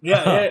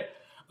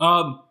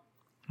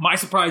 My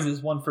surprise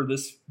is one for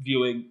this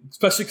viewing,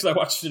 especially because I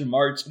watched it in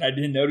March and I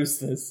didn't notice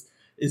this,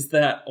 is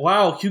that,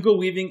 wow, Hugo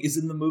Weaving is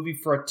in the movie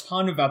for a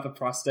ton about the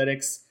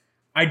prosthetics.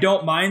 I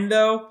don't mind,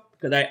 though,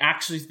 because I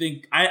actually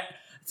think...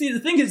 See,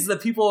 the thing is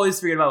that people always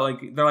forget about,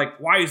 like, they're like,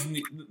 why isn't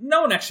he...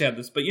 No one actually had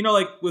this, but,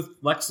 like, with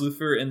Lex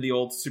Luthor in the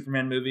old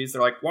Superman movies,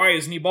 they're like, why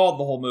isn't he bald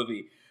the whole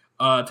movie?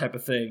 Type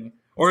of thing.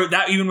 Or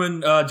that even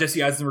when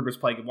Jesse Eisenberg was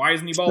playing, why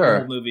isn't he bald the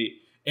whole movie?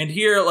 And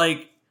here,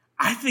 like,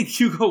 I think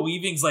Hugo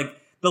Weaving's, like,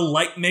 the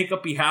light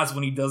makeup he has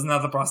when he doesn't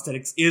have the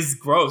prosthetics is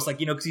gross. Like,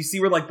 because you see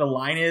where, like, the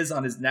line is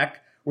on his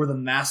neck where the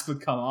mask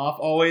would come off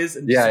always.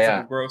 And just like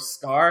a gross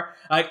scar.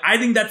 Like, I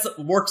think that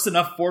works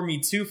enough for me,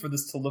 too, for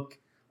this to look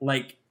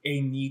like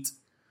a neat,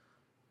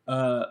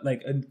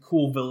 like, a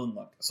cool villain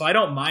look. So I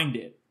don't mind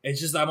it. It's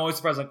just, I'm always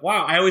surprised, like,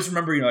 wow, I always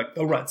remember, like,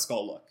 the Red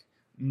Skull look.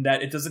 And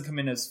that it doesn't come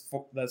in as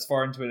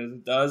far into it as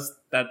it does.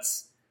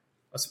 That's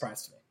a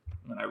surprise to me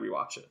when I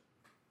rewatch it.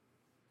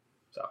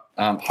 So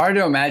hard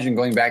to imagine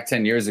going back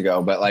 10 years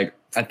ago, but like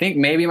I think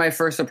maybe my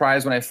first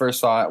surprise when I first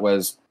saw it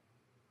was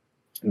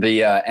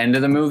the end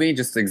of the movie,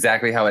 just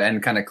exactly how it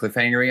ended, kind of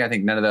cliffhangery. I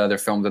think none of the other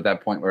films at that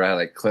point were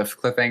like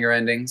cliffhanger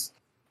endings,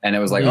 and it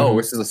was like, oh,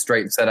 this is a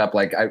straight setup.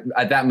 Like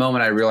at that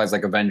moment, I realized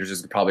like Avengers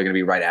is probably going to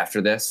be right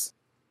after this.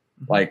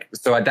 Like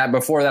so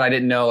before that, I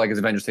didn't know like is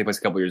Avengers take place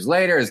a couple years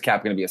later? Is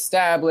Cap going to be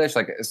established?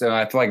 Like so,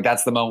 I feel like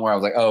that's the moment where I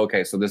was like, oh,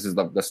 okay, so this is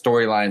the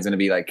storyline is going to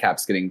be like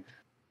Cap's getting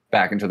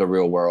back into the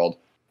real world.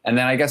 And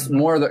then I guess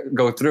more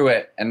go through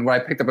it, and what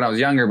I picked up when I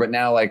was younger, but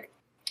now like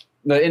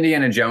the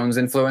Indiana Jones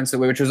influence,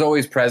 which was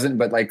always present,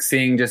 but like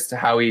seeing just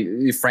how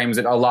he frames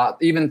it a lot,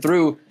 even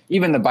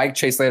the bike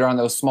chase later on,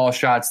 those small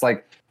shots,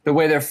 like the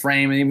way they're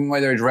framed and even the way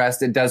they're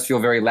dressed, it does feel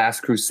very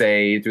Last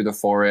Crusade through the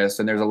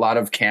forest, and there's a lot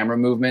of camera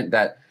movement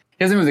that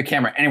he doesn't move the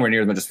camera anywhere near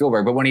as much as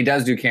Spielberg, but when he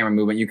does do camera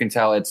movement, you can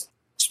tell it's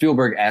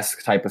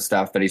Spielberg-esque type of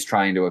stuff that he's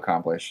trying to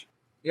accomplish.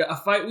 Yeah, a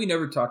fight we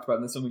never talked about,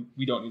 and this one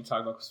we don't need to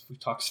talk about because we've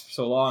talked for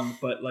so long,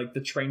 but like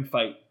the train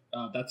fight,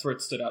 that's where it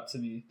stood out to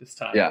me this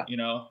time. Yeah.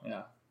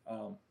 Yeah.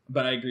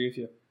 But I agree with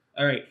you.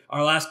 All right.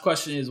 Our last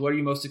question is, what are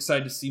you most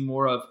excited to see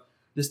more of?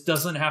 This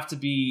doesn't have to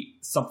be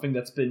something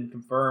that's been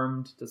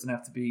confirmed. Doesn't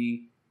have to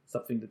be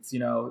something that's,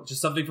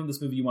 just something from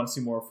this movie you want to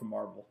see more from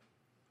Marvel.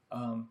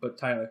 But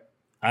Tyler.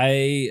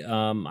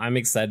 I'm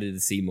excited to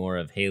see more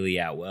of Haley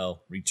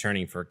Atwell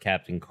returning for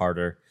Captain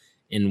Carter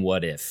in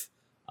What If.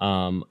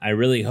 I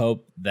really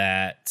hope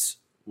that,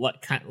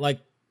 like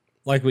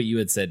what you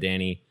had said,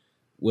 Danny,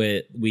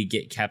 we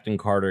get Captain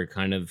Carter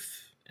kind of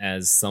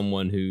as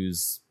someone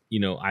who's,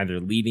 either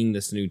leading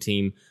this new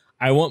team.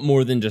 I want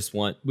more than just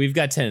one. We've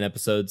got 10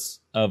 episodes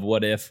of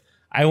What If.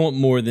 I want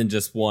more than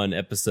just one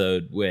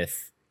episode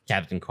with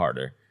Captain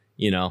Carter,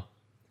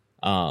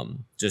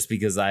 just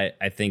because I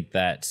think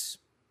that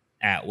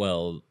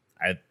Atwell's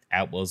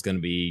going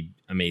to be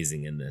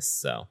amazing in this.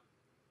 So,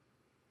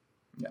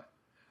 yeah.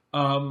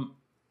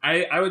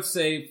 I would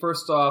say,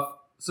 first off,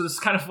 so this is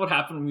kind of what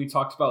happened when we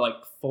talked about like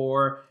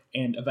Thor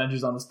and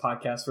Avengers on this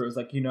podcast, where it was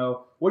like,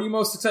 what are you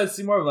most excited to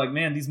see more of? Like,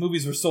 man, these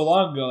movies were so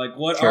long ago. Like,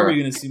 what are we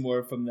going to see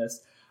more from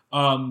this?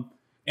 And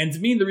to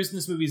me, the reason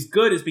this movie is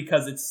good is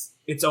because it's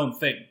its own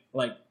thing.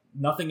 Like,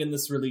 nothing in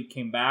this really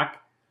came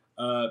back,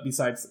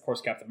 besides, of course,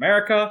 Captain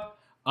America.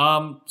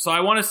 So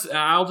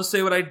I'll just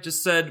say what I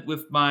just said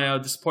with my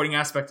disappointing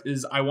aspect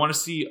is I want to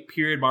see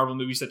period Marvel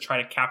movies that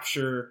try to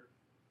capture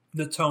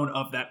the tone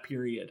of that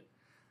period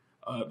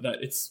that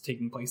it's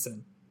taking place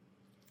in.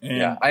 And,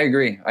 yeah, I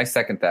agree. I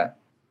second that.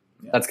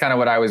 Yeah. That's kind of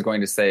what I was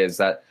going to say, is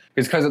that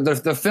because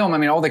the film, I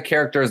mean, all the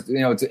characters,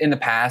 it's in the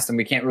past, and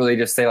we can't really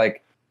just say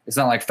like, it's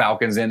not like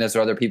Falcon's in this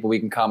or other people we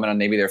can comment on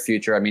maybe their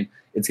future. I mean,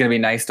 it's going to be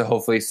nice to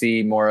hopefully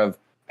see more of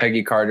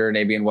Peggy Carter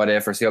maybe in What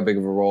If, or see how big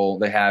of a role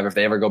they have if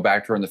they ever go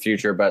back to her in the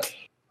future. But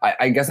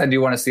I guess I do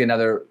want to see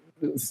another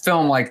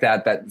film like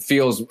that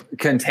feels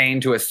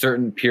contained to a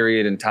certain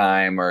period in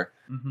time or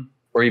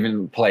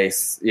even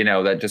place,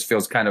 that just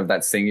feels kind of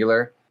that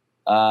singular.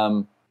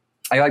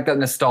 I like that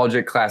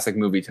nostalgic classic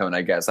movie tone,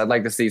 I guess. I'd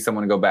like to see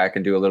someone go back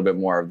and do a little bit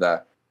more of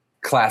the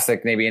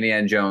classic, maybe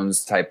Indiana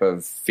Jones type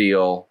of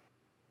feel.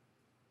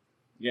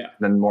 Yeah.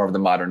 Than more of the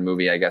modern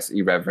movie, I guess,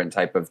 irreverent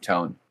type of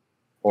tone.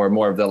 Or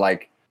more of the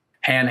like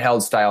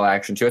handheld style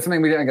action to it.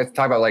 Something we didn't get to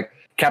talk about, like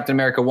Captain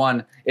America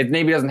 1. It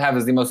maybe doesn't have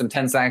as the most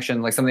intense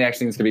action. Like some of the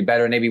action needs to be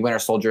better. Maybe Winter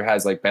Soldier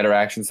has like better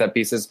action set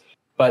pieces.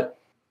 But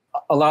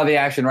a lot of the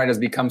action, right, has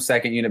become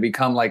second unit,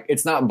 become like,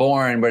 it's not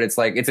boring, but it's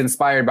like, it's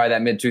inspired by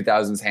that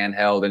mid-2000s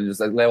handheld and just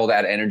like able to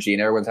add energy,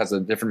 and everyone has a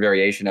different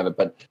variation of it.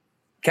 But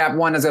Cap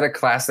 1 has got a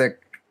classic,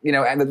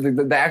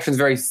 and the action's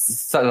very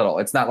subtle.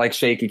 It's not like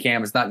shaky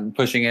cam. It's not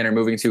pushing in or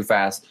moving too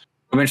fast.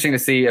 I'm interesting to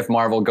see if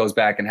Marvel goes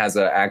back and has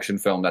an action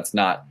film that's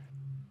not,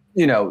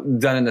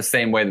 done in the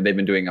same way that they've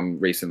been doing them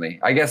recently.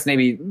 I guess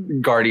maybe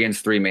Guardians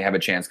 3 may have a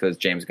chance because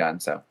it's James Gunn.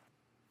 So,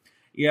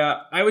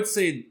 yeah, I would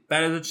say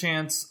that is a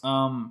chance.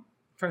 I'm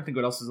trying to think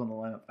what else is on the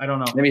lineup. I don't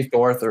know. Maybe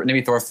Thor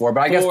 4,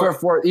 but I guess Thor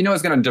 4,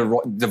 is going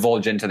to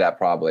divulge into that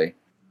probably.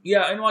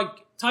 Yeah, and like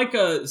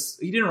Taika,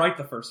 he didn't write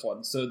the first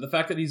one, so the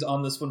fact that he's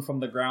on this one from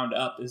the ground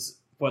up is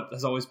what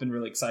has always been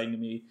really exciting to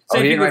me.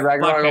 He didn't write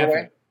Ragnarok all the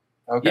way?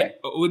 Okay.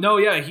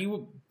 Yeah, he.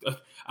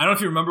 I don't know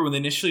if you remember when they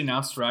initially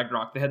announced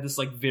Ragnarok, they had this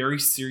like very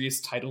serious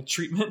title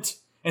treatment,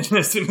 and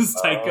as soon as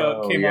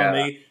Taika came on,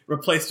 they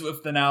replaced it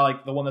with the now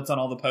like the one that's on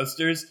all the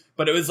posters.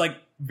 But it was like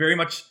very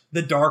much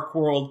the Dark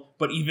World,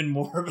 but even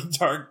more of a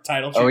dark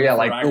title treatment. Oh yeah,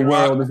 like Ragnarok. The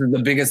world. This is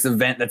the biggest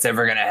event that's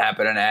ever going to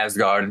happen in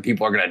Asgard, and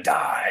people are going to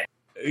die.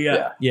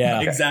 Yeah,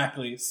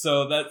 exactly.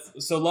 So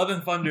Love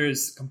and Thunder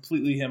is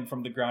completely him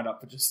from the ground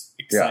up, which is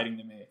exciting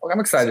to me. Well, I'm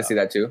excited to see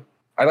that too.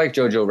 I like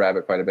Jojo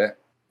Rabbit quite a bit.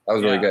 That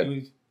was really good.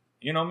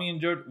 Me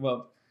and Jojo.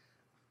 Well,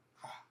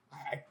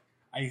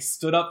 I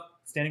stood up.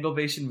 Standing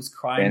ovation, was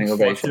crying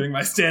during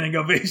my standing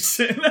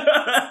ovation.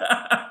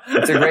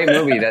 It's a great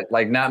movie that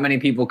like not many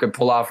people could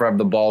pull off or have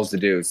the balls to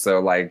do.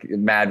 So like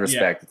mad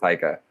respect to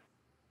Taika.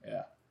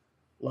 Yeah,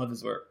 love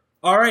his work.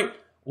 All right.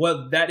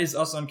 Well, that is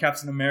us on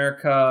Captain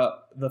America,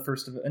 the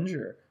First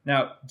Avenger.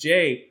 Now,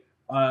 Jay,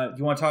 do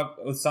you want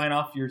to sign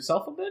off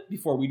yourself a bit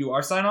before we do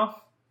our sign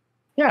off?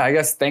 Yeah, I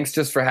guess thanks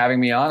just for having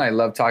me on. I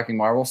love talking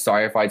Marvel.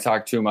 Sorry if I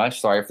talked too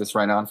much. Sorry if this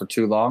ran on for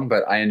too long,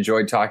 but I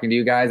enjoyed talking to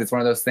you guys. It's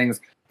one of those things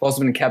I've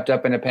also been kept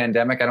up in a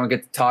pandemic. I don't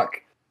get to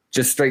talk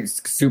just straight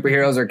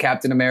superheroes or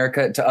Captain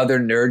America to other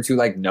nerds who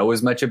like know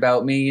as much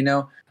about me,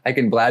 I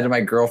can blab to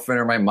my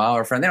girlfriend or my mom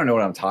or friend. They don't know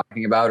what I'm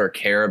talking about or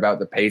care about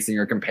the pacing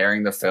or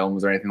comparing the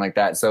films or anything like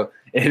that. So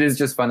it is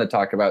just fun to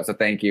talk about. So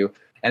thank you.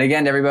 And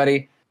again, to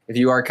everybody, if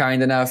you are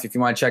kind enough, if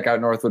you want to check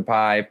out Northwood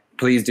Pie,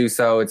 please do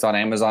so. It's on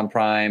Amazon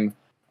Prime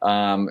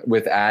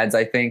with ads,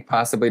 I think,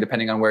 possibly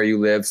depending on where you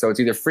live. So it's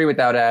either free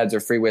without ads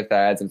or free with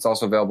ads. And it's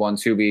also available on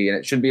Tubi, and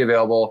it should be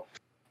available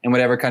in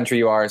whatever country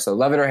you are. So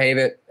love it or hate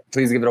it.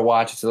 Please give it a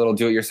watch. It's a little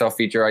do-it-yourself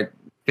feature. I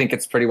think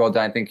it's pretty well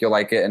done. I think you'll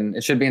like it, and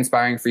it should be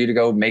inspiring for you to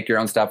go make your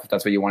own stuff if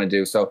that's what you want to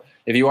do. So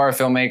if you are a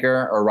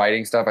filmmaker or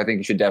writing stuff, I think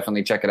you should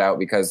definitely check it out,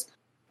 because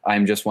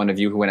I'm just one of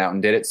you who went out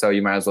and did it. So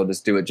you might as well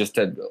just do it just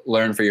to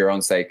learn for your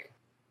own sake.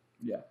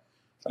 Yeah.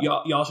 So.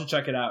 Y'all should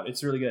check it out.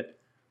 It's really good.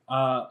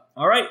 All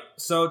right.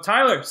 So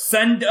Tyler,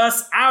 send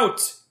us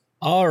out.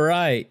 All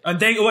right. And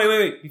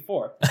wait.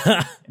 Before.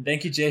 And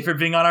thank you, Jay, for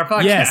being on our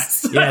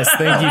podcast. Yes.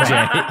 Thank you,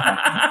 Jay.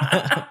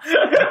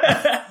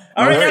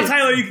 All right, now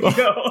Tyler, you can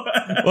go.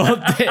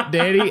 Well,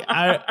 Danny,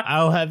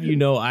 I'll have you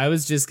know, I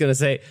was just gonna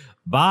say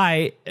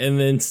bye and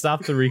then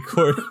stop the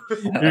recording.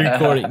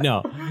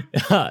 No,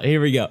 here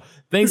we go.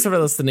 Thanks for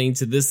listening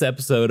to this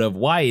episode of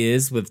Why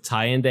Is with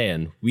Ty and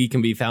Dan. We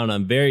can be found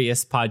on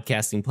various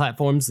podcasting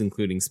platforms,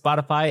 including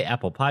Spotify,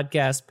 Apple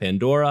Podcasts,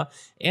 Pandora,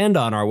 and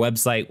on our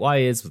website,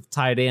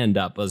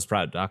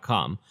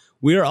 whyiswithtydan.buzzsprout.com.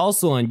 We are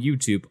also on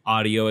YouTube,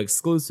 audio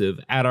exclusive,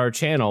 at our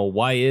channel,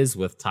 Why Is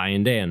with Ty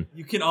and Dan.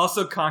 You can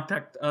also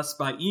contact us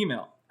by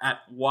email at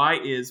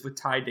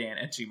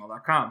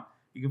whyiswithtydan@gmail.com.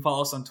 You can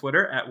follow us on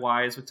Twitter at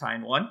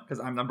whyiswithty1, because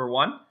I'm number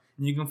 1.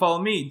 And you can follow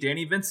me,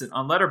 Danny Vincent,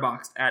 on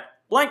Letterboxd at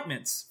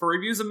blankmints for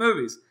reviews of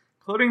movies,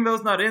 including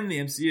those not in the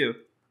MCU.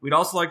 We'd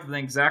also like to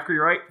thank Zachary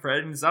Wright for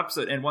editing this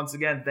episode, and once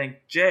again,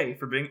 thank Jay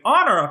for being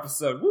on our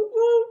episode. Woo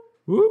woo!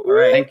 Woo, All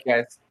right. Thank you,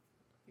 guys.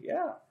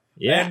 Yeah.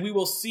 Yeah. And we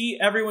will see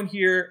everyone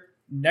here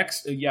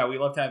next. Yeah, we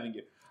loved having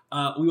you.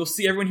 We will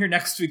see everyone here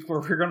next week where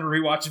we're going to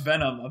rewatch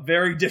Venom, a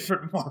very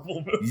different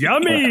Marvel movie.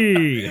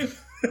 Yummy!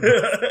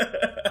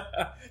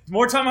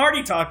 More Tom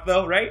Hardy talk,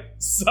 though, right?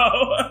 So,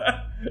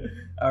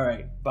 all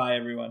right. Bye,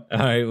 everyone. All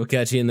right, we'll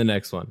catch you in the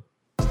next one.